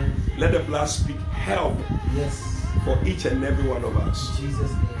 Amen. Let the blood speak help Yes. for each and every one of us. In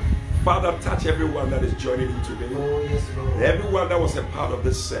Jesus' name. Father, touch everyone that is joining in today. Oh, yes, Lord. Everyone that was a part of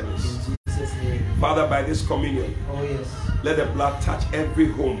this service. In Jesus' name. Father, by this communion, Oh, yes. let the blood touch every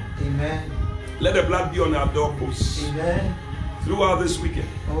home. Amen. Let the blood be on our doorposts Amen. throughout this weekend.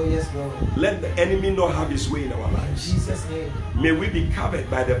 Oh, yes, Lord. Let the enemy not have his way in our In lives. Jesus' name. May we be covered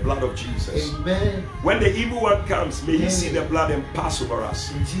by the blood of Jesus. Amen. When the evil one comes, may he see the blood and pass over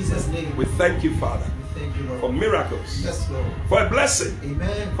us. In Jesus' name. We thank you, Father, We thank you, Lord. for miracles, Yes, Lord. for a blessing,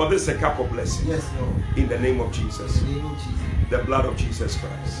 Amen. for this a cup of blessing. Yes, Lord. In the name of Jesus, In the name of Jesus. the blood of Jesus The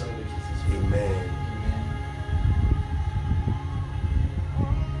Christ. blood of Jesus. Amen. Amen.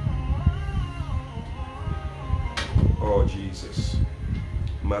 Oh, Jesus.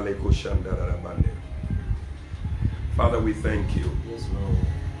 Maleko Shandarabande. Father, we thank you. Yes, Lord.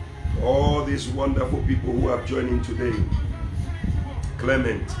 All these wonderful people who have joined in today.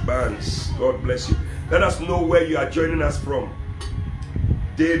 Clement, Barnes, God bless you. Let us know where you are joining us from.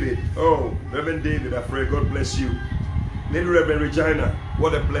 David, oh, Reverend David, I pray God bless you. Lady Reverend Regina,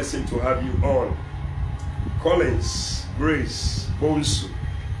 what a blessing to have you on. Collins, Grace, Bonsu,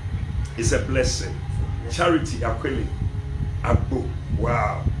 it's a blessing. Charity, Aquili, Agbo,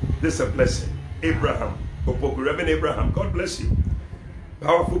 wow, this is a blessing. Abraham, Opoku, Reverend Abraham, God bless you.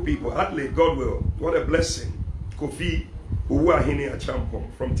 Powerful people, Hadley, Godwill, what a blessing. Kofi, Uwahini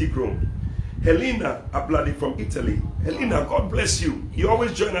Achampo from Tikrom. Helena Abladi from Italy. Helena, God bless you. You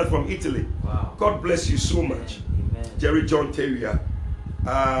always join us from Italy. Wow. God bless you so much. Amen. Jerry John Terrier,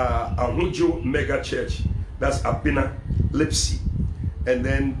 Ahujo Mega Church, that's Abina, Lipsy. And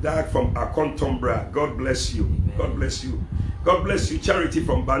then Doug from Akontombra, God bless you. Amen. God bless you. God bless you. Charity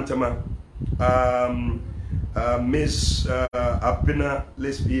from Bantama. Miss Abina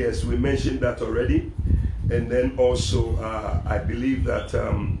Lesbias, we mentioned that already. And then also, I believe that,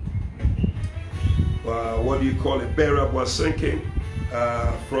 what do you call it? Bera Boasenke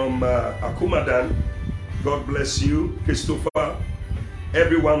from Akumadan. God bless you. Christopher,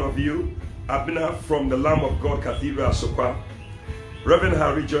 every one of you. Abina from the Lamb of God Cathedral, Asokwa. Reverend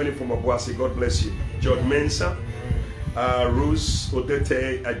Harry joining from Obuasi, God bless you. George Mensa, Rose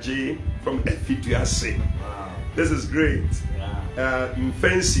Odete Ajay from Efiduase. Wow. This is great. Yeah.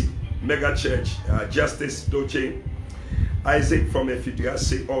 Fancy Mega Church, Justice Doche, Isaac from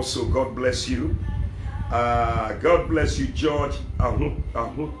Efiduase also, God bless you. God bless you, George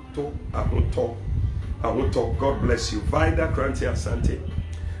Ahuto, God bless you. Vida Kranti Asante,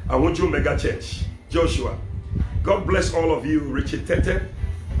 Ahunju Mega Church, Joshua. God bless all of you. Richard Tete,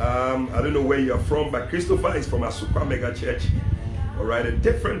 I don't know where you are from, but Christopher is from Asukwa Mega Church. All right, and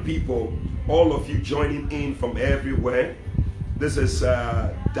different people, all of you joining in from everywhere. This is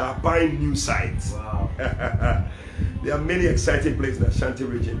Dabine New Site. Wow. There are many exciting places in the Ashanti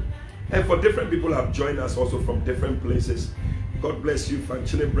region. And for different people have joined us also from different places. God bless you,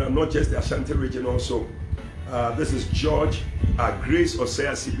 Fanchinebra, not just the Ashanti region also. This is George, Grace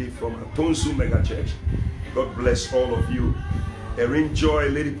Osea CB from Atonsu Mega Church. God bless all of you. Erin Joy,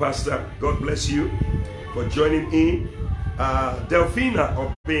 Lady Pastor, God bless you for joining in. Delphina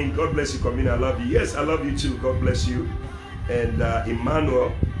Obin, God bless you, Comina, I love you. Yes, I love you too, God bless you. And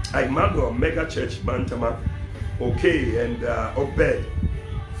Emmanuel Mega Church, Bantama. Okay, and Obed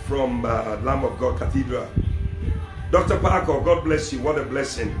from Lamb of God Cathedral. Dr. Parker, God bless you, what a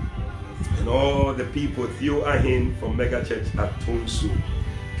blessing. And all the people, Theo Ahin from Mega Church at Tonsu.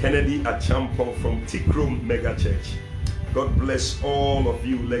 Kennedy Achampo from Tikrom Mega Church. God bless all of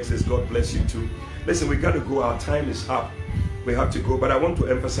you, Lexus. God bless you too. Listen, we got to go. Our time is up. We have to go. But I want to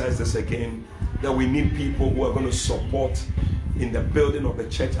emphasize this again, that we need people who are going to support in the building of the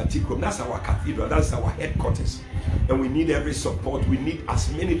church at Tikrom. That's our cathedral. That's our headquarters. And we need every support. We need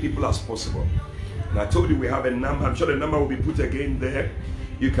as many people as possible. And I told you we have a number. I'm sure the number will be put again there.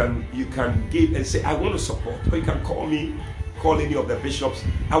 You can give and say, I want to support. Or you can call me. Call any of the bishops.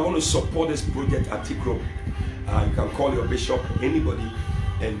 I want to support this project at Tikrom. You can call your bishop, anybody,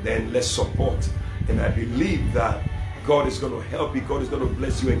 and then let's support. And I believe that God is going to help you. God is going to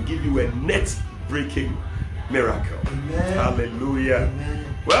bless you and give you a net-breaking miracle. Amen. Hallelujah. Amen.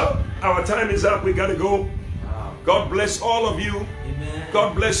 Well, our time is up. We got to go. Wow. God bless all of you. Amen.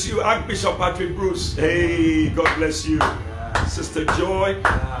 God bless you, Archbishop Patrick Bruce. Hey, God bless you. Yeah. Sister Joy,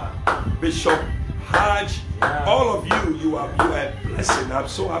 Yeah. Bishop Hajj, all of you, you are a blessing. I'm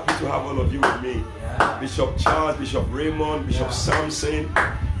so happy to have all of you with me. Bishop Charles, Bishop Raymond, Bishop Samson,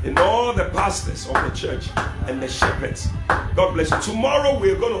 and all the pastors of the church and the shepherds. God bless you. Tomorrow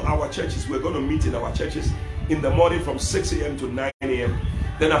we're going to meet in our churches in the morning from 6 a.m. to 9 a.m.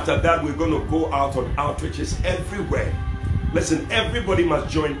 Then after that, we're going to go out on outreaches everywhere. Listen, everybody must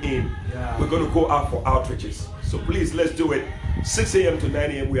join in. We're going to go out for outreaches. So please, let's do it. 6 a.m. to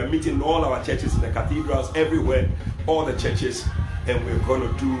 9 a.m. We are meeting in all our churches, in the cathedrals, everywhere, all the churches. And we're going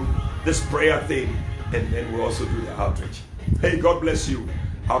to do this prayer thing. And then we'll also do the outreach. Hey, God bless you.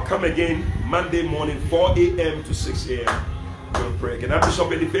 I'll come again Monday morning, 4 a.m. to 6 a.m. We're going to pray again. I'm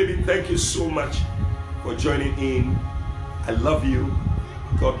Bishop Eddie Fabian. Thank you so much for joining in. I love you.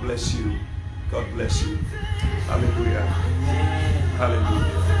 God bless you. God bless you. Hallelujah.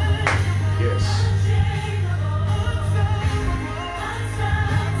 Hallelujah. Yes.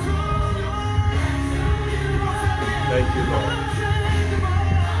 Thank you, Lord.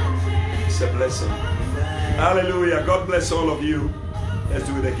 It's a blessing. Hallelujah. God bless all of you. Let's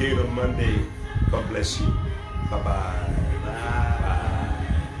do it again on Monday. God bless you. Bye-bye.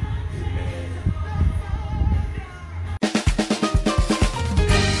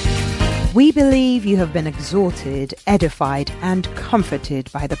 We believe you have been exhorted, edified, and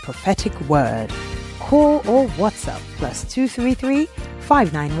comforted by the prophetic word. Call or WhatsApp +233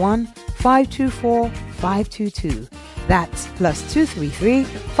 591 524 522. That's +233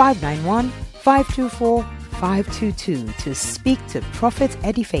 591 524 522 to speak to Prophet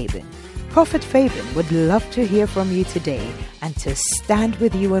Eddie Fabian. Prophet Fabian would love to hear from you today and to stand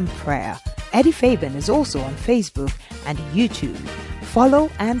with you in prayer. Eddie Fabian is also on Facebook and YouTube. Follow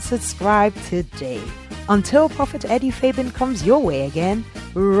and subscribe today. Until Prophet Eddie Fabian comes your way again,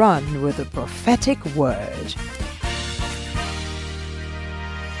 run with the prophetic word.